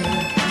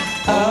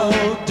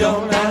 Oh,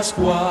 don't ask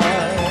why.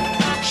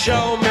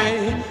 Show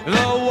me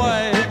the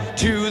way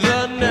to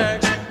the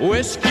next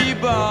whiskey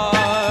bar.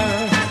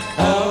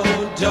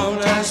 Oh,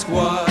 don't ask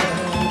why.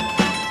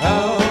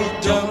 Oh,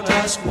 don't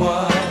ask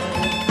why.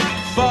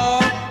 For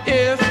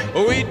if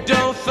we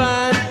don't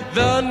find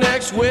the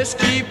next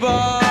whiskey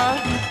bar,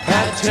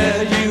 I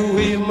tell you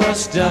we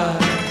must die.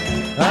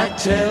 I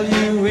tell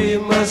you we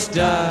must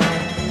die.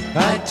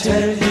 I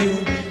tell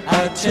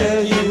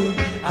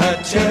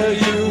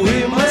you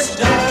we must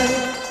die.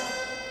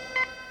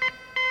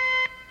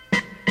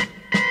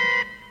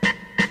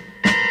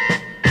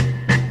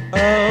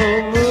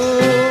 Oh,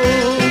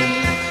 moon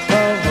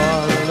of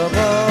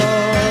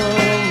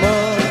Alabama,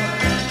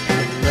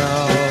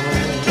 now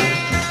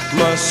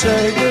must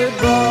say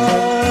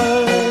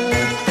goodbye.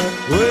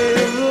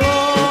 We've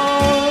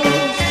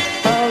lost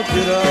our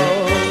good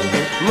old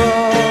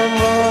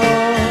mama.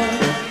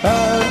 I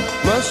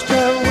must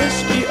have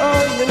whiskey,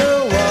 oh, you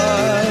know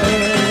why.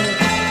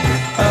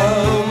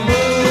 Oh,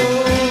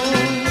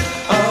 moon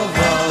of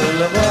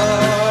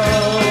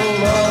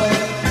Alabama,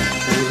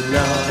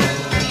 now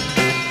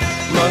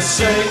must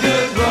say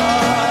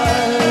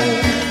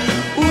goodbye.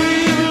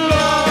 We've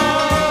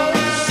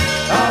lost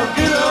our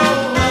good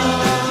old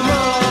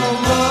mama.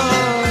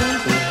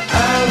 I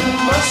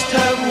must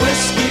have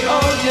whiskey,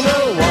 oh, you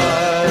know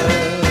why.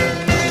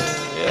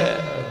 Yeah.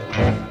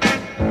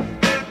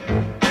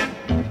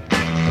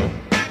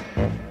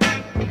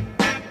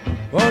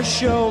 Well,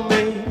 show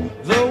me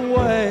the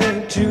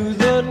way to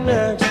the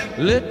next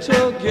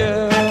little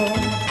girl.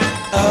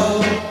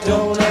 Oh,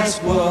 don't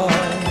ask why.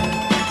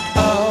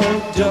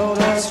 Oh, don't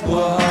ask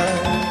why.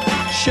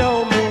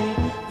 Show me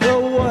the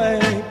way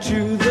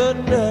to the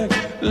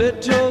next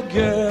little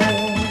girl.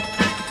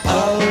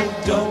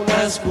 Oh, don't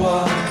ask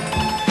why.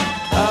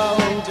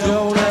 Oh,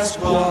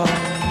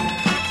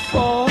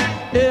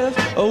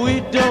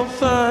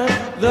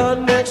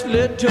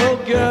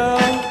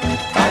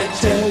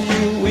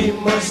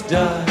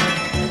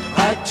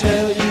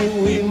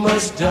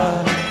 just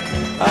die.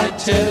 I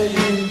tell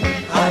you,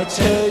 I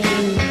tell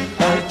you,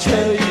 I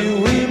tell you